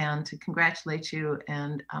 and to congratulate you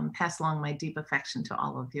and pass along my deep affection to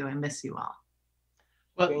all of you. I miss you all.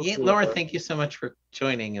 Well, Laura, thank you so much for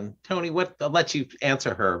joining. And Tony, I'll let you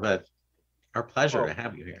answer her, but our pleasure to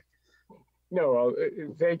have you here. No,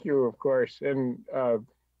 thank you, of course. And I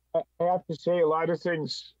have to say a lot of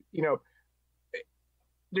things,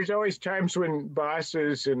 there's always times when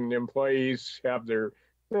bosses and employees have their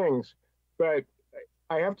things, but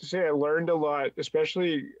I have to say I learned a lot,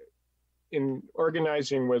 especially in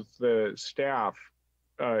organizing with the staff.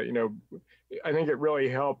 I think it really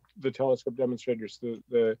helped the telescope demonstrators,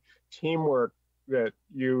 the teamwork that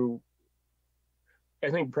you,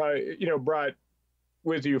 I think, probably, brought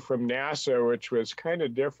with you from NASA, which was kind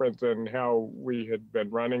of different than how we had been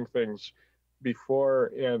running things before.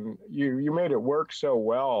 And you made it work so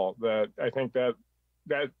well that I think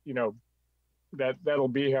that'll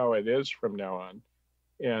be how it is from now on.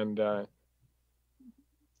 And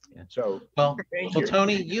so, well,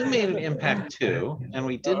 Tony, you made an impact too, and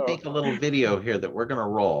we did make a little video here that we're going to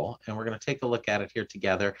roll, and we're going to take a look at it here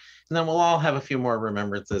together, and then we'll all have a few more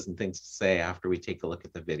remembrances and things to say after we take a look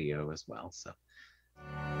at the video as well. So.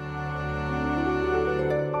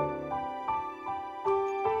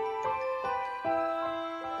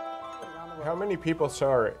 How many people saw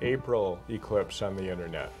our April eclipse on the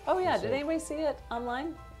internet? Oh yeah, did anybody see it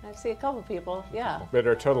online? I see a couple people, yeah. But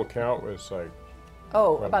our total count was like...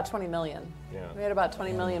 Oh, about 20 million. Yeah. We had about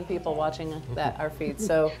 20 million people watching our feed,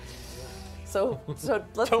 so let's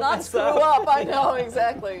Don't not screw up. I know,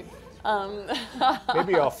 exactly.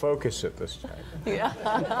 Maybe I'll focus it this time. Yeah.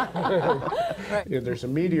 Right. Yeah, there's a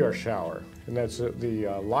meteor shower, and that's the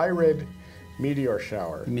Lyrid meteor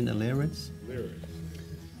shower. You mean the Lyrids? Lyrid.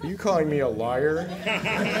 Are you calling me a liar?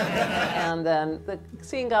 And then the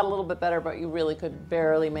scene got a little bit better, but you really could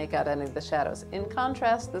barely make out any of the shadows. In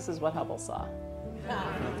contrast, this is what Hubble saw.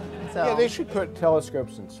 So, yeah, they should put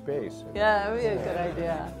telescopes in space. Yeah, that would be a good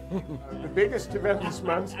idea. The biggest event this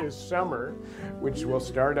month is summer, which will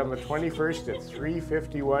start on the 21st at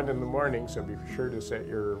 3:51 in the morning, so be sure to set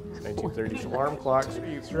your 1930s alarm clocks.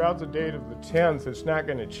 Throughout the date of the 10th, it's not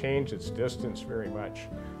going to change its distance very much,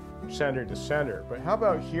 center to center. But how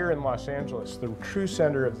about here in Los Angeles, the true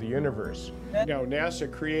center of the universe? Now,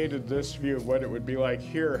 NASA created this view of what it would be like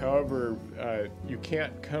here. However, you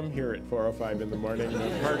can't come here at 4:05 in the morning.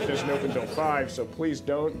 The park doesn't open till 5, so please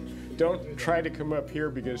don't try to come up here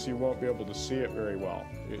because you won't be able to see it very well.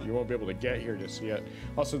 You won't be able to get here to see it.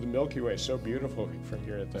 Also, the Milky Way is so beautiful from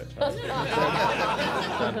here at that time.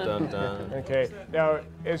 Dun, dun, dun. Okay, now,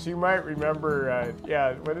 as you might remember,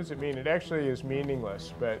 yeah, what does it mean? It actually is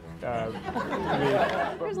meaningless, but...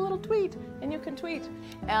 Here's a little tweet, and you can tweet.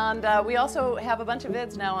 And we also have a bunch of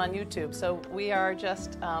vids now on YouTube, so we are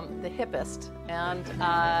just the hippest.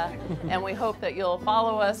 And we hope that you'll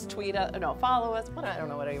follow us, tweet us, follow us, I don't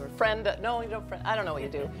know what I even, no, you don't friend, I don't know what you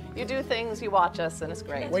do. You do things, you watch us, and it's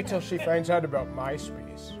great. Wait till she finds out about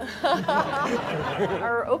MySpace.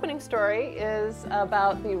 Our opening story is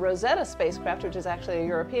about the Rosetta spacecraft, which is actually a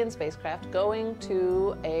European spacecraft, going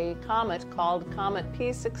to a comet called Comet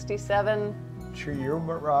P67.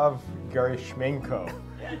 Churyumov-Gerasimenko,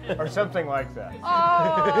 or something like that.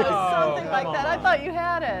 Oh, something like that. I thought you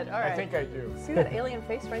had it. All right. I think I do. See that alien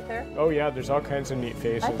face right there? Oh yeah, there's all kinds of neat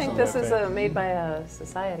faces. I think this is made by a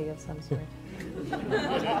society of some sort.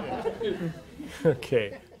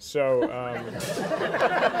 Okay, so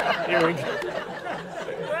here we go.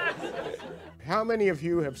 How many of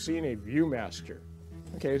you have seen a Viewmaster?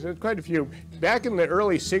 Okay, so quite a few. Back in the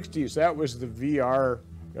early 60s, that was the VR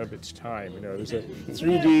of its time. You know, it was a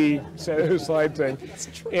 3D slide thing.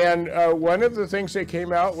 And one of the things they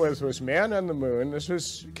came out with was Man on the Moon.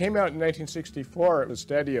 This came out in 1964. It was a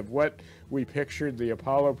study of what we pictured the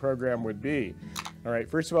Apollo program would be. All right,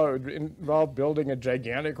 first of all, it would involve building a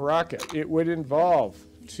gigantic rocket. It would involve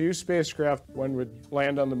 2 spacecraft. One would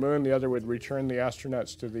land on the moon, the other would return the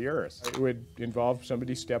astronauts to the Earth. It would involve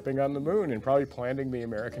somebody stepping on the moon and probably planting the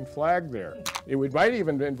American flag there. It might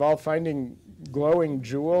even involve finding glowing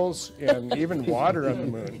jewels and even water on the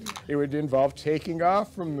moon. It would involve taking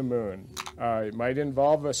off from the moon. It might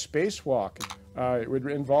involve a spacewalk. It would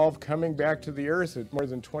involve coming back to the Earth at more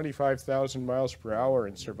than 25,000 miles per hour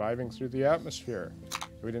and surviving through the atmosphere.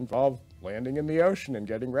 It would involve landing in the ocean and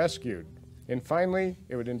getting rescued. And finally,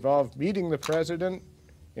 it would involve meeting the president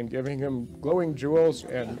and giving him glowing jewels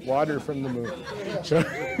and water from the moon.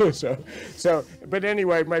 But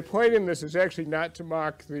anyway, my point in this is actually not to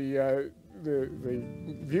mock the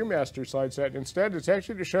Viewmaster slide set. Instead, it's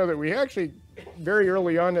actually to show that we actually very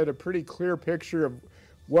early on had a pretty clear picture of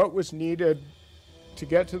what was needed to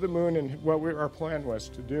get to the moon and what our plan was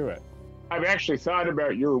to do it. I've actually thought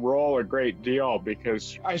about your role a great deal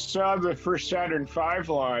because I saw the first Saturn V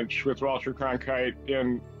launch with Walter Cronkite,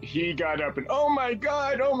 and he got up and, oh my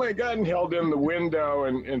God, and held in the window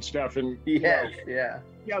and stuff. And yes, yeah.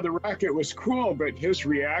 Yeah, the rocket was cool, but his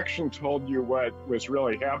reaction told you what was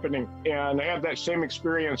really happening. And I had that same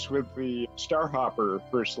experience with the Starhopper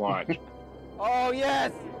first launch. Oh,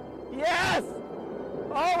 yes! Yes!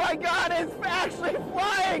 Oh my God, it's actually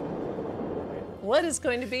flying! What is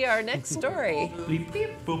going to be our next story?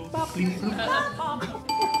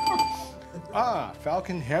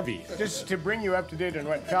 Falcon Heavy. Just to bring you up to date on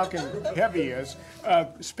what Falcon Heavy is,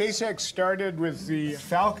 SpaceX started with the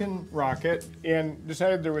Falcon rocket and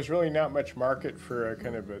decided there was really not much market for a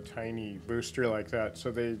kind of a tiny booster like that.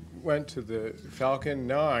 So they went to the Falcon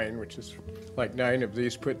 9, which is like 9 of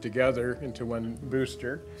these put together into one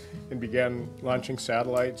booster, and began launching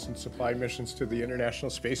satellites and supply missions to the International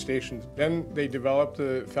Space Station. Then they developed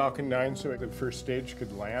the Falcon 9 so the first stage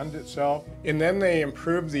could land itself. And then they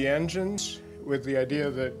improved the engines with the idea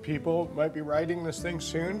that people might be riding this thing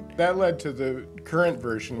soon. That led to the current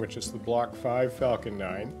version, which is the Block 5 Falcon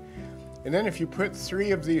 9. And then if you put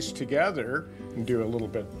 3 of these together and do a little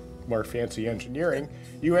bit more fancy engineering,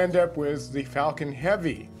 you end up with the Falcon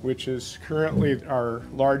Heavy, which is currently our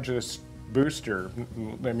largest booster,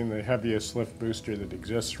 I mean the heaviest lift booster that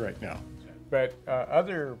exists right now. But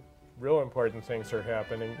other real important things are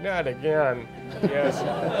happening. Not again. Yes.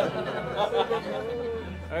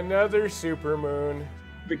 Another supermoon.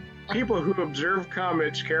 The people who observe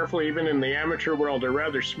comets carefully, even in the amateur world, are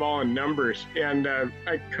rather small in numbers. And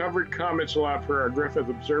I covered comets a lot for our Griffith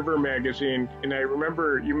Observer magazine. And I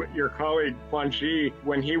remember your colleague, Planji,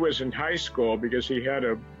 when he was in high school, because he had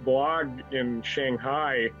a blog in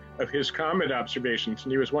Shanghai of his comet observations.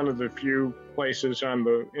 And he was one of the few places on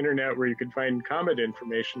the internet where you could find comet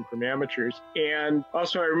information from amateurs. And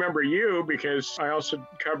also I remember you because I also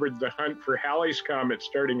covered the hunt for Halley's Comet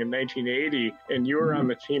starting in 1980. And you were on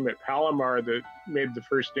the team at Palomar that made the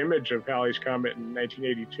first image of Halley's Comet in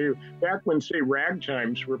 1982, back when, say,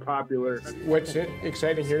 ragtimes were popular. What's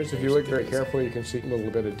exciting here is if you look very carefully, you can see a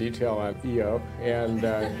little bit of detail on EO. And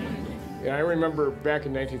I remember back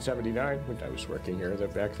in 1979, when I was working here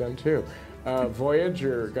back then too,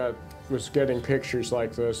 Voyager was getting pictures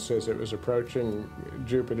like this as it was approaching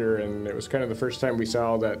Jupiter, and it was kind of the first time we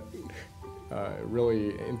saw that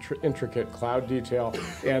really intricate cloud detail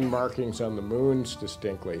and markings on the moons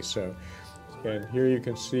distinctly. So, and here you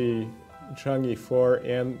can see Chang'e 4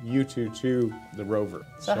 and Yutu-2, the rover.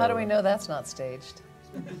 So how do we know that's not staged?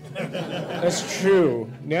 That's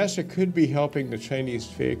true. NASA could be helping the Chinese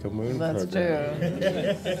fake a moon program.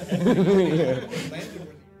 That's true. Yeah.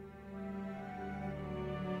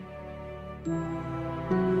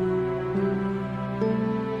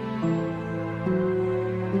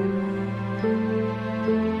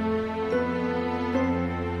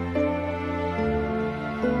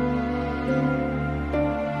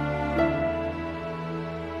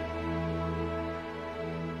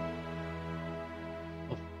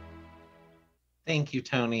 Thank you,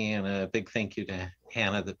 Tony, and a big thank you to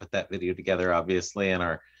Hannah that put that video together, obviously, and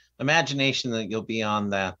our imagination that you'll be on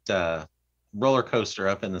that roller coaster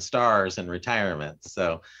up in the stars in retirement.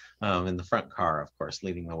 So in the front car, of course,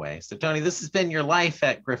 leading the way. So Tony, this has been your life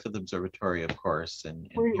at Griffith Observatory, of course, and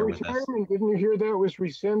here with us. Didn't you hear that was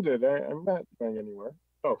rescinded? I'm not going anywhere.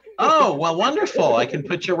 Oh, well, wonderful. I can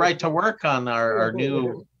put you right to work on our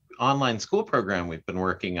new online school program we've been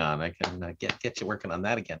working on. I can get you working on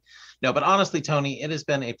that again. No, but honestly, Tony, it has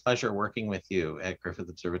been a pleasure working with you at Griffith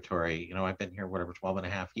Observatory. You know, I've been here, whatever, 12 and a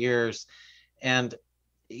half years. And,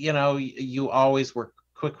 you know, you always were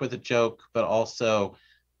quick with a joke, but also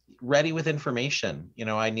ready with information. You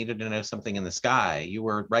know, I needed to know something in the sky. You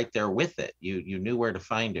were right there with it. You knew where to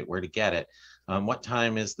find it, where to get it. What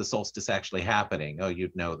time is the solstice actually happening? Oh,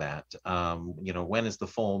 you'd know that. You know, when is the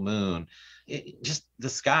full moon? Just the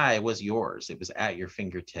sky was yours. It was at your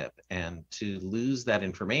fingertip. And to lose that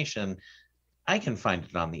information, I can find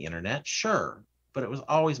it on the internet, sure, but it was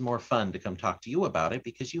always more fun to come talk to you about it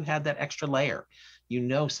because you had that extra layer. You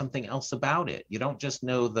know something else about it. You don't just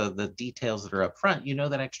know the details that are up front, you know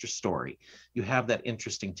that extra story. You have that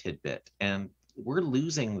interesting tidbit. And we're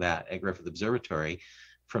losing that at Griffith Observatory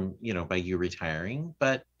from, you know, by you retiring.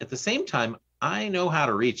 But at the same time, I know how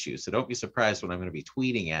to reach you. So don't be surprised when I'm going to be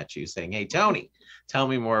tweeting at you saying, hey, Tony, tell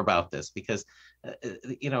me more about this, because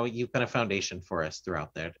you know, you've been a foundation for us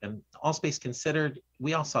throughout there. And All Space Considered,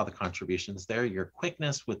 we all saw the contributions there. Your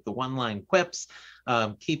quickness with the one-line quips,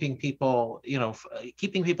 keeping people, you know,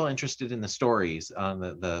 keeping people interested in the stories on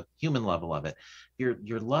the human level of it.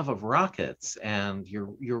 Your love of rockets and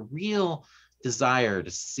your real desire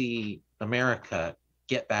to see America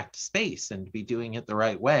get back to space and be doing it the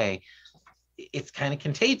right way. It's kind of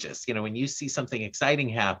contagious. You know, when you see something exciting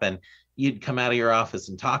happen, you'd come out of your office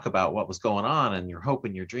and talk about what was going on and your hope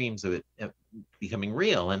and your dreams of it becoming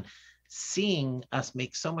real. And seeing us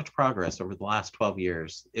make so much progress over the last 12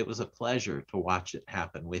 years, it was a pleasure to watch it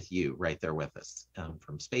happen with you right there with us,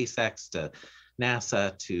 from SpaceX to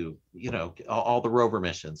NASA to, you know, all the rover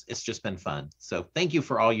missions. It's just been fun. So thank you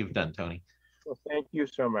for all you've done, Tony. Well, thank you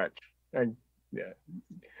so much. I'm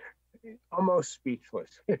almost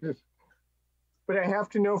speechless. But I have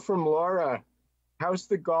to know from Laura, how's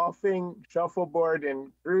the golfing, shuffleboard,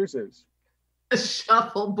 and cruises? The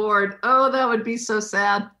shuffleboard. Oh, that would be so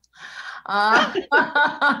sad.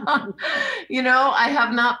 You know, I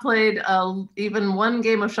have not played even one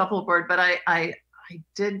game of shuffleboard, but I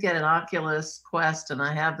did get an Oculus Quest, and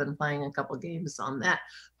I have been playing a couple games on that.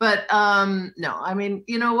 But no, I mean,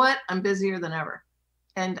 you know what? I'm busier than ever.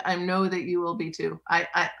 And I know that you will be too.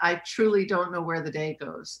 I truly don't know where the day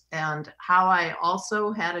goes, and how I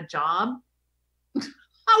also had a job.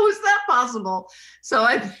 How is that possible? So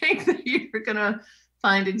I think that you're gonna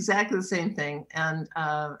find exactly the same thing, and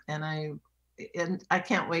I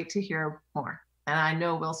can't wait to hear more. And I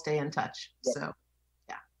know we'll stay in touch. Yeah. So,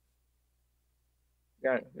 yeah.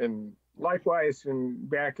 Yeah, and likewise, and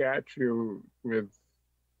back at you with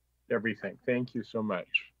everything. Thank you so much.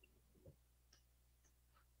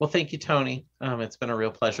 Well, thank you, Tony. It's been a real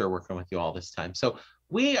pleasure working with you all this time. So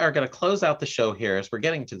we are going to close out the show here as we're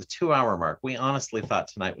getting to the 2-hour mark. We honestly thought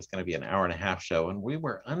tonight was going to be an 1.5-hour show, and we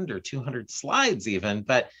were under 200 slides even.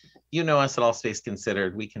 But you know us at All Space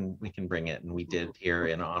Considered, we can bring it, and we did here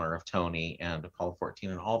in honor of Tony and Apollo 14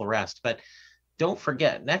 and all the rest. But don't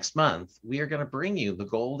forget, next month, we are going to bring you the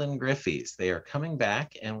Golden Griffies. They are coming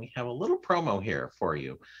back, and we have a little promo here for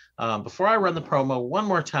you. Before I run the promo one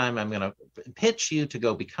more time, I'm going to pitch you to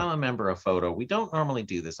go become a member of Photo. We don't normally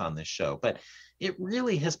do this on this show, but it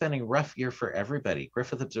really has been a rough year for everybody.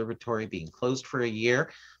 Griffith Observatory being closed for a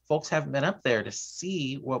year. Folks haven't been up there to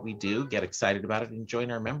see what we do, get excited about it, and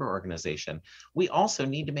join our member organization. We also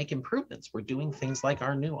need to make improvements. We're doing things like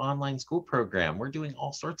our new online school program. We're doing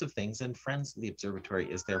all sorts of things, and Friends of the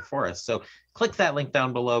Observatory is there for us. So click that link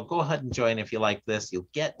down below. Go ahead and join if you like this. You'll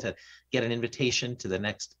get an invitation to the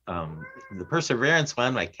next, the Perseverance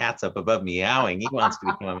one. My cat's up above meowing. He wants to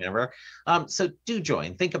become a member. So do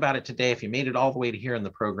join. Think about it today. If you made it all the way to here in the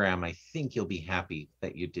program, I think you'll be happy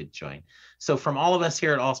that you did join. So from all of us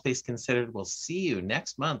here at All Space Considered, we'll see you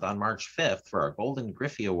next month on March 5th for our Golden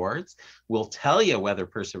Griffey Awards. We'll tell you whether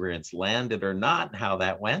Perseverance landed or not and how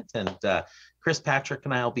that went. And Chris Patrick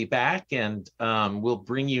and I will be back, and we'll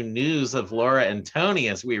bring you news of Laura and Tony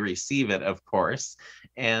as we receive it, of course.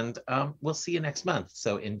 And we'll see you next month.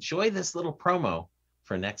 So enjoy this little promo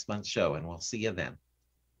for next month's show, and we'll see you then.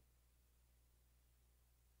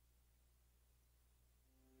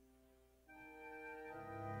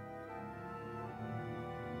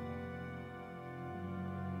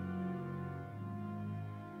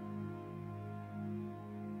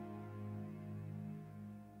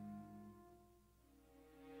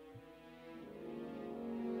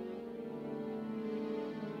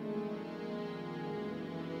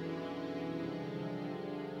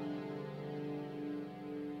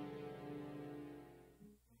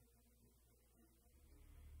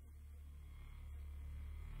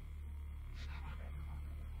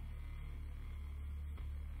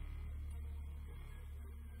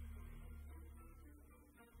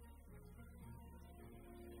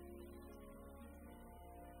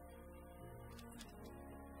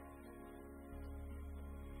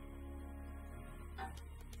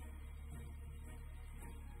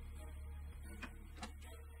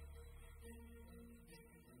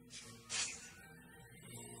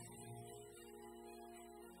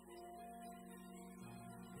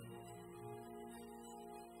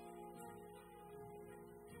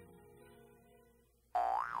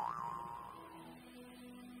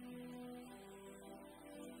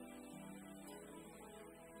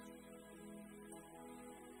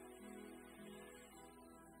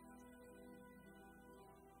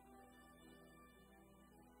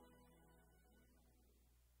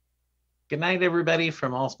 Good night, everybody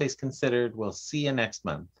from All Space Considered. We'll see you next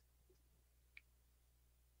month.